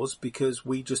wars because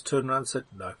we just turned around and said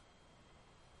no.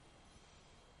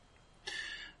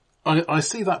 I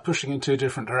see that pushing in two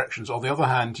different directions. On the other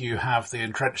hand, you have the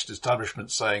entrenched establishment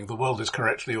saying the world is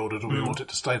correctly ordered and we want it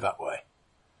to stay that way.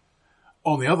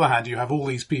 On the other hand, you have all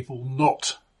these people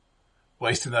not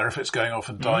wasting their efforts going off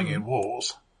and dying in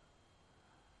wars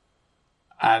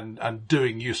and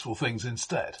doing useful things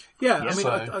instead. Yeah, I mean,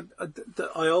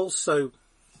 I also...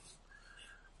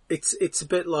 It's a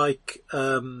bit like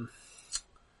the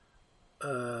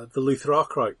Luther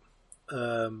Arkwright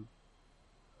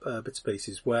bits and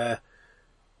pieces, where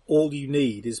all you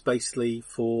need is basically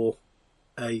for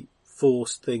a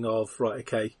forced thing of, right,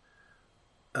 okay,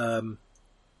 I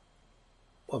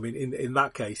mean, in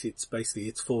that case, it's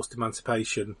forced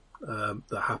emancipation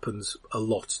that happens a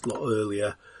lot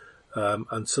earlier,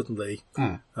 and suddenly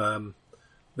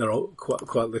there are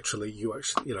quite literally, you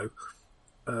actually,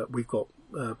 we've got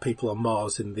people on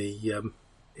Mars in the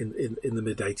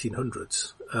mid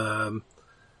 1800s.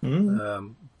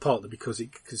 Partly because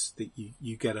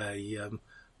you get a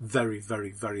very,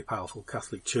 very, very powerful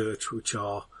Catholic Church, which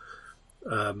are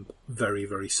very,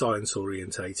 very science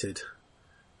orientated,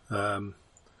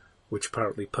 which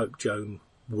apparently Pope Joan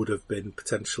would have been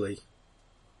potentially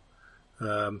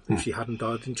if she hadn't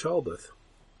died in childbirth.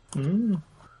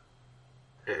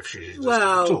 If she existed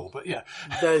at all, but yeah,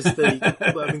 there's the.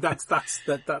 I mean, that's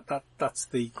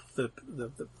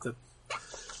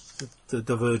the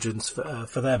divergence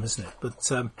for them, isn't it?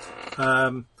 But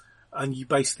and you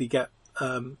basically get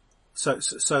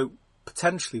so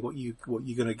potentially what you're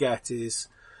going to get is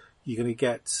you're going to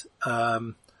get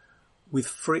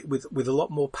with a lot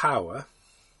more power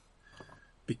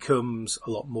becomes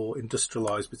a lot more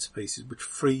industrialised bits and pieces, which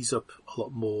frees up a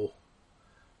lot more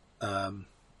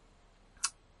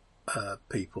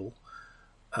people,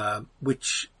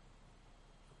 which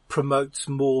promotes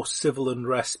more civil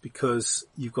unrest because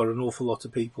you've got an awful lot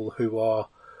of people who are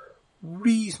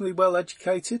reasonably well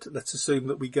educated. Let's assume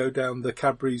that we go down the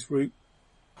Cadbury's route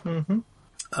and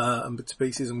bits and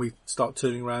pieces, and we start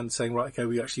turning around and saying, right, okay,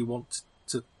 we actually want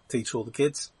to teach all the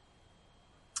kids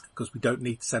because we don't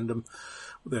need to send them.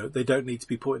 They don't need to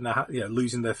be putting their,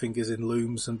 losing their fingers in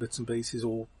looms and bits and pieces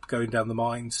or going down the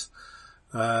mines.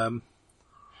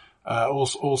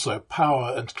 Also,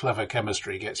 power and clever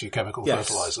chemistry gets you chemical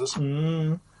fertilizers.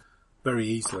 Very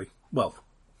easily. Well,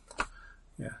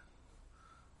 yeah.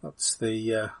 That's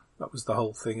that was the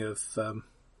whole thing of,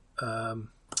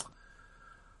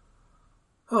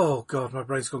 oh God, my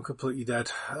brain's gone completely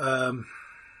dead.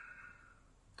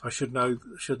 I should know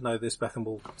this. Bethan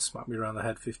will smack me around the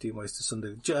head 15 ways to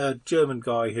Sunday. German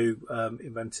guy who,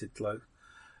 invented, the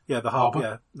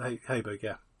Haber, Haber,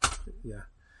 yeah.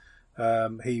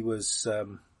 He was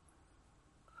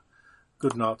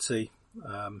good Nazi.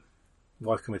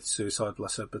 Wife committed suicide,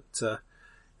 bless her.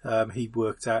 But he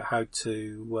worked out how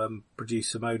to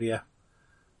produce ammonia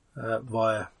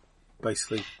via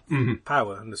basically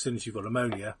power. And as soon as you've got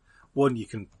ammonia, one, you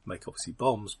can make obviously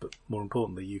bombs, but more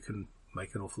importantly, you can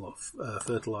make an awful lot of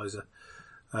fertilizer.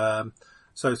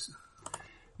 So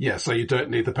you don't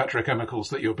need the petrochemicals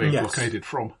that you're being blockaded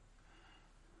from.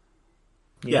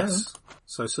 Yes.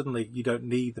 So suddenly you don't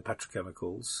need the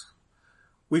petrochemicals.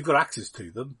 We've got access to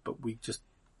them, but we just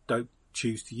don't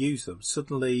choose to use them.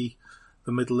 Suddenly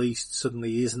the Middle East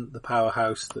isn't the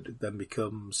powerhouse that it then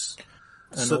becomes.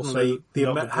 And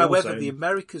however, the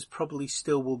Americas probably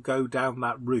still will go down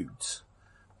that route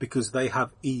because they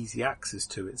have easy access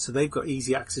to it. So they've got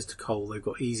easy access to coal, they've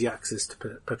got easy access to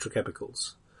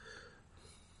petrochemicals.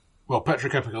 Well,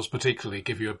 petrochemicals particularly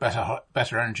give you a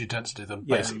better energy density than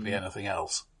basically anything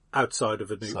else. Outside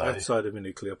of a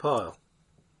nuclear pile.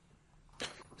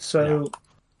 So,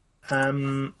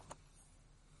 so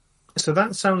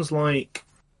that sounds like,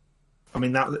 I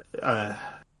mean, that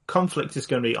conflict is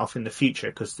going to be off in the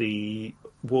future because the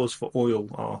wars for oil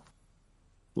are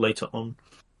later on.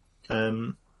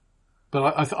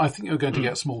 But I think you're going to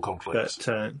get small conflicts.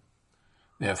 But,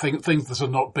 things that are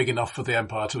not big enough for the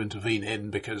Empire to intervene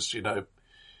in because,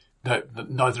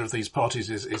 neither of these parties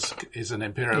is an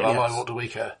imperial ally. What do we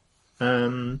care?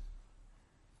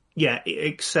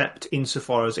 Except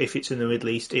insofar as if it's in the Middle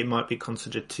East, it might be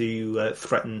considered to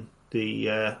threaten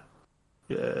the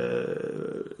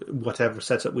whatever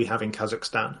setup we have in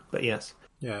Kazakhstan. But yes.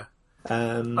 Yeah.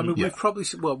 We've probably,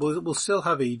 we'll still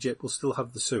have Egypt, we'll still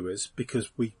have the Suez,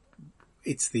 because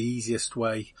it's the easiest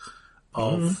way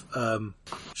of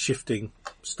shifting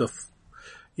stuff,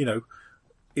 in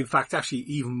fact, actually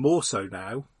even more so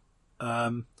now.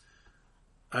 And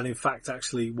in fact,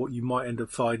 actually, what you might end up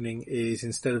finding is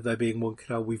instead of there being one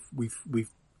canal, we've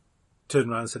turned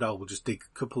around and said, we'll just dig a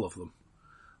couple of them.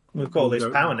 We've got all this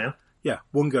power now. Yeah,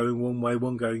 one going one way,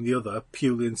 one going the other,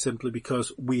 purely and simply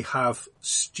because we have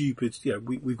stupid,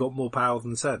 we've got more power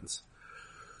than sense.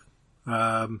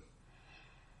 I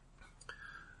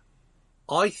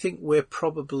think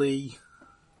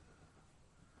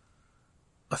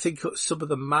some of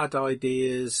the mad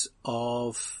ideas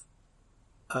of,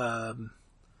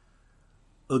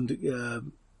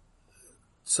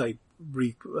 say,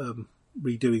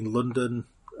 redoing London,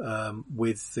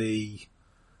 with the,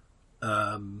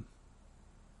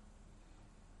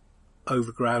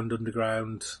 overground,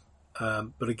 underground,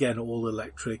 but again, all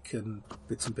electric and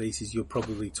bits and pieces, you're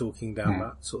probably talking down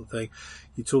that sort of thing.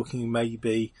 You're talking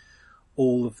maybe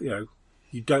all of,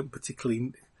 you don't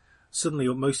particularly, suddenly,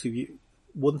 or most of you,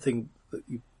 one thing that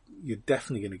you're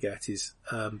definitely going to get is,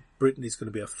 Britain is going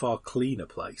to be a far cleaner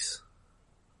place.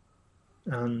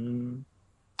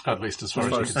 At least as far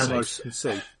as you can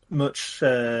see. Much,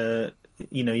 you're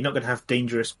not going to have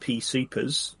dangerous pea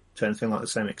supers to anything like the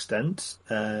same extent.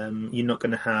 You're not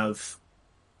going to have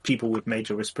people with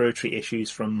major respiratory issues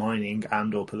from mining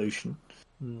and or pollution.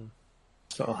 So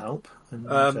that'll help.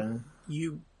 And,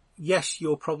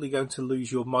 you're probably going to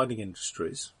lose your mining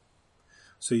industries.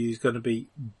 So there's going to be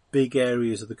big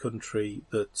areas of the country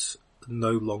that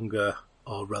no longer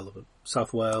are relevant.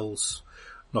 South Wales,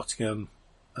 Nottingham,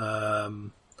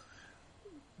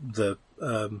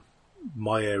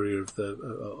 my area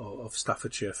of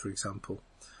Staffordshire, for example.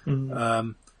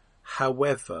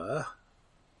 However,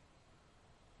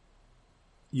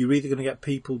 you're either going to get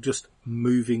people just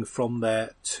moving from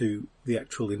there to the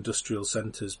actual industrial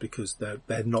centres because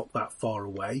they're not that far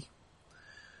away,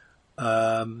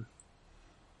 or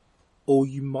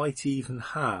you might even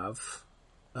have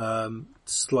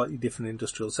slightly different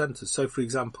industrial centres. So, for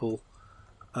example,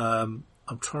 I'm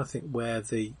trying to think where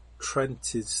the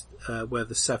Trent is, where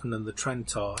the Severn and the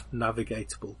Trent are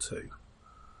navigatable to.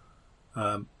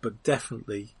 But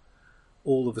definitely,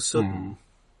 all of a sudden,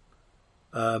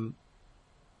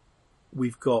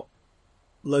 we've got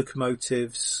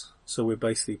locomotives, so we're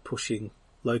basically pushing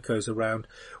locos around.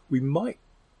 We might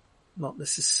not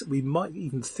necessarily, we might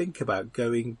even think about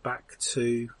going back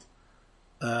to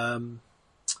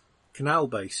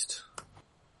canal-based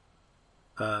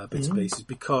bits and pieces,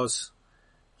 because,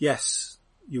 yes,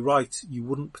 you're right, you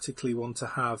wouldn't particularly want to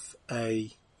have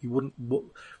the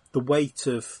weight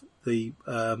of the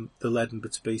lead and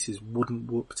bits and pieces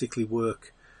wouldn't particularly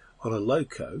work on a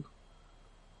loco,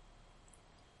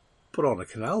 but on a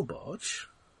canal barge.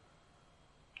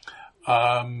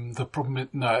 The problem is,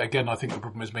 I think the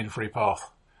problem is mean free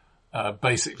path.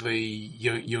 Basically,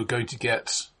 you're going to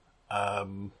get,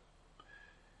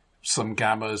 some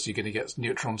gammas, you're going to get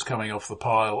neutrons coming off the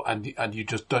pile, and you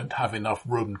just don't have enough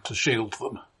room to shield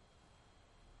them.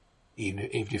 Even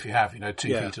if you have,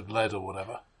 2 feet of lead or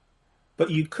whatever. But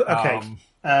you could,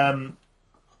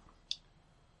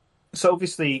 so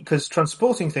obviously, because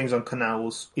transporting things on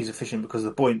canals is efficient because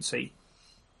of the buoyancy.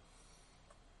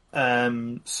 Tell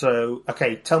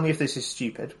me if this is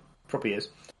stupid. Probably is.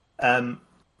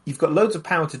 You've got loads of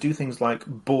power to do things like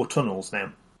bore tunnels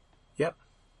now. Yep.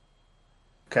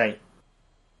 Okay.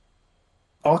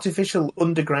 Artificial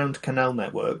underground canal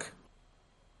network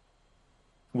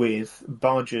with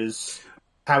barges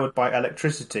powered by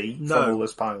electricity from all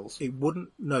those piles. You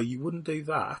wouldn't do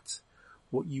that.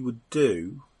 What you would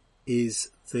do is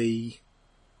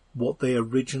what they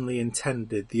originally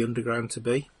intended the underground to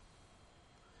be,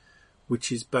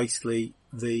 which is basically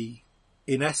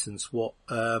in essence, what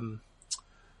Elon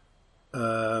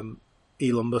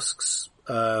Musk's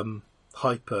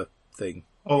hyper thing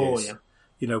is,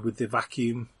 with the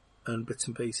vacuum and bits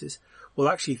and pieces. Well,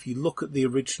 actually, if you look at the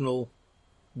original,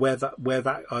 where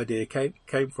that idea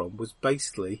came from, was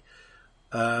basically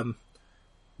that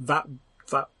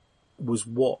was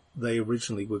what they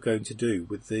originally were going to do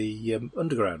with the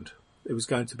underground. It was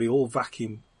going to be all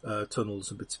vacuum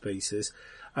tunnels and bits and pieces,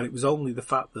 and it was only the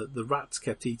fact that the rats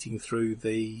kept eating through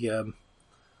the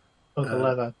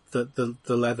leather, the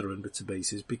leather and bits and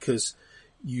pieces, because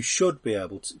you should be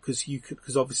able to,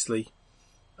 because obviously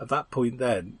at that point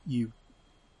then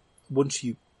once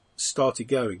you started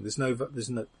going, there's no,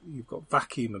 you've got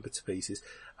vacuum and bits and pieces,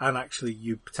 and actually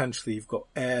you've got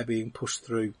air being pushed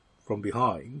through from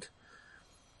behind.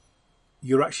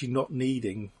 You're actually not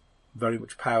needing very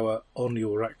much power on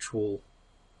your actual,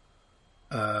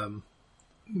 though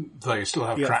you still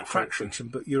have track friction.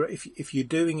 But if you're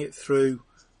doing it through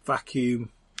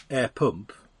vacuum air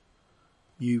pump,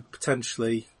 you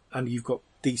potentially, and you've got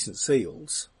decent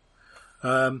seals,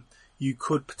 you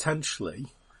could potentially,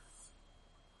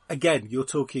 again, you're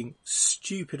talking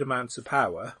stupid amounts of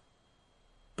power,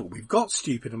 but we've got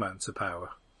stupid amounts of power.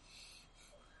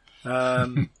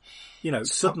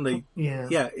 Suddenly,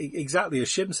 exactly as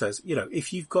Shim says,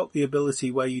 if you've got the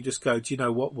ability where you just go, do you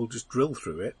know what, we'll just drill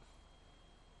through it.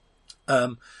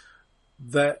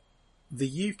 The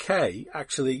UK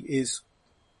actually is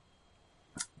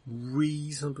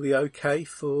reasonably okay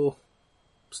for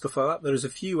stuff like that. There's a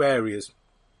few areas,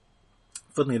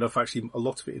 funnily enough, actually a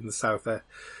lot of it in the south there,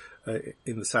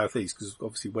 in the southeast, because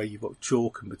obviously where you've got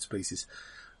chalk and bits and pieces,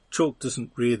 chalk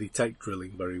doesn't really take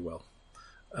drilling very well.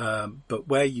 But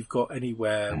where you've got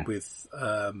anywhere with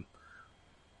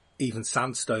even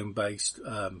sandstone based,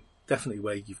 definitely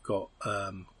where you've got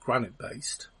granite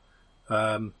based,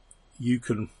 you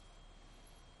can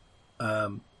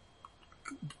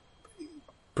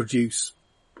produce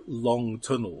long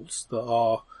tunnels that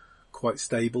are quite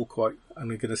stable,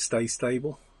 and are going to stay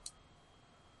stable.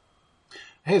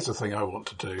 Here's the thing I want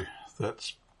to do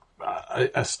that's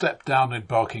a step down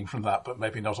embarking from that, but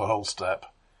maybe not a whole step.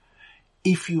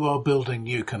 If you are building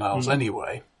new canals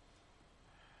anyway,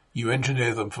 you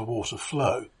engineer them for water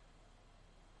flow.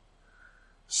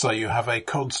 So you have a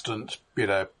constant,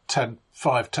 10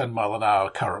 mile an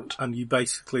hour current. And you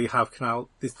basically have canal,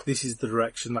 this is the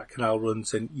direction that canal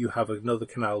runs in, you have another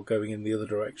canal going in the other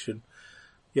direction.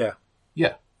 Yeah.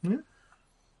 Yeah. Mm-hmm.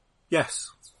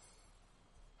 Yes.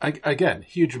 Again,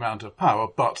 huge amount of power,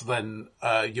 but then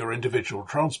your individual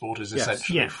transport is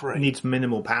essentially free. It needs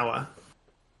minimal power.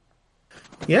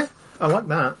 Yeah, I like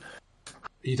that.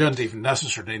 You don't even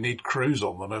necessarily need crews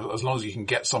on them, as long as you can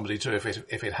get somebody to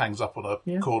if it hangs up on a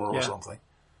corner or something.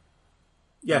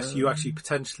 Yes, you actually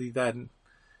potentially then,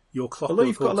 your clockwork although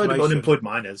you've got a load of automation, unemployed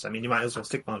miners, I mean, you might as well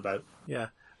stick them on about. Yeah,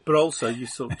 but also you're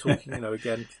sort of talking,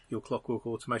 again, your clockwork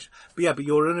automation. But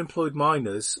your unemployed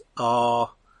miners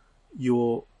are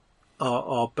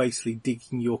basically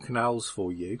digging your canals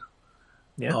for you.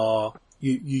 Yeah.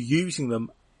 You're using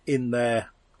them in their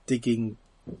digging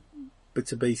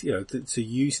bits of base, so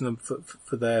using them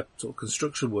for their sort of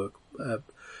construction work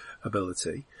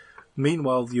ability.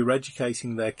 Meanwhile, you're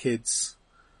educating their kids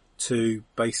to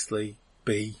basically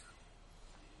be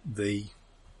the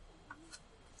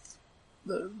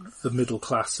middle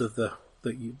class of that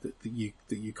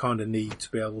you kind of need to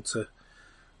be able to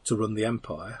run the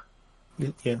empire.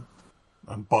 Yeah.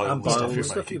 And buy all the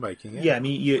stuff you're making. Yeah, I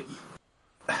mean,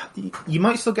 you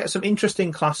might still get some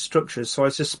interesting class structures, so I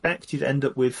suspect you'd end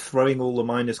up with throwing all the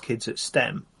miners' kids at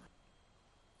STEM.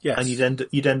 Yes. And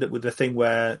you'd end up with the thing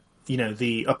where,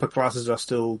 the upper classes are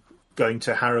still going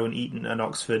to Harrow and Eton and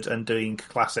Oxford and doing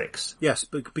classics. Yes,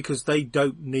 but because they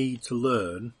don't need to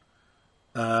learn,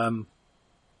 the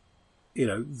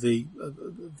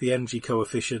energy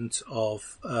coefficient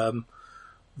of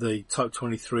the Type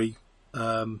 23,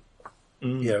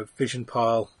 fission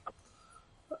pile.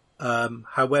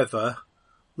 However,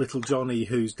 little Johnny,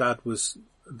 whose dad was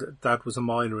a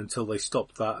miner until they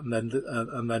stopped that, and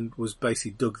then was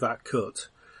basically dug that cut.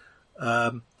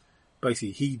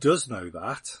 Basically, he does know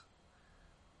that.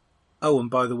 Oh, and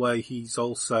by the way, he's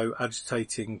also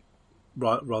agitating,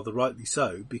 rather rightly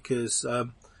so, because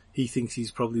he thinks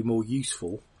he's probably more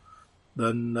useful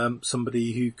than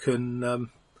somebody who can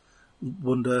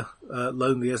wander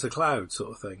lonely as a cloud,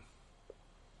 sort of thing.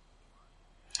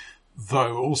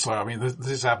 Though also, I mean, this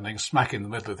is happening smack in the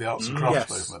middle of the arts and crafts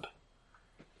movement.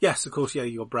 Yes, of course,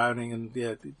 you've got Browning and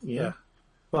yeah.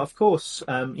 Well, of course,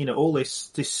 all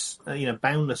this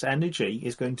boundless energy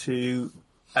is going to,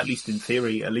 at least in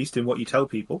theory, at least in what you tell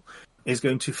people, is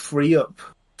going to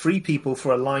free people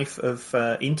for a life of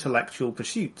intellectual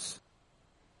pursuits.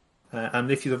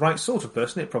 And if you're the right sort of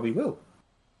person, it probably will.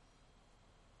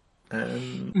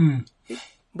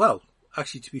 Well,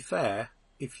 actually, to be fair,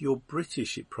 if you're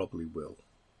British, it probably will.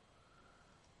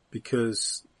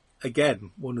 Because,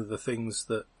 again, one of the things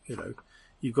that,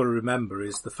 you've got to remember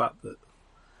is the fact that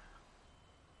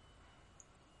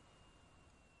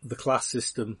the class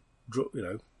system,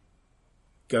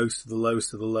 goes to the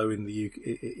lowest of the low in the UK,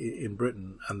 in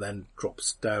Britain, and then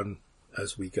drops down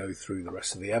as we go through the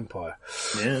rest of the empire.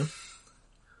 Yeah.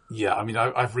 Yeah, I mean,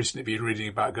 I've recently been reading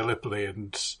about Gallipoli,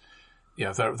 and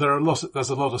there's a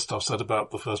lot of stuff said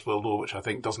about the First World War, which I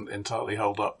think doesn't entirely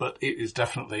hold up, but it is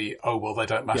definitely, they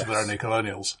don't matter, they're only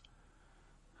colonials.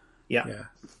 Yeah. Yeah.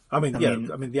 I mean,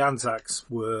 the Anzacs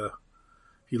were,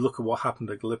 if you look at what happened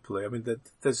at Gallipoli, I mean,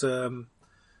 there's some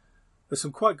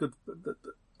quite good,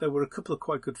 there were a couple of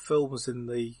quite good films in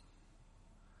the,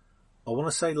 I want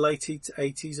to say late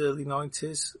 80s, early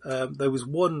 90s. There was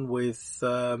one with,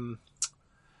 oh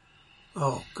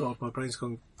God, my brain's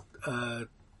gone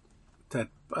dead.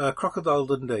 Crocodile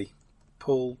Dundee.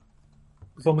 Paul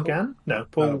McGann? No,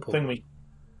 Paul Thingley.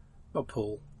 Not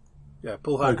Paul. Yeah,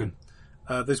 Paul Hogan.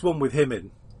 There's one with him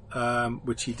in,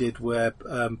 which he did where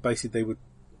basically they were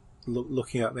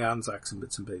looking at the Anzacs and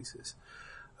bits and pieces.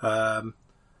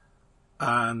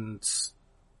 And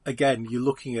again, you're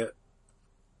looking at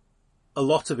a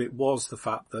lot of it was the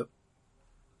fact that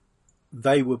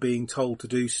they were being told to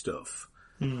do stuff.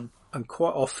 And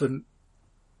quite often,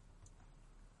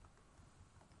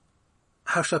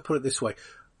 how should I put it this way?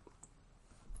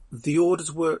 The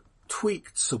orders were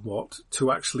tweaked somewhat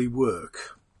to actually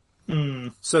work.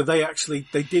 So they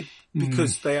did,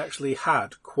 because they actually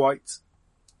had quite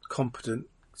competent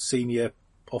senior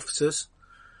officers.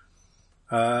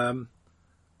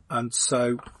 And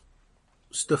so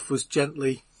stuff was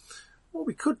gently, well,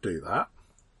 we could do that.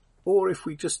 Or if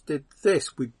we just did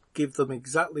this, we'd give them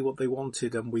exactly what they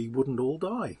wanted and we wouldn't all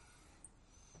die.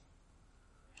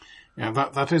 Yeah,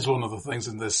 that is one of the things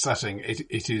in this setting.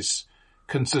 It is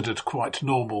considered quite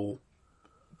normal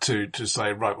to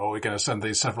say, right, well, we're going to send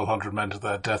these several hundred men to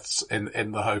their deaths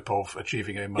in the hope of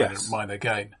achieving a minor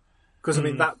gain. Because, I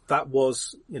mean, that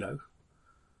was,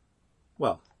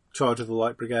 charge of the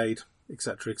Light Brigade,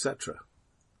 etc., etc.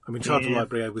 I mean, charge of the Light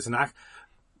Brigade was an act.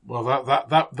 Well,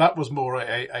 that was more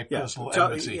a personal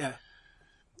enmity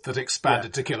that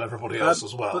expanded to kill everybody else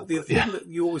as well. But the thing that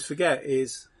you always forget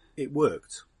is it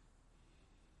worked.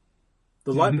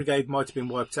 The Light Brigade might have been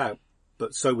wiped out,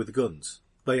 but so were the guns.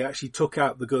 They actually took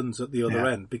out the guns at the other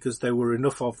end because there were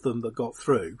enough of them that got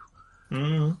through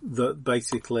that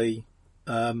basically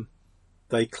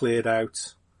they cleared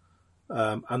out,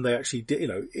 and they actually did.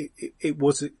 It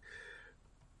was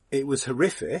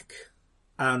horrific,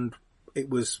 and it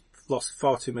was lost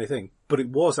far too many things, but it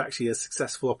was actually a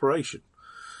successful operation.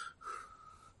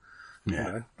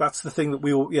 Yeah, that's the thing that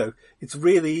we all. It's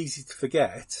really easy to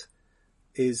forget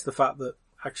is the fact that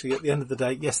actually at the end of the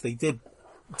day, yes, they did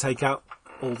take out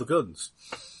all the guns.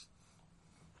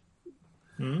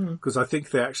 Because I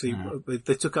think they actually,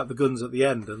 they took out the guns at the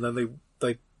end and then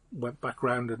they went back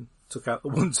round and took out the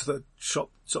ones that shot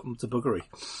them to buggery.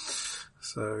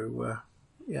 So,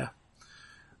 yeah.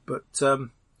 But,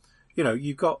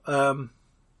 you've got,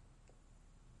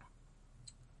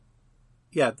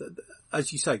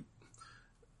 as you say,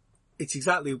 it's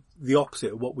exactly the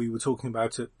opposite of what we were talking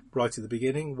about right at the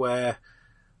beginning, where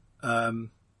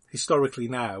historically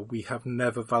now we have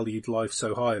never valued life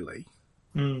so highly.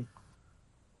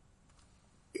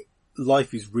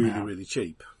 Life is really, really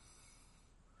cheap.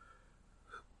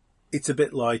 It's a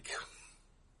bit like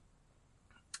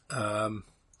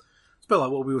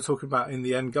what we were talking about in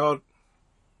the Endgard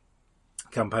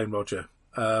campaign, Roger,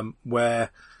 where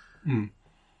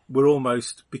we're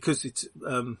almost, because it's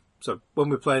so when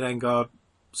we're playing Endgard,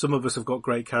 some of us have got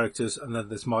great characters, and then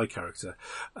there's my character,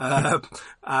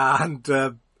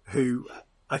 who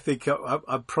I think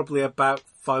I'm probably about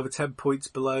 5 or 10 points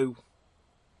below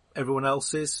everyone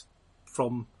else's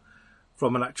from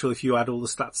an actual, if you add all the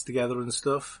stats together and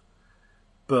stuff.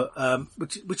 But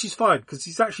which is fine because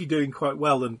he's actually doing quite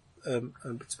well, and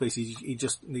basically he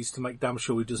just needs to make damn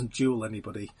sure he doesn't duel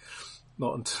anybody.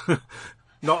 Not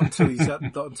until he's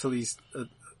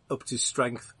up to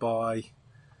strength by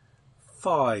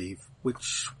 5,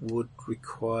 which would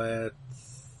require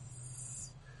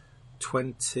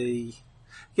 20.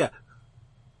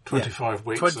 25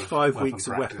 weeks. 25 weeks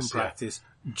of weapon practice,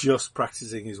 just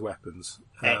practicing his weapons.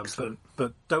 Excellent.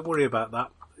 But don't worry about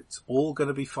that. It's all going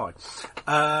to be fine.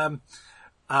 Roger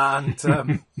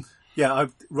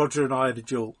and I had a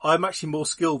duel. I'm actually more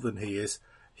skilled than he is.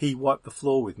 he wiped the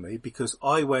floor with me because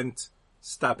I went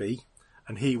stabby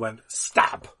and he went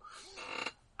stab.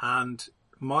 And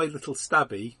my little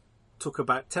stabby took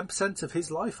about 10% of his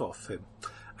life off him.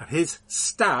 And his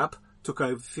stab took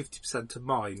over 50% of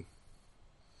mine.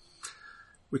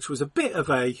 Which was a bit of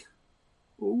a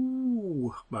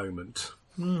ooh moment.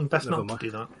 Best not to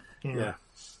do that. Yeah.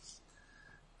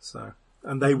 So,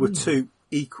 and they were two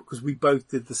equal, because we both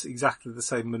did exactly the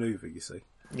same manoeuvre, you see.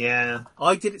 Yeah.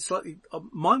 I did it slightly,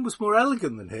 mine was more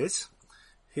elegant than his.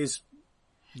 His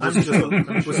was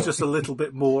just a little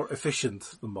bit more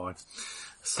efficient than mine.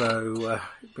 So,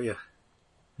 but yeah.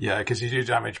 Yeah, because you do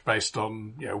damage based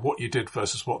on, what you did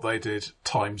versus what they did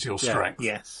times your strength.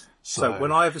 Yes. So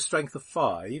when I have a strength of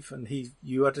 5 and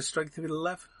you had a strength of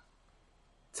 11?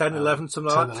 10, 11,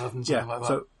 something like that? 10, 11, something like that.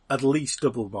 So at least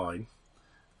double mine.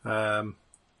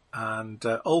 And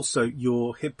also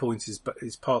your hit points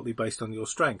is partly based on your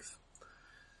strength.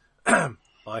 I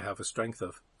have a strength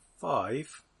of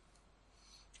 5.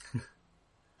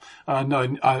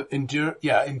 No,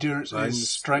 endurance is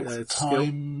strength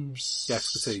times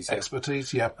expertise.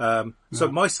 Expertise, yeah.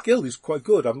 So my skill is quite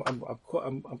good. I'm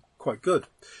quite good,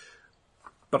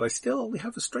 but I still only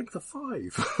have a strength of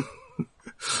 5.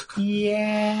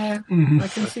 Yeah, I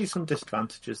can see some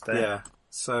disadvantages there. Yeah.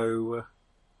 So.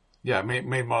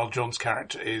 Meanwhile, John's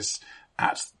character is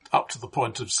up to the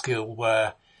point of skill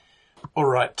where, all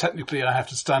right, technically I have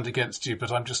to stand against you,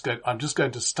 but I'm just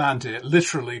going to stand here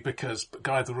literally because,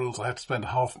 by the rules, I have to spend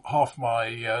half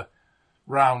my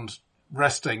round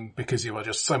resting because you are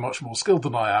just so much more skilled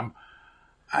than I am.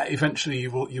 Eventually, you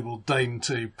will deign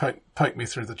to poke me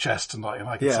through the chest, and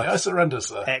I can say, "I surrender,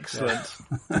 sir." Excellent.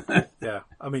 Yeah,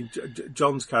 I mean,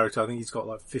 John's character, I think he's got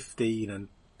like 15, and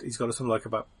he's got something like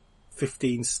about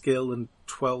 15 skill and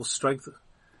 12 strength.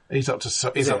 He's up to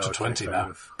 20 now.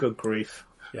 Enough. Good grief.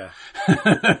 Yeah.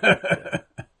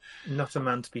 Not a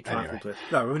man to be trifled with.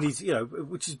 No, I mean, he's,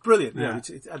 which is brilliant.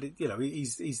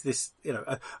 He's this,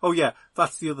 oh yeah,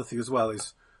 that's the other thing as well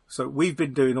is, so we've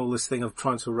been doing all this thing of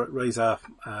trying to raise our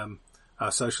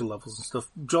social levels and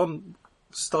stuff. John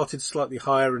started slightly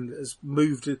higher and has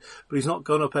moved, but he's not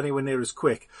gone up anywhere near as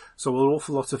quick. So an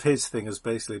awful lot of his thing has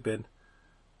basically been,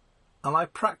 and I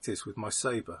practice with my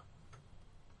sabre.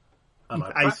 And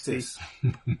I practice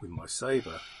with my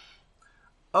sabre.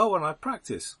 Oh, and I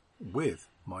practice with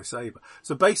my sabre.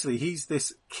 So basically, he's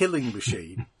this killing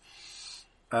machine.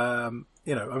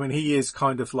 He is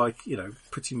kind of like,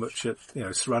 pretty much at,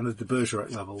 Cyrano de Bergerac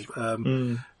level.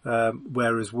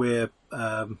 Whereas we're,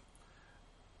 kind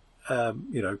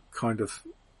of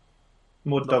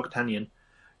more D'Artagnan.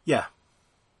 Yeah,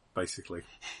 basically.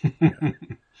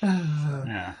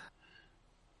 Yeah.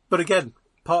 But again,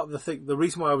 part of the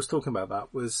reason why I was talking about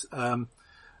that was,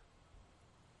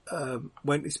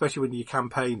 especially when you're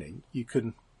campaigning,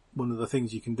 one of the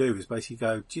things you can do is basically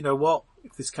go, do you know what?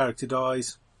 If this character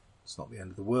dies, it's not the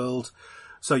end of the world.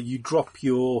 So you drop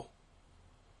your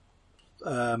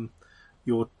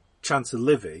chance of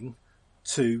living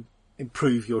to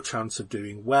improve your chance of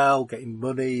doing well, getting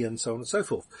money, and so on and so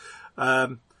forth.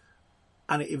 And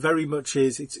it very much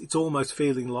is, it's almost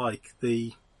feeling like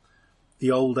the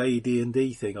old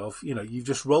AD&D thing of, you've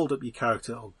just rolled up your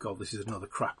character. Oh God, this is another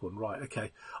crap one. Right.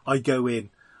 Okay. I go in,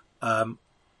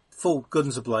 full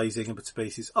guns are blazing and bits of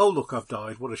pieces. Oh, look, I've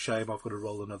died. What a shame. I've got to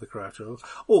roll another character.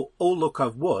 Oh, look,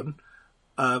 I've won.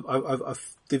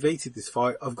 I've defeated this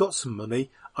fight. I've got some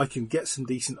money. I can get some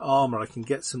decent armor. I can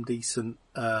get some decent,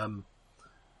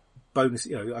 bonus,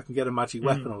 I can get a magic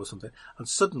weapon or something. And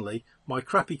suddenly my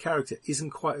crappy character isn't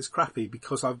quite as crappy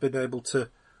because I've been able to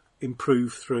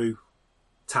improve through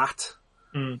tat.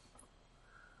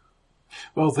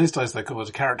 Well, these days they call it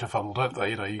a character funnel, don't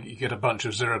they? You get a bunch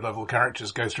of 0-level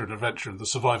characters, go through an adventure, and the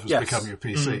survivors become your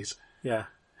PCs. Yeah,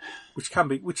 which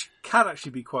can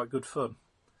actually be quite good fun.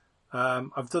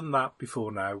 I've done that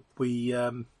before now. We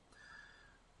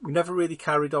never really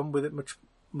carried on with it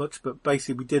much, but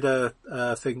basically we did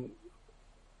a thing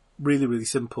really, really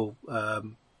simple.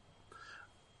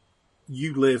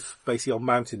 You live basically on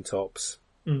mountaintops.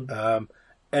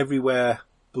 Everywhere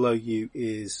below you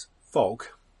is fog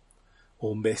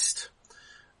or mist.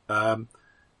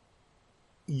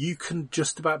 You can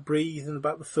just about breathe in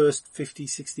about the first 50,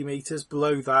 60 meters.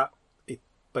 Below that, it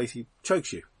basically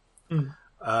chokes you.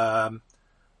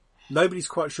 Nobody's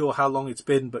quite sure how long it's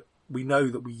been, but we know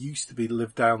that we used to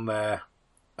live down there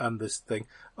and this thing.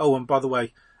 Oh, and by the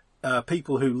way,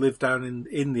 people who live down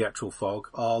in the actual fog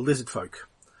are lizard folk.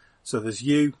 So there's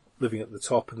you living at the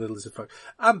top and the lizard folk.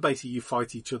 And basically you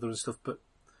fight each other and stuff, but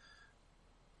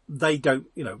they don't,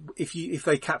 if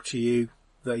they capture you,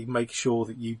 they make sure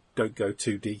that you don't go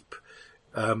too deep.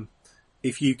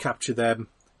 if you capture them,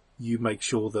 you make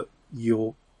sure that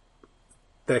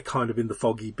they're kind of in the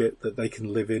foggy bit that they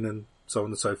can live in, and so on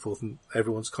and so forth, and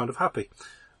everyone's kind of happy.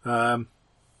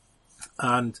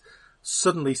 And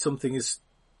suddenly something is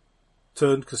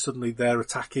turned, because suddenly they're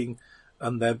attacking,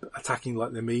 and they're attacking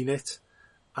like they mean it,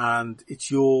 and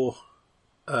it's your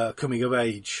coming of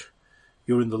age.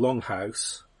 You're in the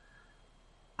longhouse,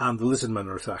 and the lizardmen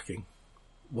are attacking.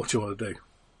 What do you want to do?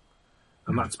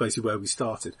 And that's basically where we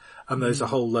started. And there's a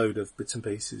whole load of bits and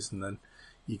pieces, and then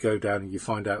you go down and you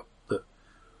find out that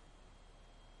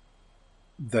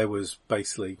there was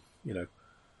basically, the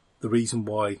reason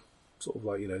why, sort of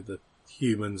like, the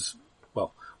humans,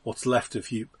 well, what's left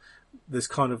of you, there's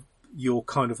you're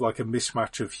kind of like a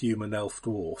mismatch of human, elf,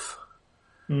 dwarf.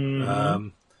 Mm-hmm.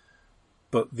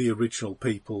 But the original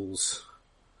peoples,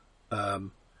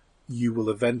 you will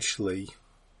eventually,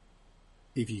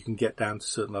 if you can get down to a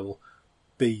certain level,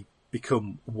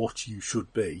 become what you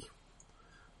should be.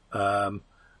 And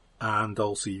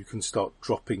also you can start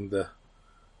dropping the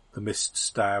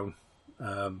mists down,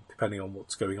 depending on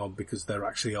what's going on, because they're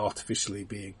actually artificially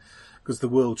because the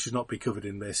world should not be covered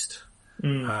in mist.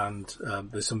 And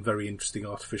there's some very interesting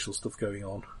artificial stuff going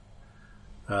on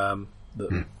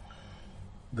that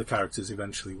the characters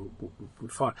eventually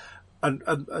would find.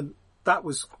 And that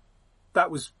was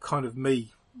kind of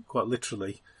me, quite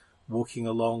literally, walking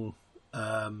along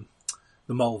the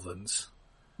Malverns,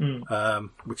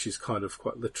 which is kind of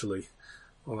quite literally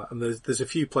on that. And there's a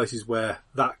few places where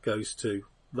that goes to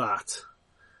that.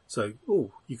 So,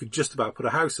 you could just about put a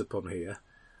house up on here.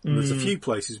 And there's a few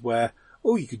places where,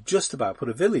 you could just about put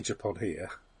a village up on here.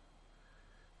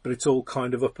 But it's all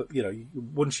kind of up at,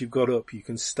 once you've got up, you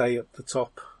can stay at the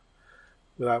top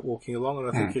without walking along. And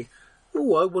I'm thinking,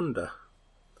 I wonder.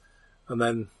 And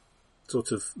then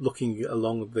sort of looking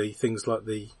along the things like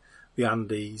the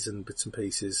Andes and bits and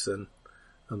pieces and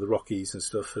the Rockies and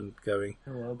stuff, and going,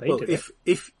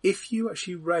 if you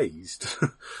actually raised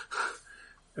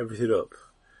everything up,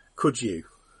 could you?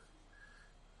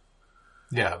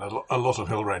 Yeah, a lot of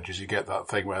hill ranges, you get that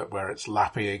thing where it's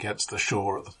lapping against the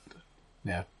shore at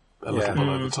a little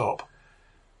below the top,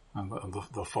 and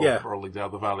the fog rolling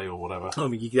down the valley or whatever. I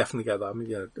mean, you definitely get that. I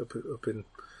mean, up in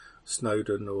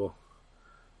Snowdon or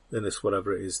Innis,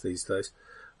 whatever it is these days.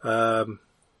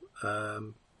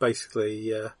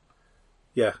 Basically,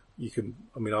 you can.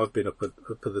 I mean, I've been up at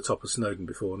the top of Snowdon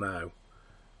before now,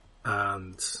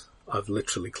 and I've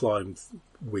literally climbed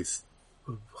with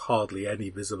hardly any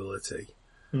visibility.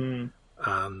 And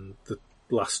the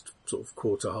last sort of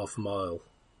half a mile,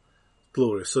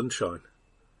 glorious sunshine.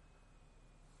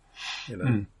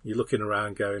 You're looking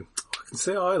around going, I can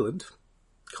see Ireland.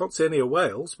 Can't see any of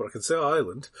Wales, but I can see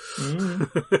Ireland.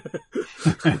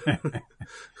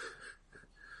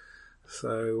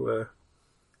 So,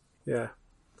 yeah.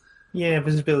 Yeah,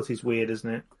 visibility's weird, isn't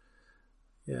it?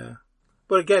 Yeah.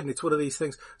 But again, it's one of these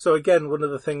things. So again, one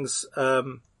of the things, I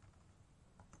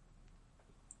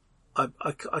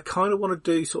kind of want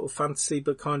to do sort of fantasy,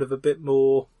 but kind of a bit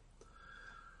more,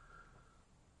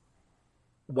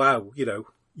 wow,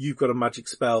 you've got a magic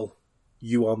spell,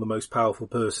 you are the most powerful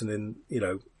person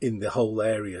in the whole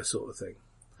area sort of thing.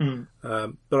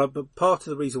 But part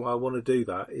of the reason why I want to do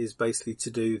that is basically to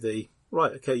do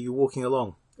you're walking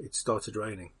along, it started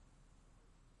raining.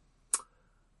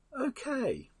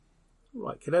 Okay.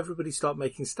 Right, can everybody start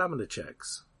making stamina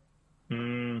checks?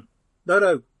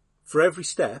 No, for every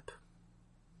step,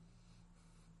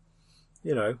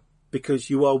 because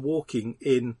you are walking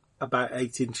in about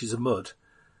 8 inches of mud,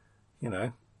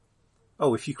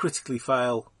 if you critically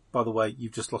fail, by the way,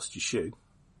 you've just lost your shoe.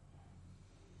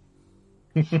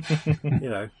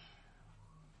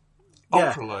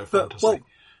 Ultra low fantasy.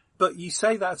 But you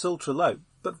say that's ultra low,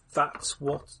 but that's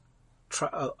what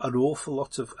an awful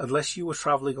lot of, unless you were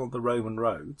travelling on the Roman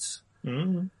roads,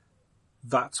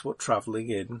 that's what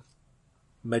travelling in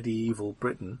medieval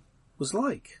Britain was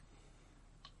like.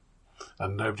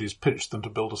 And nobody's pitched them to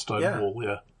build a stone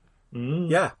wall,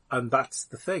 Yeah, and that's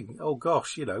the thing. Oh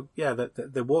gosh, there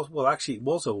was, well actually it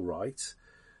was alright.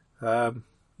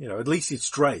 At least it's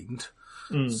drained.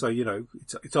 So,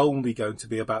 it's only going to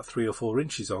be about 3 or 4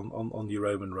 inches on your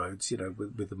Roman roads,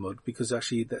 with the mud, because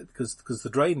actually, because the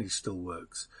drainage still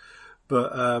works.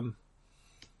 But,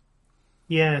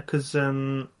 because,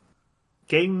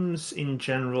 games in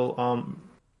general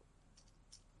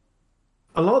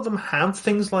a lot of them have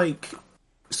things like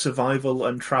survival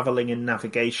and travelling and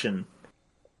navigation,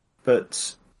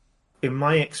 but in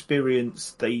my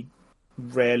experience, they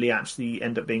rarely actually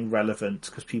end up being relevant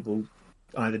because people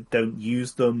either don't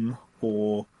use them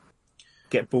or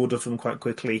get bored of them quite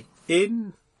quickly.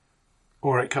 In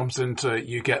Or it comes into,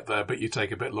 you get there, but you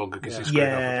take a bit longer because you screwed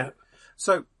up a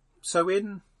bit. So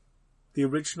in the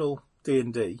original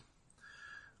D&D,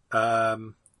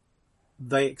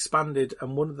 they expanded,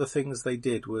 and one of the things they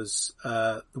did was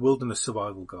the Wilderness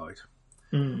Survival Guide,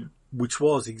 which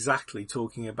was exactly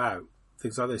talking about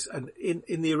things like this. And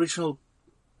in the original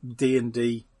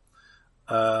D&D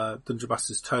Dungeon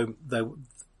Master's Tome,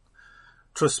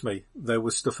 trust me, there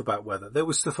was stuff about weather. There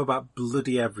was stuff about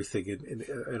bloody everything.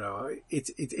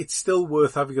 It's still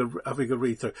worth having a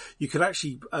read through. You can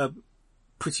actually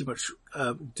pretty much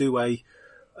do a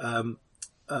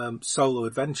solo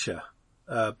adventure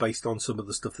based on some of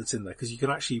the stuff that's in there, because you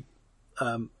can actually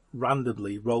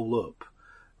randomly roll up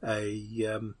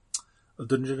a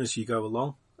dungeon as you go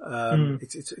along.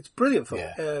 It's brilliant fun.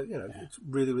 Yeah. It's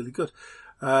really, really good.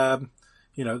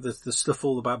 There's the stuff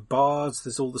all about bards.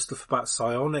 There's all the stuff about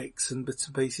psionics and bits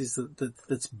and pieces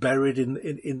that's buried in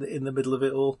the middle of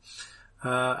it all.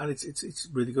 And it's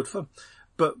really good fun.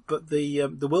 But the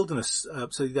wilderness,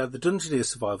 so you have the Dungeoneer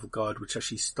Survival Guide, which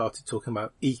actually started talking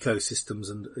about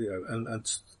ecosystems and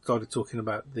started talking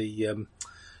about the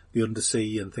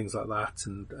undersea and things like that.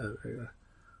 And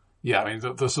yeah, I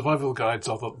mean the survival guides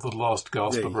are the last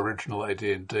gasp of original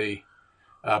AD&D.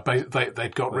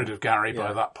 They'd got rid of Gary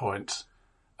by that point.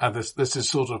 And this is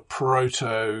sort of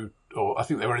proto, or I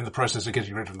think they were in the process of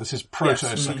getting rid of them. This is proto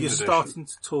second edition. You're starting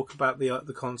to talk about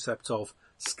the concept of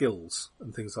skills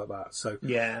and things like that.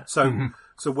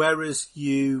 So whereas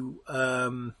you,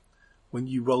 when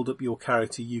you rolled up your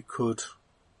character, you could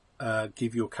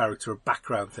give your character a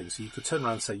background thing. So you could turn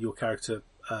around and say your character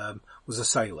was a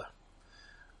sailor,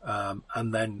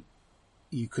 and then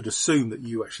you could assume that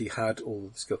you actually had all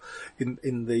of the skill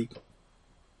in the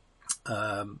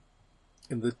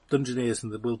Dungeoneers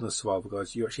and the Wilderness Survival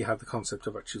Guides. You actually have the concept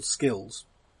of actual skills,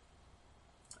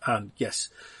 and yes,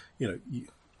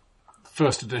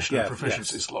 first edition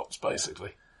proficiency slots,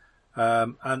 basically.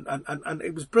 And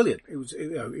it was brilliant. It was,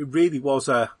 it really was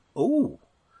as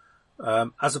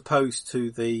opposed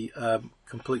to the,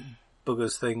 complete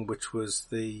buggers thing, which was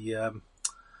the,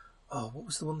 what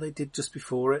was the one they did just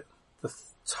before it?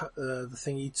 The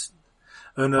thing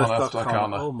Unearthed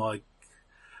Arcana. Oh my.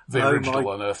 The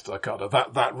original Unearthed Arcana.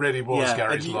 That really was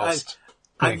Gary's last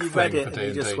big and you thing read it for and D&D.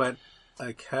 you just went,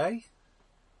 okay.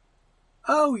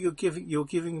 Oh, you're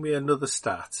giving me another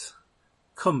stat.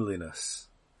 Comeliness.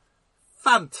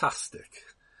 Fantastic.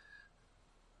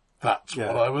 That's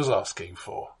what I was asking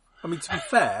for. I mean, to be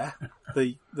fair,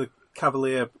 the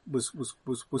Cavalier was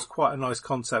quite a nice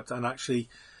concept, and actually,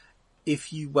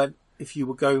 if you were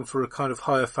going for a kind of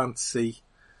higher fantasy,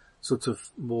 sort of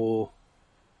more,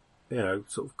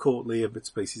 sort of courtly and bits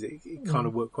and pieces, it kind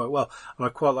of worked quite well. And I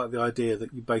quite like the idea that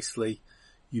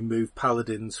you move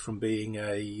paladins from being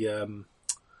a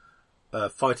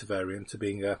fighter variant to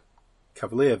being a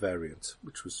cavalier variant,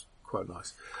 which was quite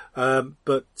nice. There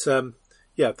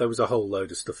was a whole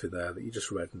load of stuff in there that you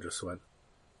just read and just went,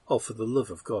 oh, for the love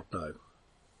of God, no.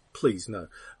 Please, no.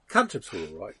 Cantrips were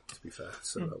all right, to be fair.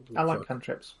 So I like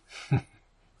cantrips.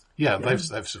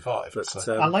 They've survived. But,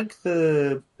 so.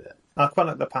 I quite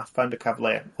like the Pathfinder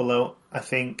Cavalier, although I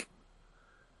think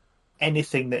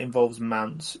anything that involves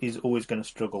mounts is always going to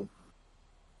struggle.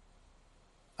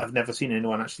 I've never seen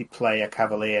anyone actually play a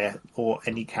Cavalier or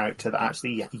any character that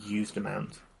actually used a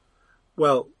mount.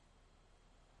 Well,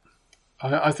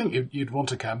 I think you'd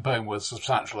want a campaign with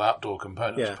substantial outdoor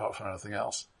components apart from anything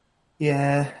else.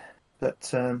 Yeah,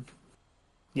 but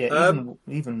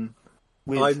even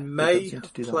with I may have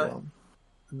have played,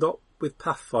 not with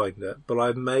Pathfinder, but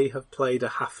I may have played a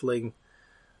halfling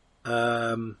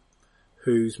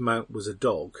whose mount was a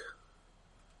dog.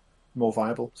 More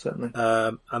viable, certainly.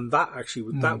 And that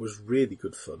actually that was really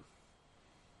good fun.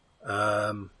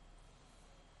 Oh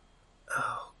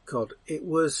God, it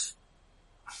was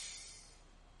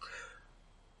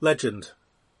Legend.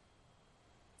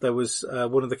 There was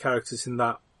one of the characters in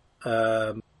that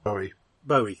Bowie.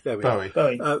 There we are.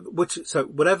 Bowie. So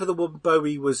whatever the one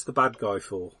Bowie was the bad guy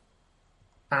for.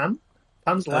 Pan's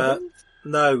Labyrinth?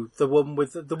 No, the one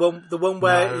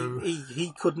where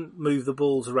he couldn't move the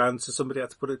balls around, so somebody had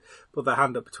to put their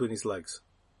hand up between his legs.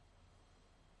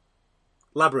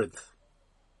 Labyrinth.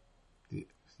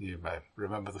 You may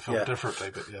remember the film differently,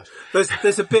 but yes.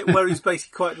 There's a bit where he's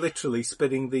basically quite literally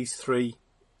spinning these three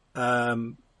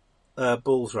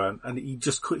balls around, and he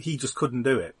just couldn't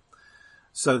do it.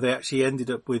 So they actually ended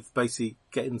up with basically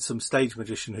getting some stage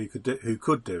magician who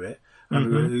could do it,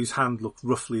 and whose hand looked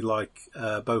roughly like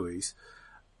Bowie's,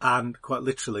 and quite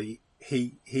literally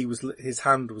his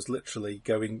hand was literally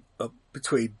going up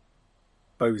between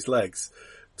Bowie's legs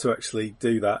to actually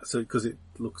do that. So because it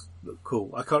looks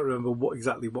cool. I can't remember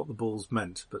exactly what the balls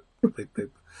meant, but it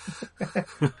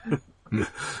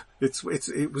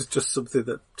was just something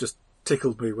that just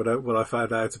tickled me when I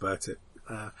found out about it.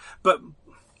 But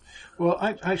well,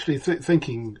 actually,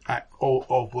 thinking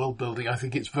of world building, I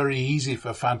think it's very easy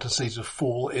for fantasy to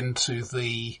fall into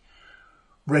the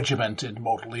regimented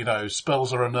model. You know,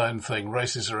 spells are a known thing,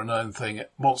 races are a known thing,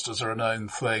 monsters are a known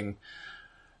thing,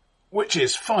 which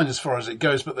is fine as far as it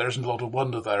goes, but there isn't a lot of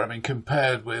wonder there. I mean,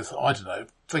 compared with, I don't know,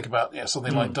 think about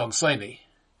something like Dunsany,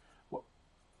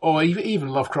 or even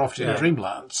Lovecraftian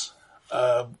Dreamlands,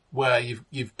 where you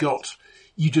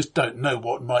just don't know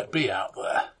what might be out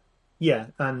there. Yeah,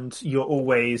 and you're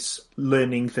always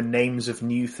learning the names of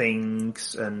new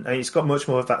things, and it's got much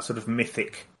more of that sort of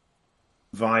mythic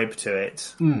vibe to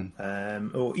it. I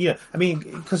mean,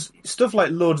 because stuff like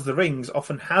Lord of the Rings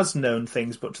often has known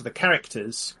things, but to the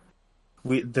characters,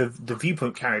 the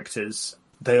viewpoint characters,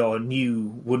 they are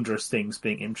new, wondrous things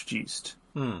being introduced.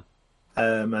 And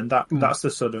that's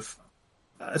the sort of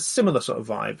a similar sort of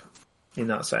vibe in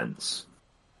that sense.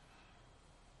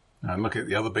 And look at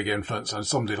the other big influence, and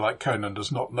somebody like Conan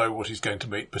does not know what he's going to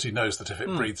meet, but he knows that if it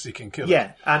breathes, he can kill it.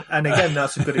 Yeah, and again,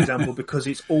 that's a good example because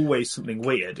it's always something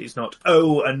weird. It's not,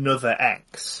 another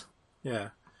X. Yeah.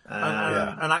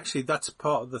 And actually, that's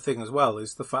part of the thing as well,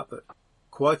 is the fact that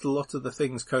quite a lot of the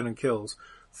things Conan kills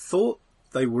thought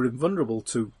they were invulnerable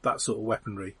to that sort of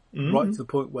weaponry, right to the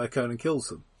point where Conan kills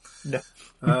them.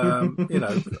 No.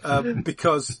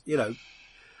 Because,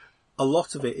 a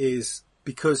lot of it is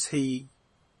because he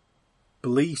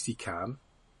believes he can.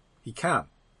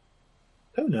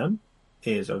 Conan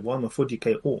is a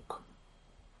Wharticulture orc.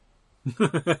 My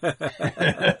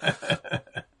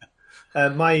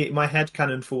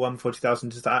headcanon for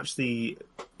 140,000 is that actually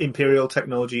Imperial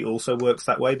technology also works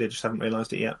that way. They just haven't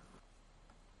realised it yet.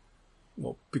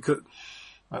 Well, because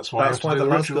that's why the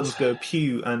lance guns go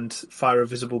pew and fire a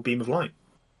visible beam of light.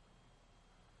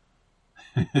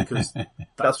 Because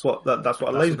that's what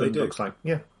a laser gun looks like.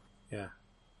 Yeah. Yeah.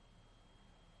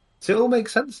 So it all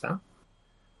makes sense now.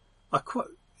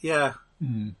 Yeah.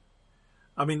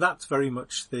 I mean, that's very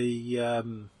much the,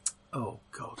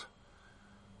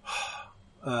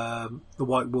 the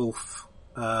White Wolf,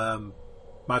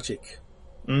 magic.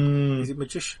 Is it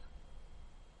magician?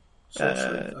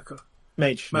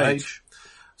 Mage.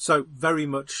 So very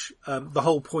much, the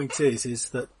whole point is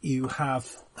that you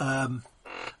have,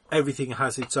 everything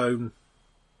has its own,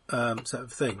 set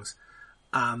of things.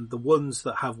 And the ones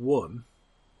that have won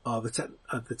are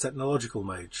the technological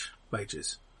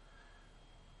mages.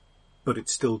 But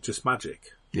it's still just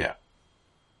magic. Yeah.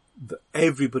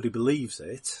 Everybody believes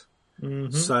it.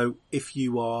 Mm-hmm. So if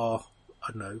you are,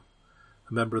 I don't know,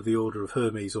 a member of the Order of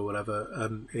Hermes or whatever,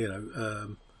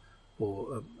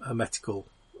 or a hermetical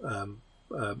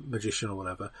magician or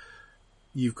whatever,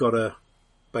 you've got to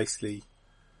basically,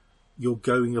 you're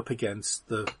going up against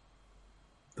the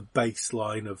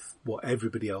baseline of what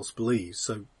everybody else believes.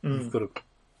 So you've got to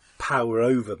power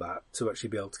over that to actually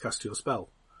be able to cast your spell.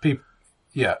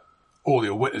 All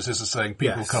your witnesses are saying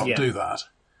people can't do that.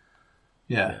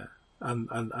 Yeah.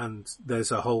 And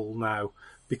there's a whole now,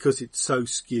 because it's so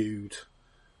skewed,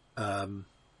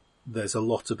 there's a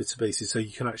lot of bits and pieces, so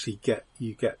you can actually get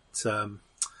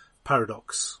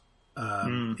paradox,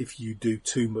 if you do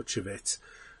too much of it,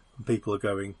 and people are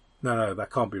going, no,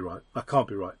 that can't be right.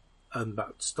 And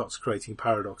that starts creating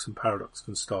paradox, and paradox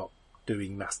can start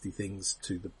doing nasty things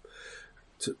to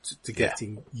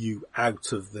getting you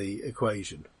out of the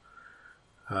equation.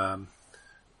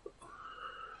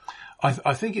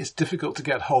 I think it's difficult to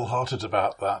get wholehearted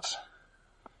about that.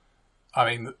 I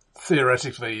mean,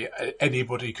 theoretically,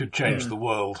 anybody could change the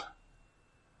world.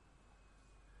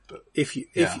 But if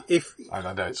I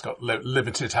don't know, it's got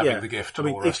limited having the gift. I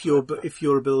mean, if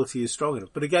your ability is strong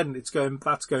enough, but again, that's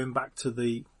going back to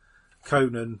the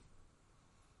Conan.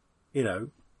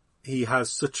 He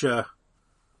has such the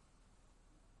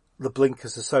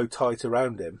blinkers are so tight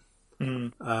around him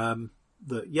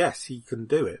that yes, he can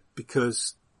do it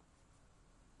because,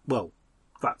 well,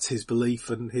 that's his belief,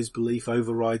 and his belief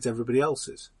overrides everybody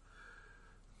else's.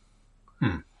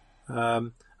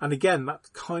 And again,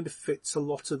 that kind of fits a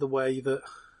lot of the way that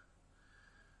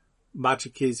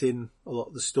magic is in a lot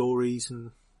of the stories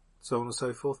and so on and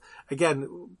so forth.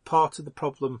 Again, part of the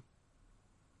problem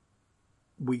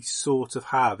we sort of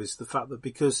have is the fact that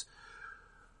because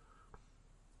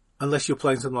unless you're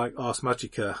playing something like Ars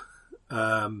Magica,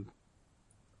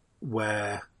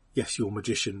 where yes, your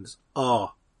magicians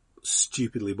are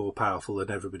stupidly more powerful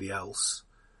than everybody else,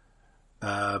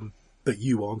 but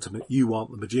you aren't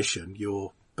the magician.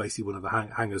 You're basically one of the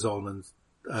hangers on, and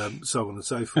so on and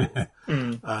so forth.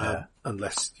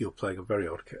 Unless you're playing a very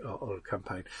odd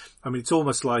campaign. I mean, it's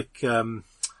almost like when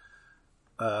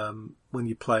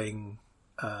you're playing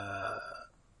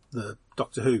the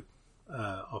Doctor Who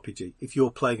RPG. If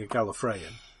you're playing a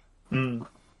Gallifreyan,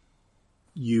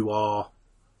 you are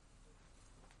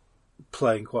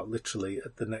playing quite literally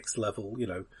at the next level.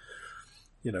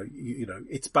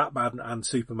 It's Batman and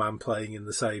Superman playing in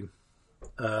the same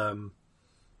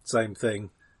thing,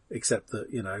 except that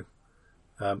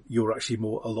you're actually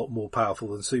a lot more powerful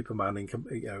than Superman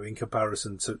in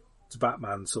comparison to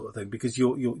Batman, sort of thing, because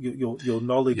your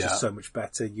knowledge is so much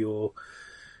better. Your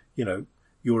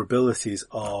abilities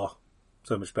are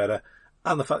so much better,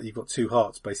 and the fact that you've got two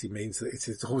hearts basically means that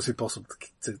it's almost impossible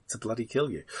to bloody kill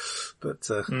you. But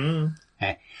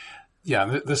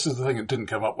yeah, this is the thing that didn't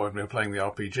come up when we were playing the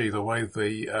RPG. The way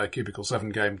the Cubicle 7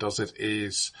 game does it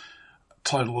is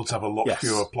Time Lords have a lot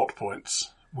fewer plot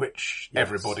points, which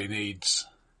everybody needs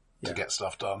to get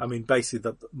stuff done. I mean,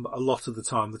 basically, a lot of the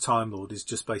time, the Time Lord is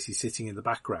just basically sitting in the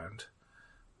background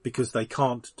because they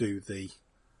can't do the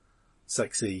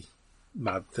sexy,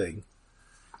 mad thing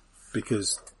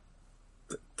because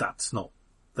that's not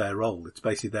their role. It's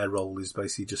basically their role is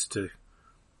basically just to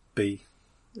be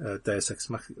Deus Ex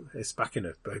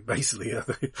Machina, basically,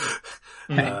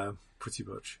 pretty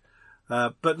much.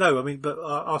 But no, I mean, but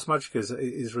Ars Magica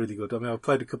is really good. I mean, I've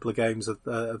played a couple of games of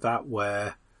that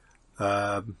where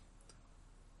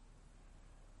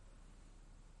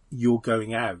you're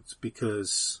going out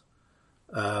because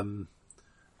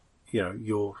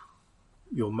your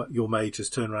mage has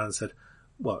turned around and said,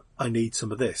 "Well, I need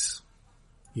some of this.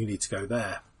 You need to go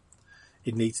there.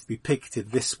 It needs to be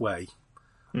picketed this way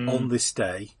on this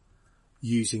day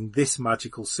using this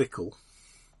magical sickle."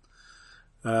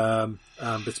 But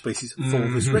it's basically for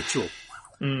this ritual.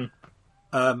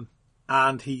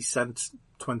 And he sent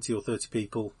 20 or 30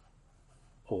 people,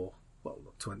 or, well,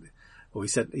 not 20, or he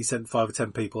sent 5 or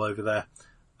 10 people over there.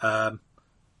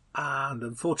 And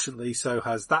unfortunately, so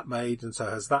has that maid, and so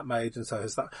has that maid, and so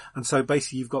has that. And so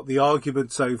basically you've got the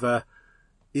arguments over,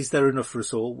 is there enough for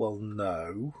us all? Well,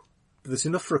 no. But there's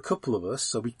enough for a couple of us,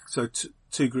 so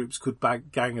two groups could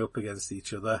gang up against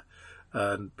each other,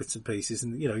 and bits and pieces,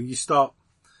 and, you start,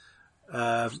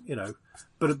 but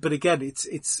again,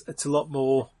 it's a lot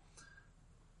more,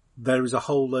 there is a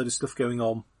whole load of stuff going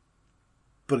on,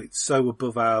 but it's so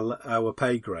above our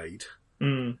pay grade.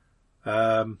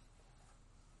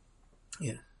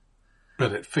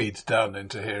 But it feeds down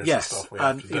into here's the stuff we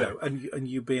have to do. And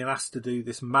you being asked to do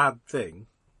this mad thing.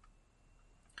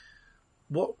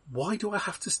 Why do I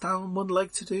have to stand on one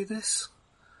leg to do this?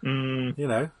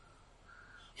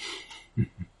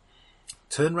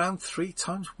 Turn round 3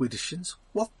 times Widdershins.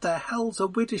 What the hell's a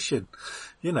Widdershin?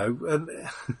 And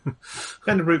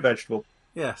kind of root vegetable.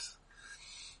 Yes.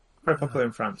 Very popular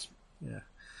in France. Yeah.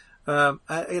 And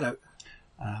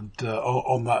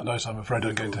on that note, I'm afraid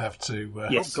I'm going to have to...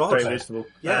 yes, very reasonable.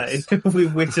 Yes.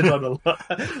 We've witted on a lot.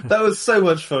 That was so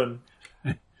much fun.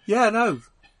 Yeah, no.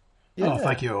 Yeah. Oh,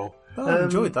 thank you all. I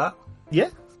enjoyed that. Yeah.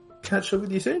 Catch up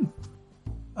with you soon.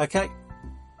 Okay.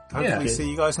 Hopefully see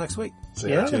you guys next week.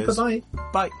 See you. Bye-bye.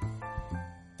 Bye.